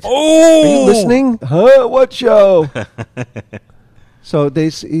 Target. Oh! Are you listening? Huh? What show? So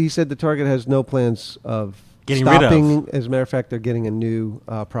he said the Target has no plans of Getting rid of. stopping. As a matter of fact, they're getting a new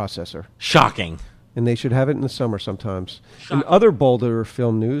processor. Shocking. And they should have it in the summer sometimes. In other Boulder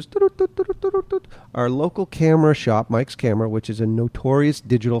film news, our local camera shop, Mike's Camera, which is a notorious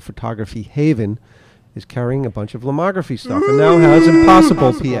digital photography haven, is carrying a bunch of lomography stuff and now has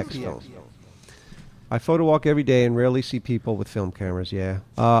Impossible PX films. I photo walk every day and rarely see people with film cameras, yeah.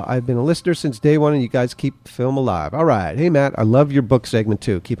 I've been a listener since day one, and you guys keep film alive. All right. Hey, Matt, I love your book segment,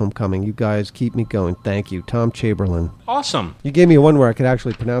 too. Keep them coming. You guys keep me going. Thank you. Tom Chamberlain. Awesome. You gave me one where I could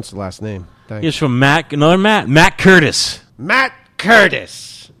actually pronounce the last name. Thanks. Here's from another Matt. Matt Curtis. Matt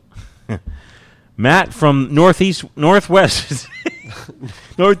Curtis. Matt from northeast, west,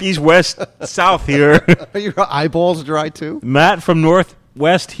 south here. Are your eyeballs dry, too? Matt from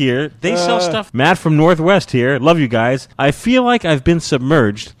Northwest here. They sell stuff. Matt from Northwest here. Love you guys. I feel like I've been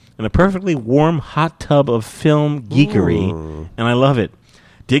submerged in a perfectly warm hot tub of film geekery, and I love it.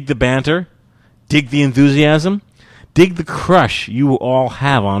 Dig the banter. Dig the enthusiasm. Dig the crush you all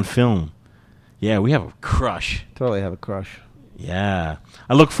have on film. Yeah, we have a crush. Totally have a crush. Yeah.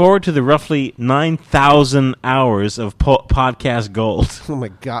 I look forward to the roughly 9,000 hours of podcast gold. Oh, my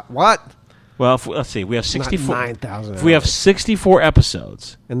God. What? Well, let's see. We have 64. 9,000 If we have 64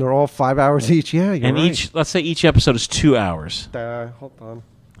 episodes. And they're all 5 hours each? Yeah, you're and right. let's say each episode is 2 hours. Hold on.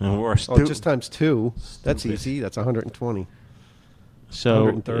 And we're just times 2. That's easy. That's 120. So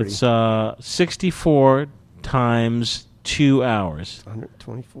 130. It's 64 times 2 hours.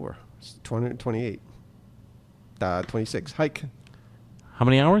 124. It's 228. 26. Hike. How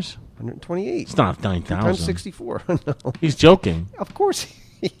many hours? 128. It's not 9,000. Times 64. No. He's joking. Of course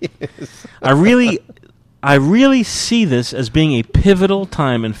he is. I really see this as being a pivotal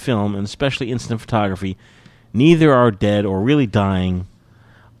time in film, and especially instant photography. Neither are dead or really dying.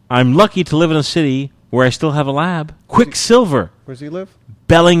 I'm lucky to live in a city where I still have a lab. Quicksilver. Where does he live?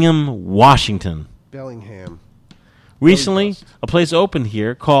 Bellingham, Washington. Bellingham. Recently, a place opened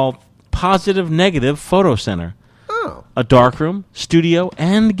here called Positive Negative Photo Center. Oh. A darkroom, studio,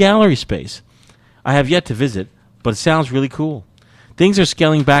 and gallery space. I have yet to visit, but it sounds really cool. Things are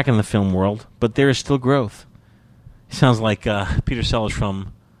scaling back in the film world, but there is still growth. Sounds like Peter Sellers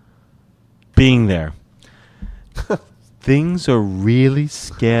from Being There. Things are really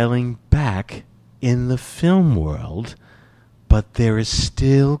scaling back in the film world, but there is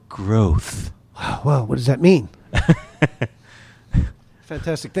still growth. Well, what does that mean?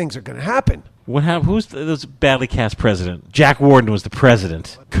 Fantastic things are going to happen. What happened? Who's the badly cast president? Jack Warden was the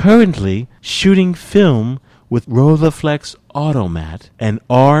president. Currently shooting film with Rolleiflex Automat, an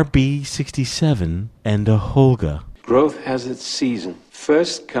RB67, and a Holga. Growth has its season.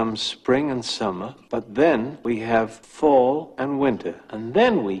 First comes spring and summer, but then we have fall and winter, and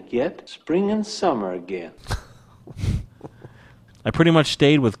then we get spring and summer again. I pretty much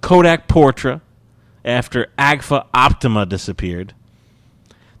stayed with Kodak Portra after Agfa Optima disappeared.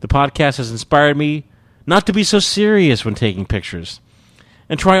 The podcast has inspired me not to be so serious when taking pictures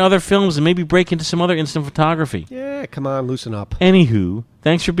and try other films and maybe break into some other instant photography. Yeah, come on, loosen up. Anywho,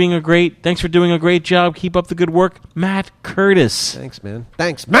 thanks for doing a great job. Keep up the good work, Matt Curtis. Thanks, man.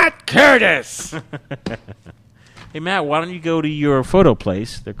 Thanks, Matt Curtis. Hey, Matt, why don't you go to your photo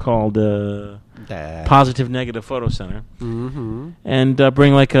place? They're called Positive Negative Photo Center. Mm-hmm. And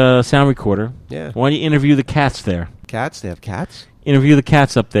bring like a sound recorder. Yeah. Why don't you interview the cats there? Cats? They have cats? Interview the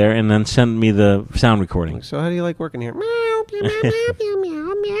cats up there and then send me the sound recording. So how do you like working here?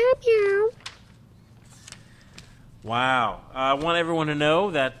 Wow. I want everyone to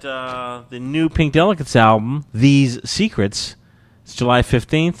know that the new Pink Delicates album, These Secrets, it's July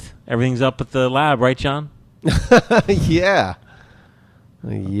 15th. Everything's up at the lab, right, John? Yeah.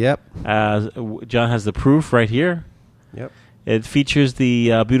 Yep. John has the proof right here. Yep. It features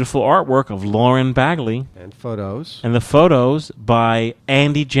the beautiful artwork of Lauren Bagley. And photos. And the photos by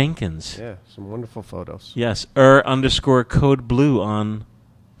Andy Jenkins. Yeah, some wonderful photos. Yes, _code blue on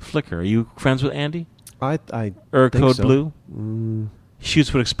Flickr. Are you friends with Andy? I think code so. blue? Mm. He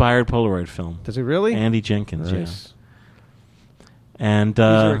shoots with expired Polaroid film. Does he really? Andy Jenkins, nice. yeah. And these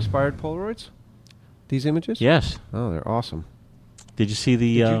are expired Polaroids? These images? Yes. Oh, they're awesome. Did you see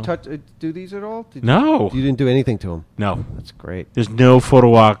the... Did you do these at all? No. You didn't do anything to them? No. That's great. There's no photo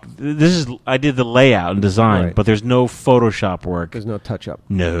walk. I did the layout and design, Right. but there's no Photoshop work. There's no touch-up?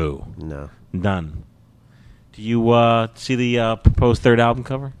 No. No. None. Do you see the proposed third album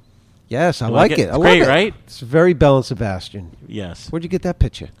cover? Yes, I You like it. It's I love great, it. right? It's very Belle and Sebastian. Yes. Where'd you get that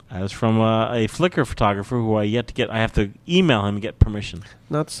picture? That was from a Flickr photographer who I yet to get. I have to email him and get permission.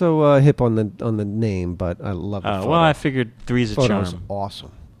 Not so hip on the name, but I love the photo. Well, I figured three's a Photo's charm.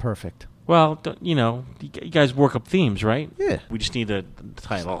 awesome. Perfect. Well, you guys work up themes, right? Yeah. We just need a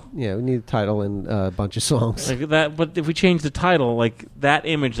title. Yeah, we need a title and a bunch of songs. Like that, but if we change the title, like that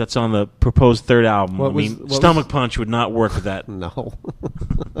image that's on the proposed third album, Stomach Punch would not work with that. No.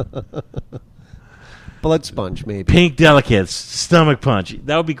 Blood Sponge, maybe. Pink Delicates, Stomach Punch.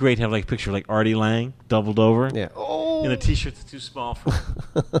 That would be great to have like a picture of like Artie Lang doubled over. Yeah. Oh. In a t-shirt that's too small for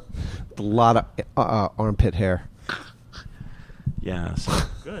him. A lot of armpit hair. Yeah, so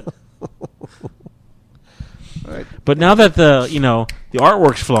good. All right. But now that the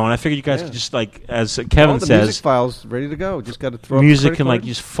artwork's flowing, I figured you guys could just like, as Kevin the says, music file's ready to go. Just got to throw up the music credit can like card.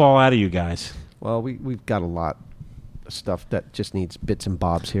 just fall out of you guys. Well, we've got a lot of stuff that just needs bits and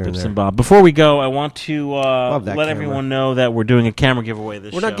bobs here and Bits there. and Bob. Before we go, I want to Love that let camera. everyone know that we're doing a camera giveaway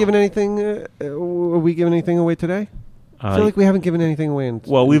this We're show. not giving anything. Are we giving anything away today? I feel like we haven't given anything away.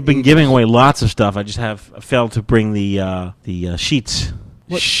 We've been giving away lots of stuff. I just have failed to bring the sheets.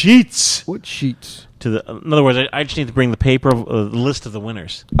 What? Sheets? What sheets? In other words, I just need to bring the paper, the list of the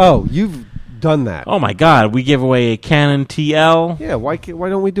winners. Oh, you've done that. Oh my God, we gave away a Canon TL. Yeah, why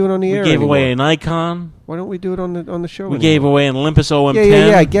don't we do it on the air? We gave anymore? away a Nikon. Why don't we do it on the show? We anymore? gave away an Olympus OM10.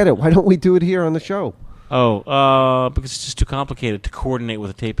 Yeah, I get it. Why don't we do it here on the show? Oh, because it's just too complicated to coordinate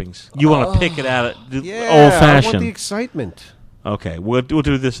with the tapings. You want to pick it out old I fashioned. want the excitement. Okay, we'll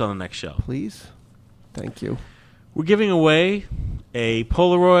do this on the next show. Please. Thank you. We're giving away a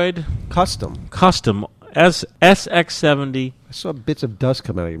Polaroid Custom SX70. I saw bits of dust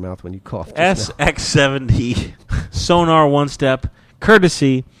come out of your mouth when you coughed. just now. SX70 Sonar One Step,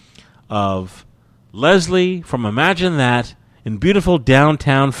 courtesy of Leslie from Imagine That in beautiful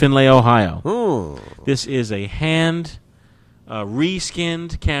downtown Findlay, Ohio. This is a hand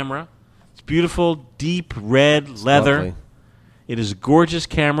reskinned camera. It's beautiful, deep red leather. Lovely. It is a gorgeous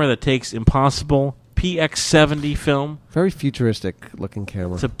camera that takes impossible PX70 film. Very futuristic looking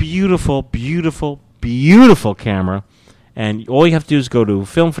camera. It's a beautiful, beautiful, beautiful camera. And all you have to do is go to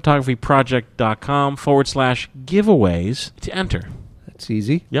filmphotographyproject.com/giveaways to enter. That's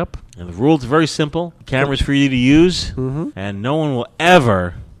easy. Yep. And the rules are very simple. The camera's for you to use, and no one will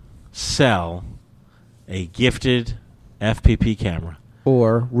ever sell a gifted FPP camera.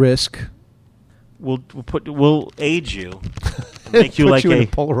 Or risk. We'll aid you, make you Put like you in a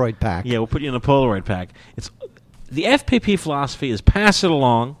Polaroid pack. Yeah, we'll put you in a Polaroid pack. It's the FPP philosophy is pass it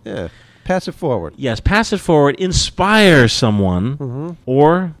along. Yeah, pass it forward. Yes, pass it forward. Inspire someone,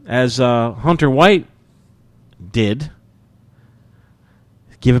 or as Hunter White did,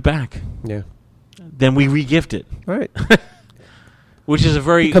 give it back. Yeah. Then we re-gift it. Right. Which is a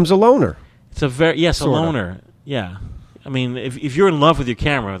very becomes a loaner. It's a very Sorta. a loaner. Yeah. I mean, if you're in love with your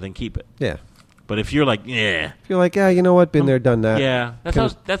camera, then keep it. Yeah. But if you're like, yeah. If you're like, you know what, been there, done that. Yeah.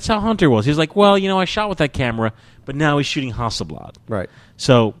 That's how Hunter was. He was like, well, I shot with that camera, but now he's shooting Hasselblad. Right.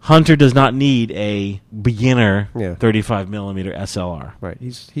 So Hunter does not need a beginner 35mm SLR. Right.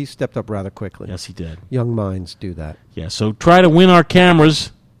 He stepped up rather quickly. Yes, he did. Young minds do that. Yeah. So try to win our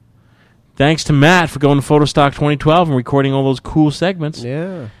cameras. Thanks to Matt for going to Photostock 2012 and recording all those cool segments.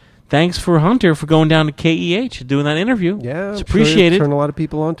 Yeah. Thanks for Hunter for going down to KEH and doing that interview. Yeah. It's appreciated. Turn a lot of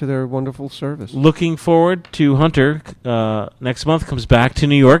people on to their wonderful service. Looking forward to Hunter. Next month comes back to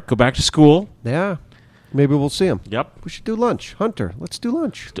New York, go back to school. Yeah. Maybe we'll see him. Yep. We should do lunch. Hunter, let's do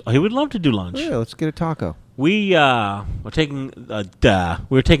lunch. He would love to do lunch. Yeah, let's get a taco. We're taking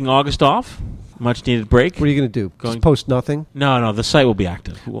August off. Much needed break. What are you going to do? Just post nothing? No, the site will be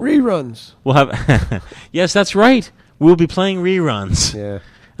active. Reruns. We'll have Yes, that's right. We'll be playing reruns. Yeah.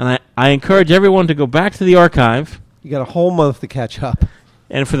 And I encourage everyone to go back to the archive. You got a whole month to catch up.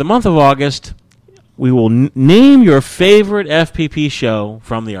 And for the month of August, we will name your favorite FPP show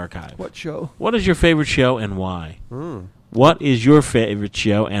from the archive. What show? What is your favorite show and why? What is your favorite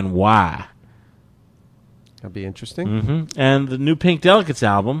show and why? That'd be interesting. Mm-hmm. And the new Pink Delicates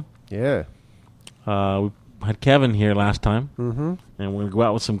album. Yeah. We had Kevin here last time. Mm-hmm. And we're going to go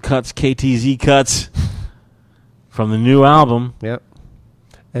out with some cuts, KTZ cuts, from the new album. Yep.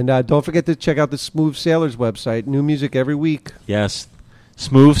 And don't forget to check out the Smooth Sailors website. New music every week. Yes.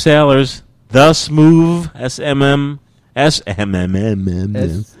 Smooth Sailors. The Smooth, SMOOVE.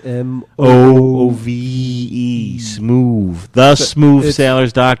 Smooth.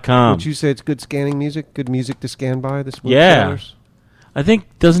 TheSmoothSailors.com. Would you say it's good scanning music? Good music to scan by, the Smooth Yeah. Sailors? I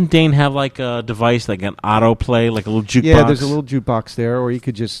think, doesn't Dane have like a device, like an autoplay, like a little jukebox? Yeah, there's a little jukebox there, or you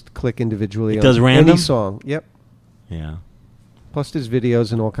could just click individually on does random? any song. Yep. Yeah. Plus there's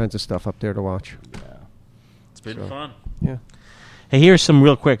videos and all kinds of stuff up there to watch. Yeah. It's been fun. Yeah. Hey, here's some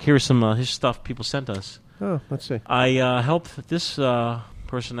real quick. Here's some here's stuff people sent us. Oh, let's see. I helped this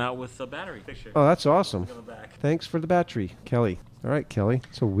person out with a battery picture. Oh, that's awesome. Thanks for the battery, Kelly. All right, Kelly.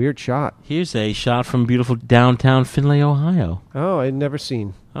 It's a weird shot. Here's a shot from beautiful downtown Findlay, Ohio. Oh, I'd never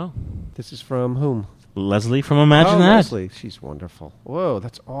seen. Oh. This is from whom? Leslie from Imagine That. Leslie. She's wonderful. Whoa,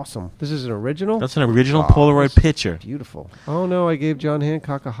 that's awesome. This is an original? That's an original Wow, Polaroid picture. Beautiful. Oh, no, I gave John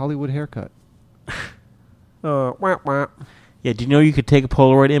Hancock a Hollywood haircut. Wah, wah. Yeah, do you know you could take a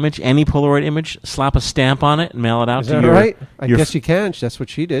Polaroid image, any Polaroid image, slap a stamp on it, and mail it out Is to that your... right? I guess you can. That's what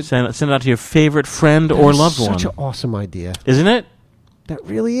she did. Send it out to your favorite friend or loved one. Such an awesome idea. Isn't it? That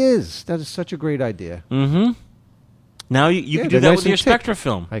really is. That is such a great idea. Mm-hmm. Now you can do that with your Spectra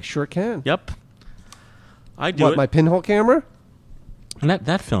film. I sure can. Yep. I do What, it. my pinhole camera? And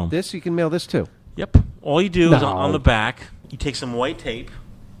that film. This, you can mail this too. Yep. All you do is No. on the back, you take some white tape,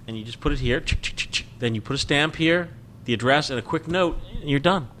 and you just put it here. Then you put a stamp here, the address, and a quick note, and you're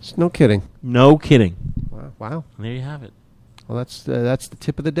done. No kidding. No kidding. Wow. And there you have it. Well, that's the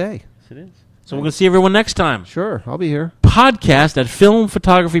tip of the day. Yes, it is. So we're going to see everyone next time. Sure, I'll be here. Podcast at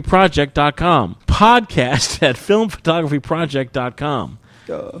filmphotographyproject.com. Podcast at filmphotographyproject.com.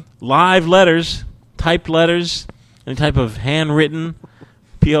 live letters, typed letters, any type of handwritten,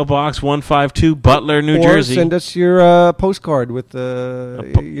 P.O. Box 152, Butler, New Jersey. Or send us your postcard with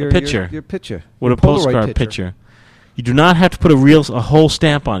your picture. Your picture. With Your a postcard picture. You do not have to put a whole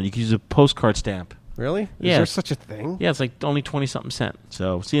stamp on it. You can use a postcard stamp. Really? Yeah. Is there such a thing? Yeah, it's like only 20-something cents.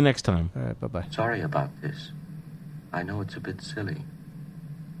 So, see you next time. All right, bye-bye. Sorry about this. I know it's a bit silly.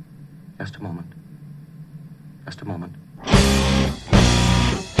 Just a moment. Just a moment.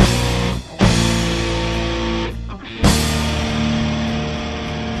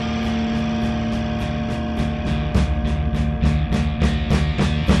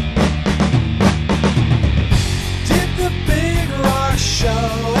 Did the big rock show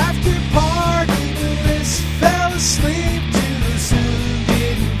after party list, fell asleep too soon,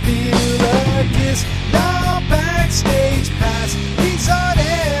 didn't feel a kiss. Now backstage pass, he's on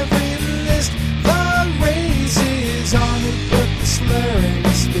every list. The race is on it, put the slur in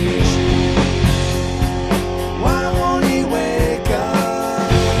his speech. Why won't he wake up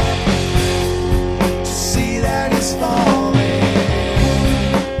to see that he's falling?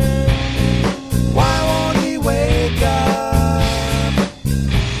 Why won't he wake up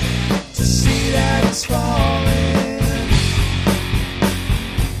to see that he's falling?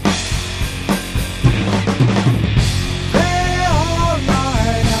 They all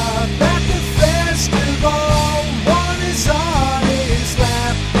line up at the festival. One is on his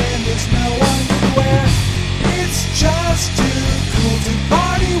lap and there's no underwear. It's just too cool to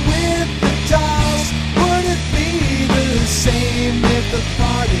party with the dolls. Would it be the same if the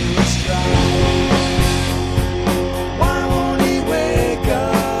party was dry? Why won't he wake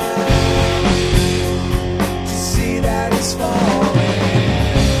up to see that he's falling?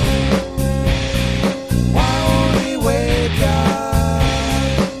 Why won't he wake up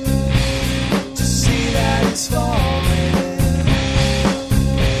to see that he's falling?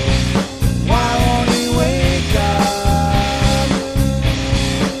 Why won't he wake up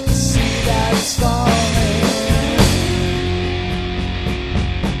to see that he's falling?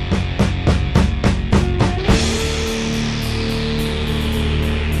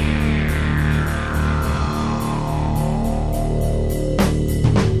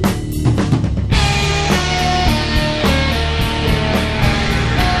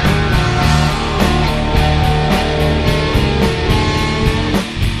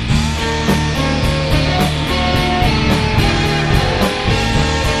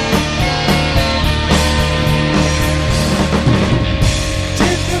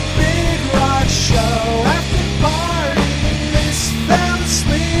 Did the big rock show after party list, fell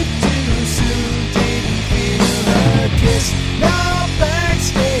asleep too soon, didn't feel a kiss. Now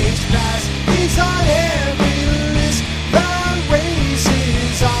backstage pass, he's on every list. The race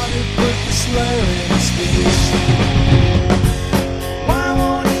is on it, put the slur in his speech. Why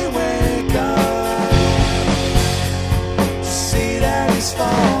won't he wake up to see that he's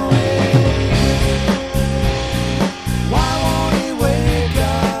falling? Why won't he wake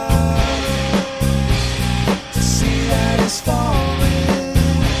up to see that he's falling?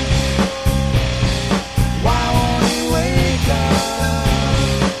 Why won't he wake up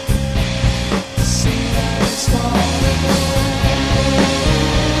to see that he's falling?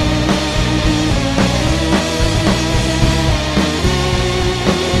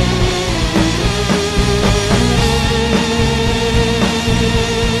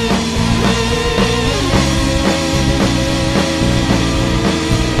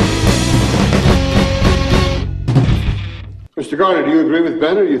 Mr. Garner, do you agree with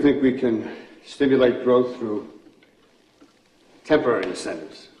Ben, or do you think we can stimulate growth through temporary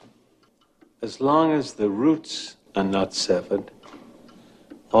incentives? As long as the roots are not severed,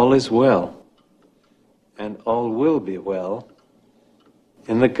 all is well, and all will be well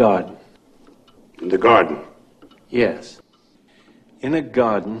in the garden. In the garden? Yes. In a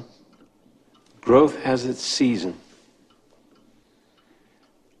garden, growth has its season.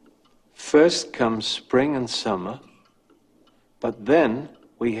 First comes spring and summer, but then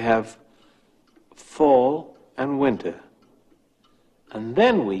we have fall and winter. And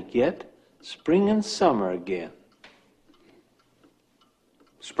then we get spring and summer again.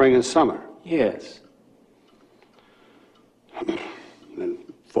 Spring and summer? Yes. Then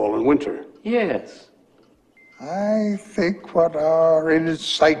fall and winter? Yes. I think what our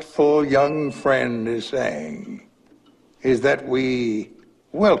insightful young friend is saying is that we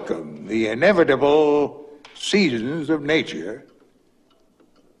welcome the inevitable seasons of nature,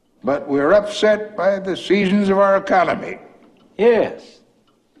 but we're upset by the seasons of our economy. Yes.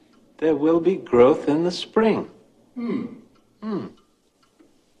 There will be growth in the spring.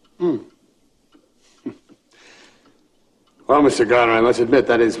 Well, Mr. Garner, I must admit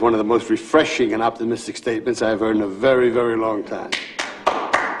that is one of the most refreshing and optimistic statements I've heard in a very, very long time.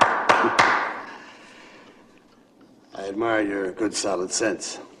 I admire your good, solid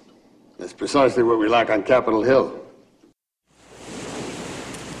sense. That's precisely what we lack on Capitol Hill.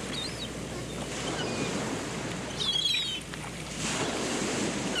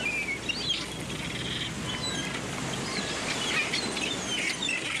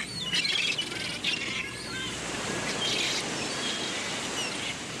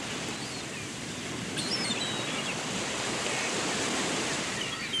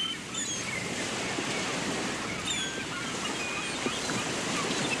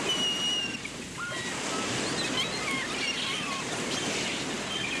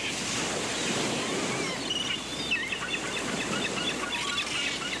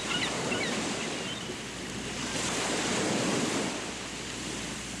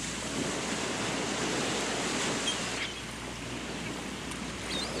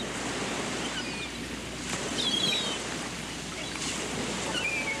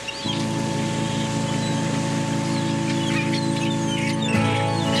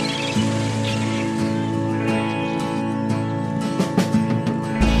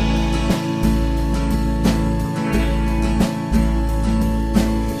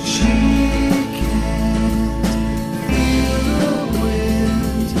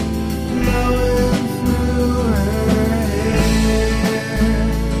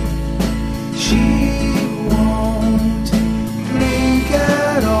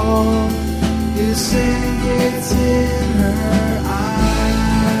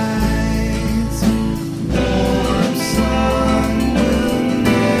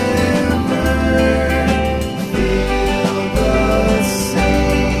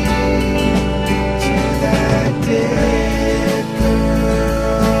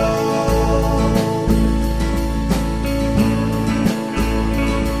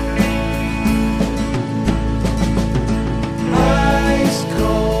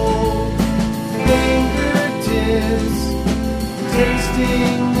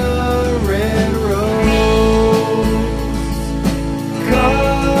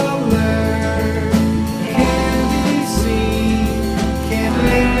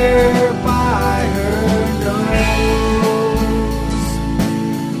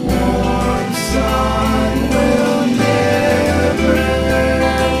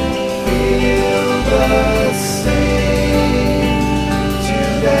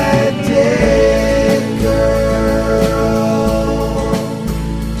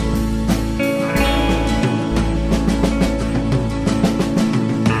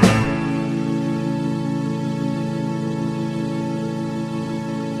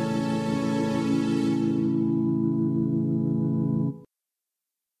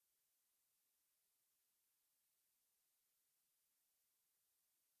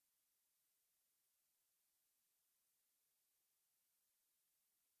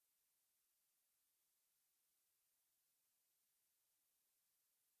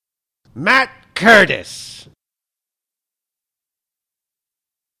 Matt Curtis.